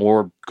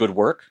more good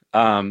work.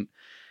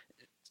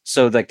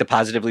 So like the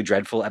Positively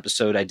Dreadful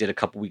episode I did a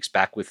couple weeks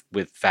back with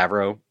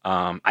Favreau,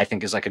 I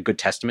think is like a good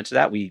testament to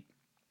that. We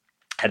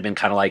had been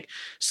kind of like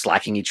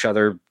slacking each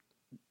other,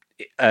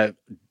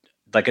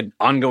 like an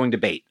ongoing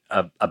debate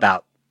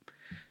about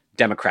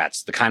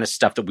Democrats, the kind of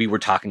stuff that we were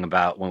talking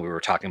about when we were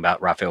talking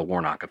about Raphael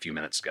Warnock a few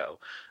minutes ago.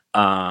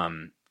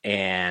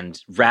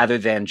 And rather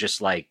than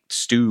just like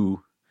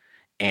stew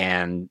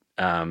and,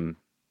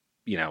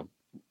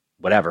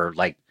 whatever,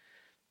 like,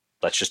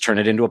 let's just turn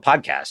it into a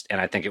podcast. And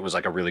I think it was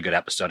like a really good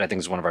episode. I think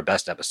it's one of our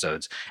best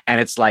episodes.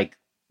 And it's like,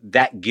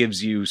 that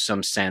gives you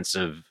some sense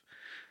of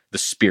the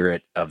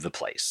spirit of the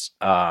place.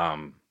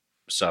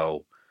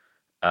 So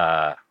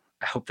I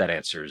hope that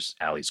answers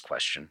Allie's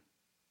question.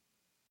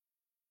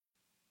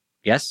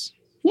 Yes?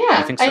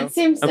 Yeah. You think so?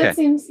 It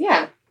seems,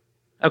 yeah.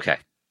 Okay.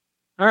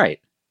 All right.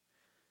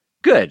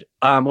 Good.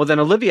 Well, then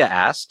Olivia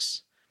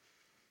asks,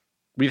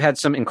 we've had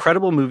some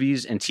incredible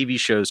movies and TV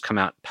shows come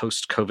out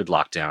post-COVID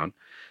lockdown,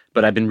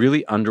 but I've been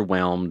really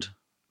underwhelmed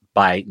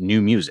by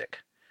new music.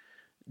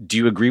 Do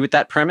you agree with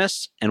that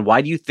premise? And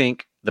why do you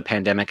think the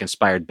pandemic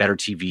inspired better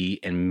TV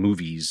and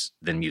movies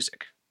than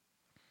music?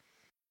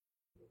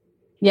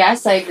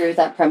 Yes, I agree with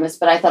that premise,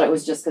 but I thought it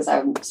was just because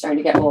I'm starting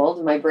to get old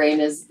and my brain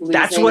is losing.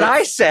 That's what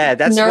I said.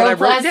 That's what I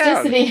wrote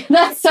down.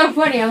 That's so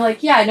funny. I'm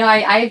like, yeah, no,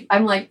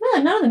 I'm like,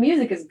 none of the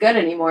music is good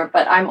anymore,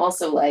 but I'm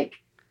also like,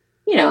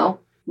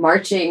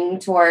 marching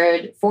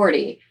toward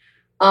 40.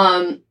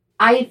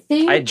 I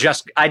think I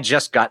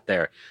just got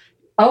there.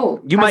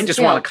 Oh, you might just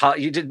want to call.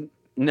 You didn't.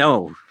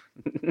 No.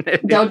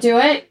 Don't do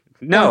it.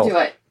 No. Don't do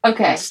it.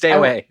 Okay. Stay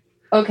away.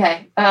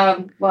 Okay.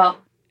 Well,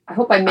 I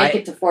hope I make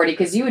it to 40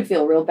 because you would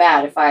feel real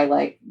bad if I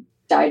like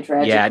died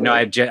tragically. Yeah, no,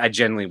 I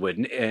generally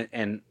wouldn't.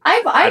 And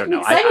I'm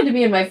excited to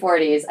be in my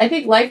 40s. I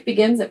think life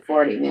begins at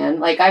 40, man.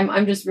 Like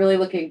I'm just really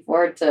looking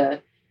forward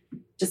to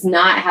just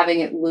not having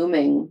it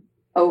looming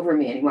over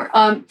me anymore.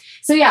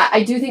 So yeah,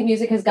 I do think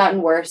music has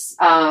gotten worse.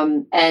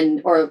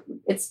 Or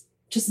it's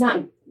just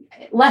not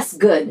less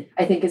good,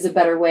 I think is a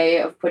better way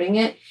of putting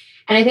it.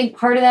 And I think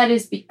part of that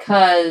is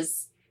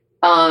because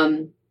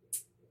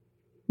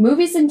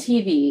movies and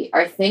TV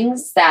are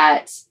things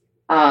that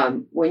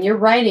when you're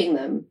writing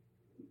them,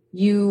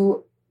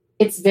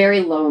 it's very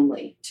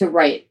lonely to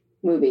write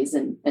movies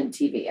and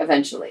TV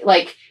eventually.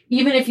 Like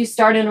even if you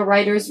start in a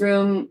writer's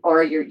room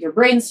or you're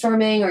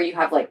brainstorming or you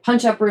have like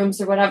punch up rooms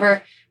or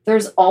whatever,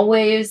 there's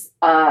always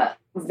a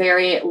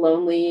very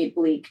lonely,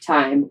 bleak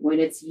time when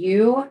it's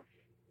you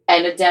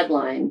and a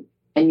deadline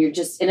and you're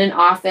just in an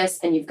office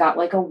and you've got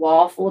like a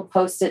wall full of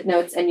Post-it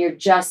notes and you're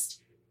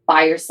just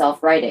by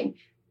yourself writing.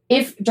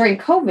 If during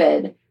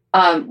COVID,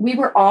 we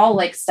were all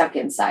like stuck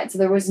inside. So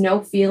there was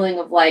no feeling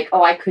of like,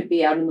 oh, I could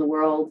be out in the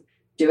world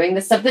doing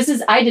this stuff.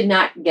 I did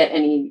not get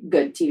any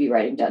good TV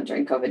writing done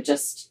during COVID,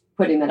 just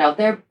putting that out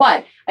there.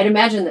 But I'd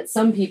imagine that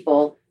some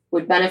people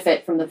would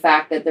benefit from the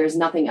fact that there's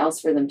nothing else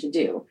for them to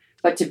do,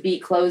 but to be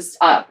closed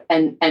up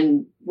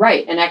and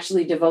write and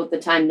actually devote the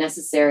time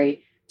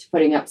necessary to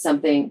putting out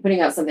something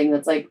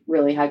that's like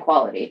really high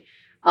quality.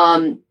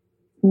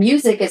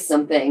 Music is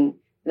something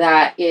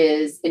that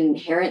is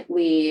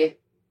inherently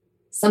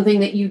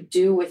something that you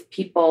do with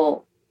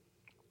people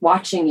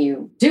watching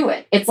you do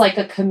it. It's like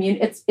a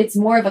it's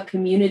more of a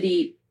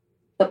community.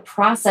 The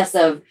process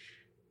of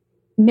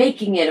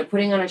making it, of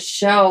putting on a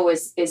show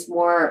is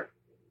more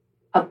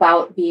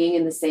about being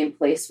in the same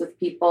place with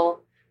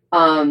people.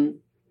 And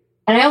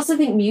I also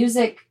think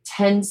music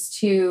tends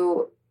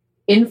to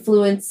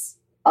influence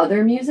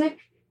other music.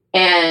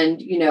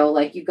 And,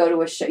 like you go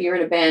to a show, you're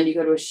in a band, you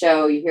go to a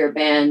show, you hear a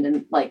band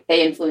and like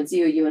they influence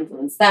you, you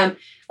influence them.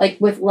 Like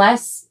with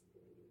less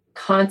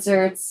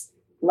concerts,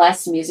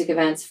 less music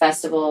events,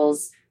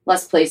 festivals,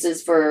 less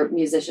places for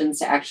musicians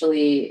to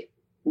actually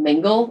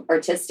mingle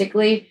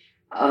artistically,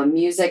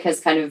 music has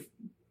kind of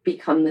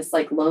become this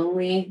like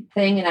lonely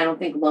thing. And I don't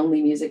think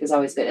lonely music is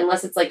always good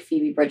unless it's like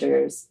Phoebe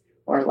Bridgers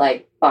or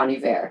like Bon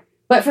Iver.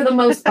 But for the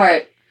most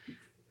part,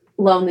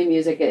 lonely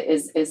music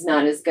is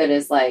not as good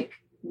as like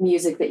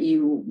music that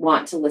you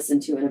want to listen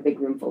to in a big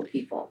room full of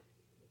people.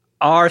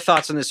 Our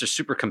thoughts on this are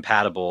super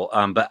compatible.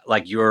 But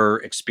like your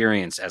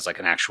experience as like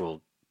an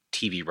actual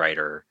TV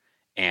writer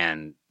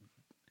and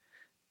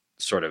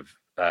sort of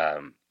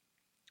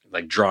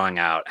like drawing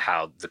out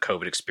how the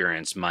COVID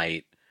experience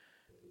might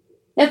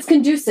It's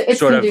conducive. It's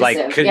sort conducive, of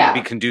like could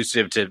be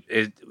conducive to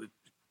it.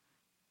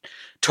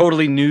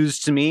 Totally news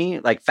to me,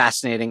 like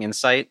fascinating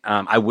insight.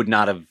 I would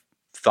not have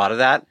thought of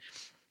that.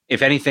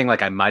 If anything,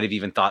 like I might have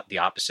even thought the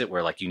opposite,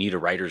 where like you need a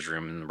writer's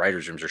room and the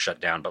writer's rooms are shut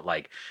down, but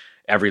like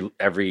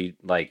every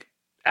like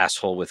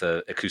asshole with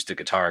a acoustic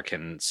guitar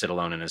can sit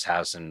alone in his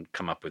house and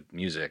come up with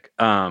music.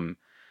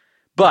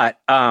 But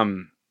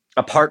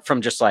apart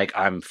from just like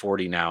I'm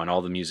 40 now and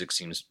all the music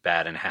seems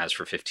bad and has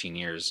for 15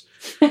 years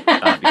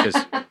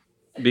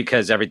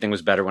because everything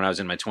was better when I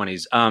was in my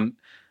 20s.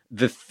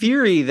 The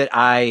theory that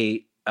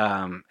I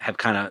have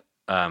kind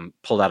of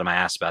pulled out of my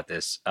ass about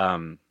this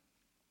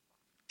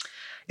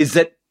is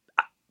that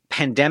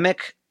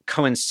pandemic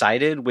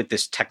coincided with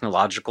this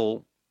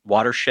technological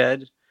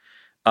watershed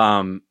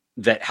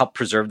that helped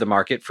preserve the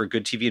market for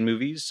good TV and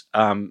movies.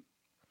 And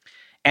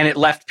it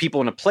left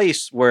people in a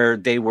place where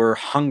they were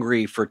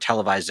hungry for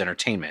televised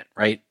entertainment,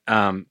 right?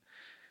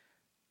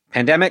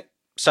 Pandemic,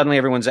 suddenly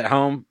everyone's at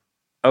home.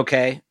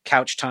 Okay,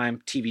 couch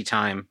time, TV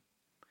time.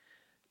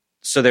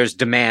 So there's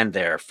demand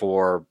there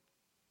for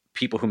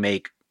people who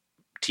make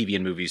TV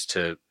and movies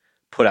to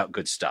put out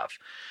good stuff.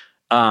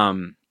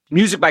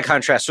 Music, by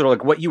contrast, sort of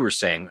like what you were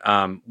saying.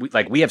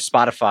 We have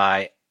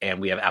Spotify and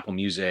we have Apple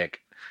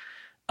Music.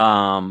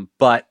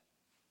 But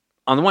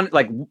on the one,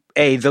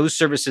 those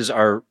services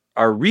are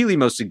really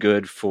mostly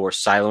good for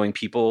siloing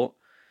people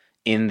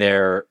in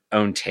their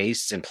own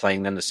tastes and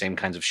playing them the same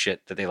kinds of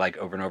shit that they like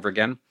over and over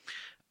again.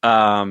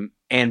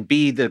 And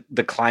B,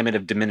 the climate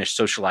of diminished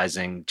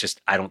socializing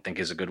just, I don't think,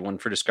 is a good one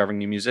for discovering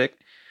new music.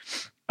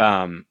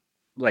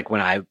 Like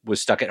when I was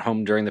stuck at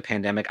home during the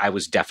pandemic, I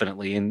was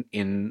definitely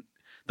in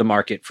the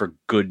market for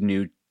good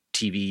new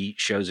TV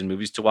shows and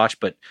movies to watch,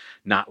 but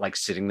not like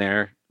sitting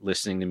there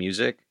listening to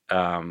music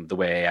the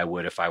way I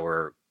would if I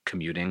were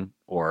commuting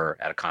or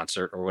at a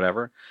concert or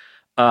whatever.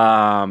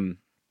 And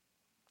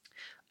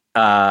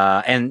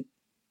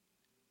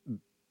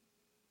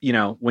you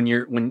know, when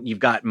you've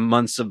got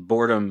months of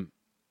boredom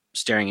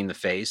staring in the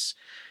face,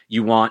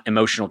 you want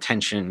emotional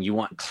tension, you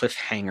want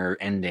cliffhanger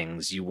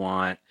endings, you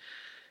want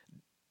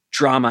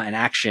drama and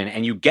action,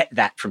 and you get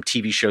that from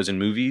TV shows and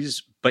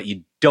movies, but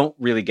you don't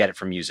really get it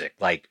from music.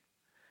 Like,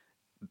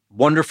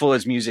 wonderful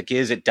as music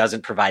is, it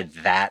doesn't provide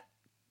that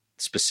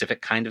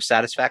specific kind of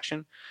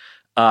satisfaction.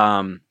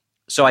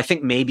 So I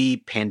think maybe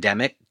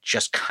pandemic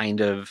just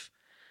kind of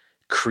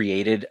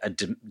created a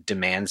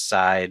demand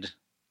side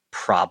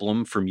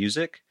problem for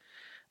music.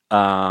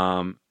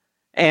 And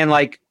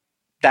like,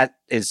 that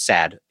is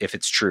sad if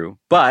it's true,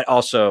 but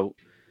also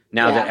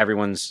now that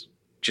everyone's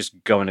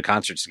just going to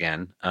concerts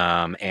again,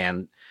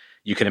 and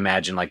you can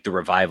imagine like the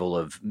revival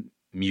of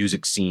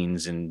music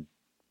scenes in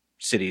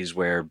cities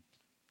where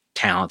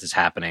talent is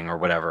happening or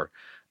whatever,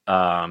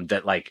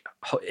 that like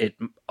it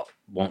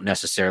won't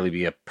necessarily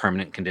be a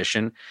permanent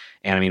condition.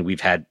 And I mean,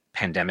 we've had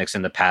pandemics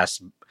in the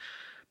past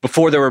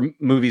before there were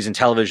movies and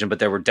television, but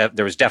there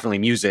was definitely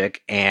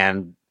music,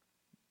 and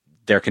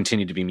there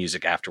continued to be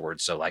music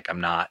afterwards. So like,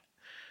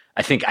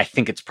 I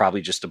think it's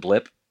probably just a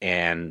blip,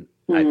 and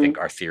I think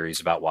our theories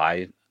about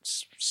why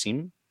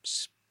seem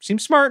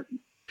smart.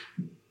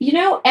 You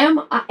know,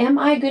 am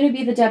I going to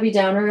be the Debbie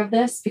Downer of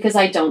this? Because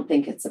I don't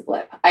think it's a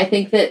blip. I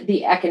think that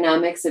the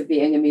economics of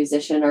being a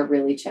musician are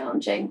really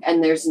challenging,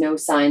 and there's no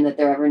sign that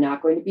they're ever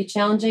not going to be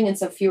challenging. And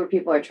so fewer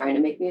people are trying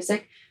to make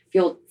music.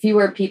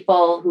 Fewer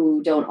people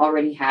who don't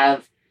already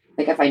have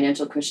like a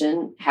financial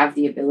cushion have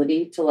the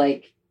ability to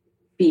like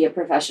be a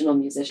professional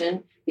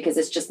musician, because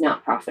it's just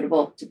not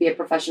profitable to be a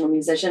professional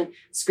musician.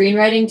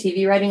 Screenwriting,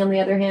 TV writing, on the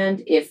other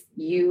hand, if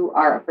you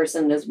are a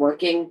person that is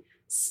working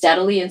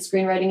steadily in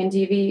screenwriting and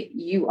TV,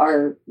 you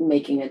are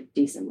making a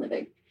decent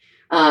living.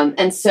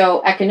 And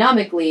so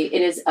economically,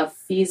 it is a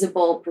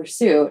feasible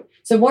pursuit.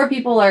 So more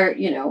people are,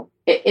 you know,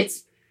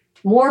 it's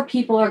more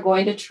people are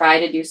going to try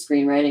to do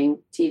screenwriting,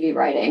 TV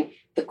writing.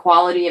 The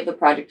quality of the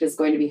project is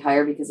going to be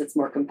higher because it's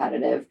more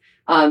competitive.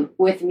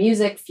 With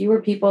music, fewer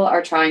people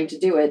are trying to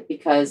do it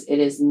because it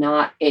is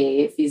not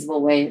a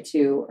feasible way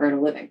to earn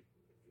a living.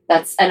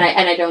 I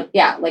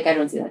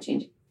don't see that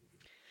changing.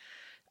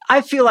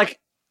 I feel like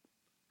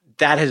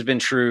that has been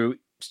true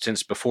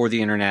since before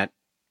the internet.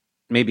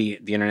 Maybe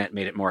the internet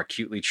made it more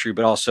acutely true,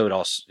 but also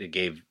it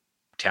gave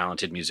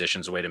talented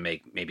musicians a way to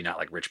make maybe not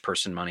like rich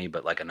person money,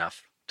 but like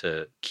enough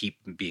to keep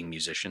being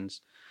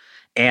musicians.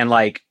 And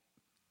like,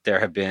 there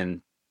have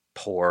been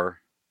poor,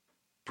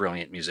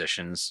 brilliant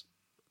musicians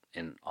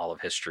in all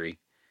of history,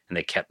 and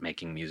they kept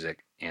making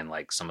music, and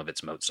like some of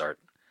it's Mozart.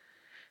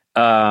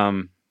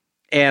 And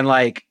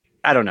like,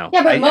 I don't know.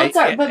 Yeah,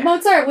 but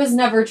Mozart was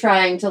never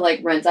trying to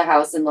like rent a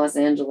house in Los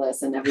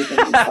Angeles and everything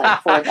was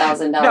like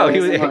 $4,000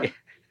 a month.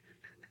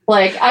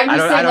 Like, I'm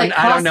just saying, like,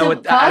 I don't know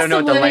what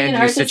the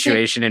land use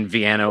situation in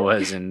Vienna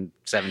was in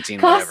 17.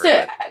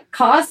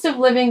 Cost of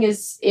living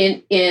is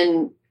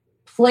in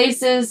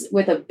places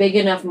with a big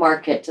enough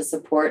market to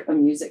support a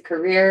music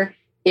career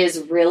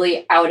is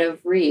really out of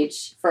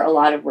reach for a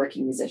lot of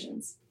working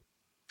musicians.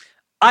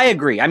 I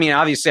agree. I mean,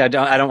 obviously, I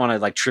don't want to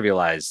like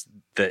trivialize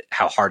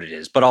how hard it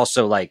is, but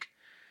also like,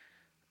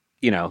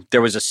 you know,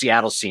 there was a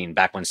Seattle scene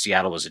back when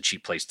Seattle was a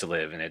cheap place to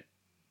live, and it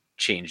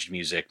changed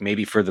music,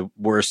 maybe for the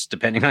worse,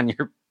 depending on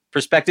your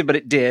perspective, but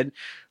it did.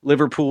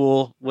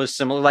 Liverpool was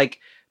similar, like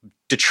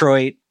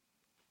Detroit,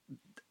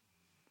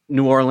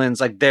 New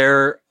Orleans, like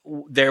there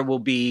will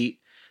be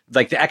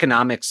like the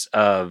economics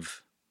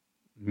of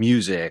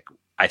music,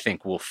 I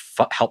think, will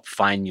help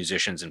find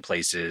musicians in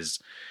places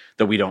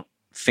that we don't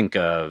think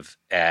of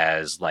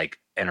as like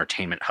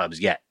entertainment hubs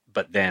yet,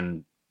 but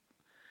then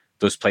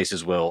those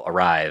places will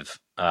arrive,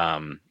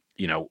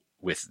 you know,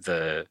 with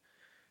the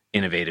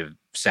innovative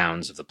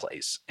sounds of the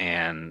place.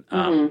 And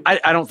Mhm.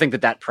 I don't think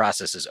that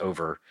process is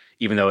over,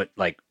 even though it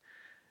like,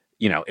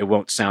 it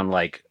won't sound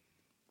like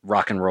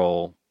rock and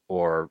roll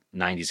or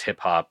 90s hip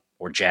hop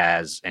or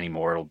jazz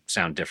anymore. It'll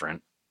sound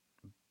different,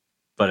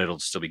 but it'll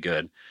still be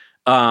good.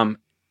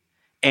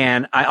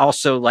 And I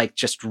also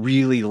just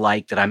really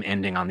like that I'm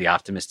ending on the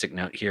optimistic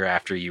note here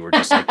after you were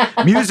just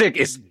like, music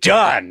is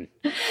done.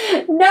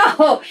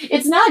 No,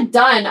 it's not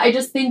done. I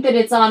just think that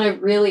it's on a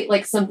really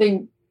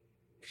something.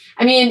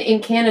 I mean,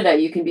 in Canada,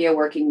 you can be a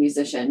working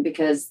musician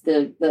because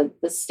the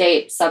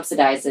state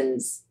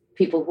subsidizes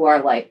people who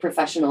are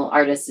professional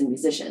artists and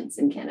musicians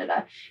in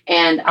Canada.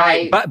 And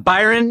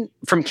Byron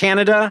from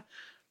Canada,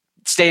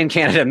 stay in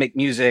Canada, make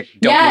music.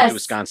 Don't move to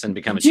Wisconsin,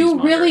 become a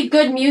cheesemonger. Do really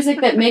good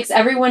music that makes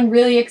everyone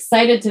really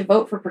excited to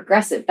vote for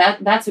progressive.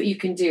 That's what you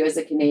can do as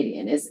a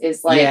Canadian. Is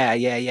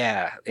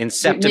yeah.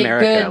 Incept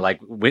America,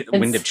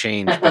 Wind of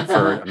Change, but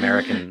for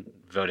American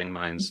voting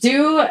minds.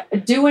 Do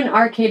an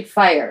Arcade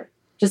Fire.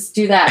 Just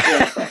do that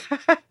real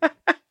quick.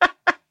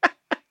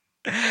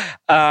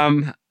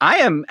 I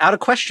am out of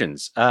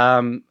questions.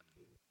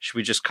 Should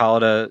we just call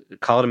it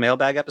a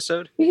mailbag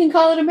episode? We can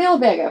call it a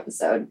mailbag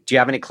episode. Do you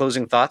have any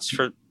closing thoughts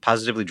for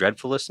Positively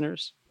Dreadful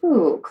listeners?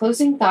 Ooh,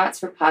 closing thoughts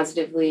for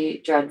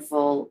Positively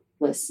Dreadful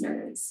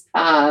listeners.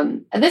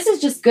 This is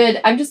just good.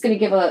 I'm just going to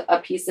give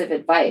a piece of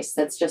advice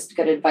that's just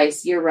good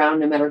advice year round,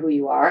 no matter who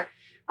you are.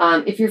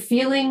 If you're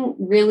feeling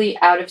really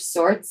out of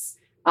sorts,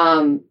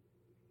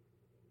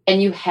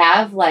 and you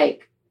have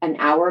an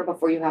hour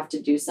before you have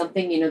to do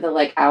something,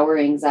 the hour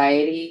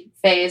anxiety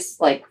phase,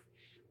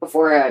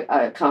 before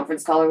a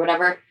conference call or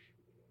whatever,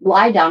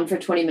 lie down for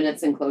 20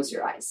 minutes and close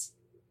your eyes.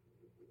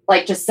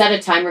 Just set a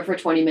timer for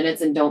 20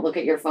 minutes and don't look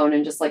at your phone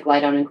and just lie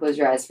down and close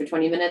your eyes for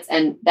 20 minutes.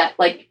 And that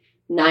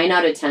 9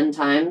 out of 10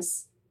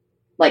 times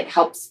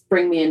helps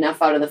bring me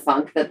enough out of the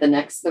funk that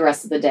the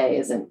rest of the day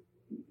isn't.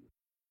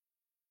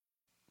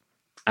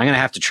 I'm going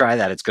to have to try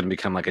that. It's going to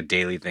become a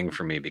daily thing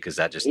for me because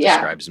that just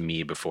describes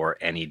me before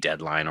any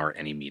deadline or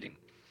any meeting.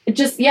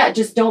 Just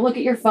don't look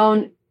at your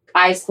phone,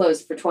 eyes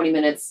closed for 20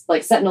 minutes,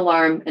 set an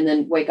alarm and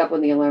then wake up when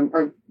the alarm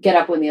or get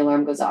up when the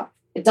alarm goes off.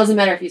 It doesn't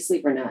matter if you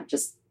sleep or not.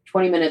 Just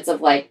 20 minutes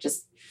of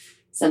just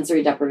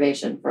sensory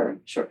deprivation for a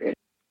short period.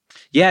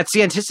 Yeah. It's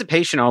the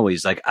anticipation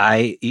always.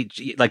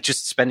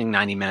 Just spending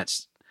 90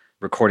 minutes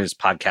recording this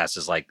podcast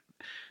is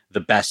the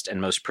best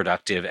and most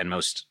productive and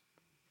most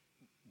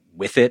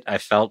with it I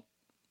felt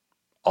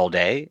all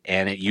day,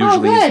 and it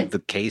usually is the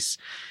case.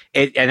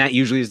 And that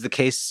usually is the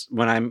case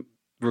when I'm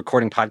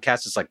recording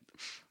podcasts. It's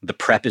the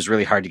prep is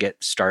really hard to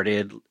get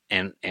started,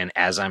 and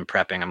as I'm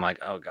prepping, I'm like,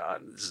 oh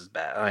god, this is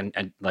bad,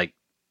 and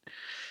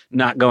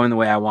not going the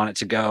way I want it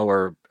to go,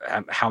 or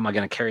how am I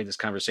going to carry this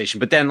conversation?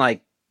 But then, once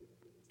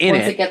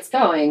it gets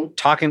going,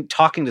 talking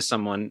to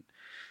someone,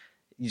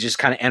 you just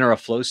kind of enter a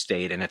flow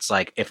state, and it's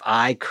if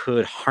I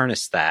could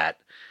harness that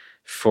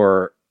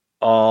for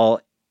all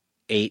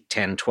 8,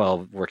 10,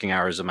 12 working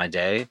hours of my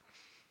day,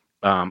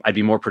 I'd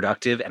be more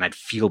productive and I'd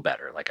feel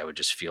better. I would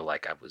just feel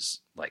like I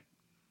was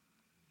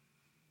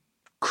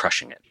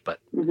crushing it. But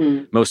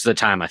most of the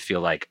time I feel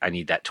like I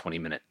need that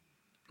 20-minute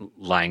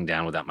lying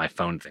down without my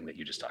phone thing that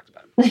you just talked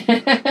about.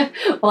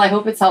 Well, I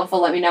hope it's helpful.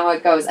 Let me know how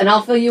it goes. And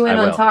I'll fill you in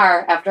on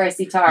Tar after I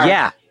see Tar.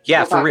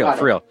 Yeah, for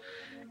real.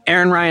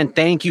 Erin Ryan,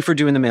 thank you for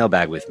doing the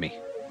mailbag with me.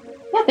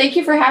 Yeah, thank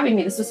you for having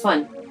me. This was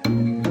fun.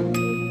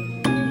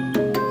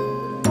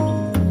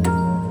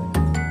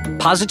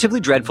 Positively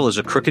Dreadful is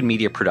a Crooked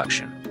Media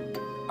production.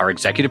 Our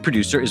executive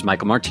producer is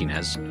Michael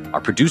Martinez, our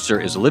producer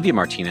is Olivia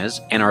Martinez,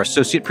 and our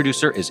associate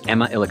producer is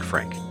Emma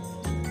Illich-Frank.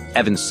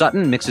 Evan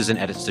Sutton mixes and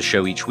edits the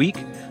show each week.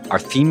 Our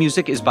theme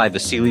music is by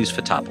Vasilis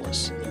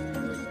Fotopoulos.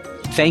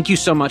 Thank you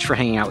so much for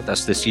hanging out with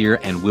us this year,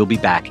 and we'll be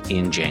back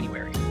in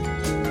January.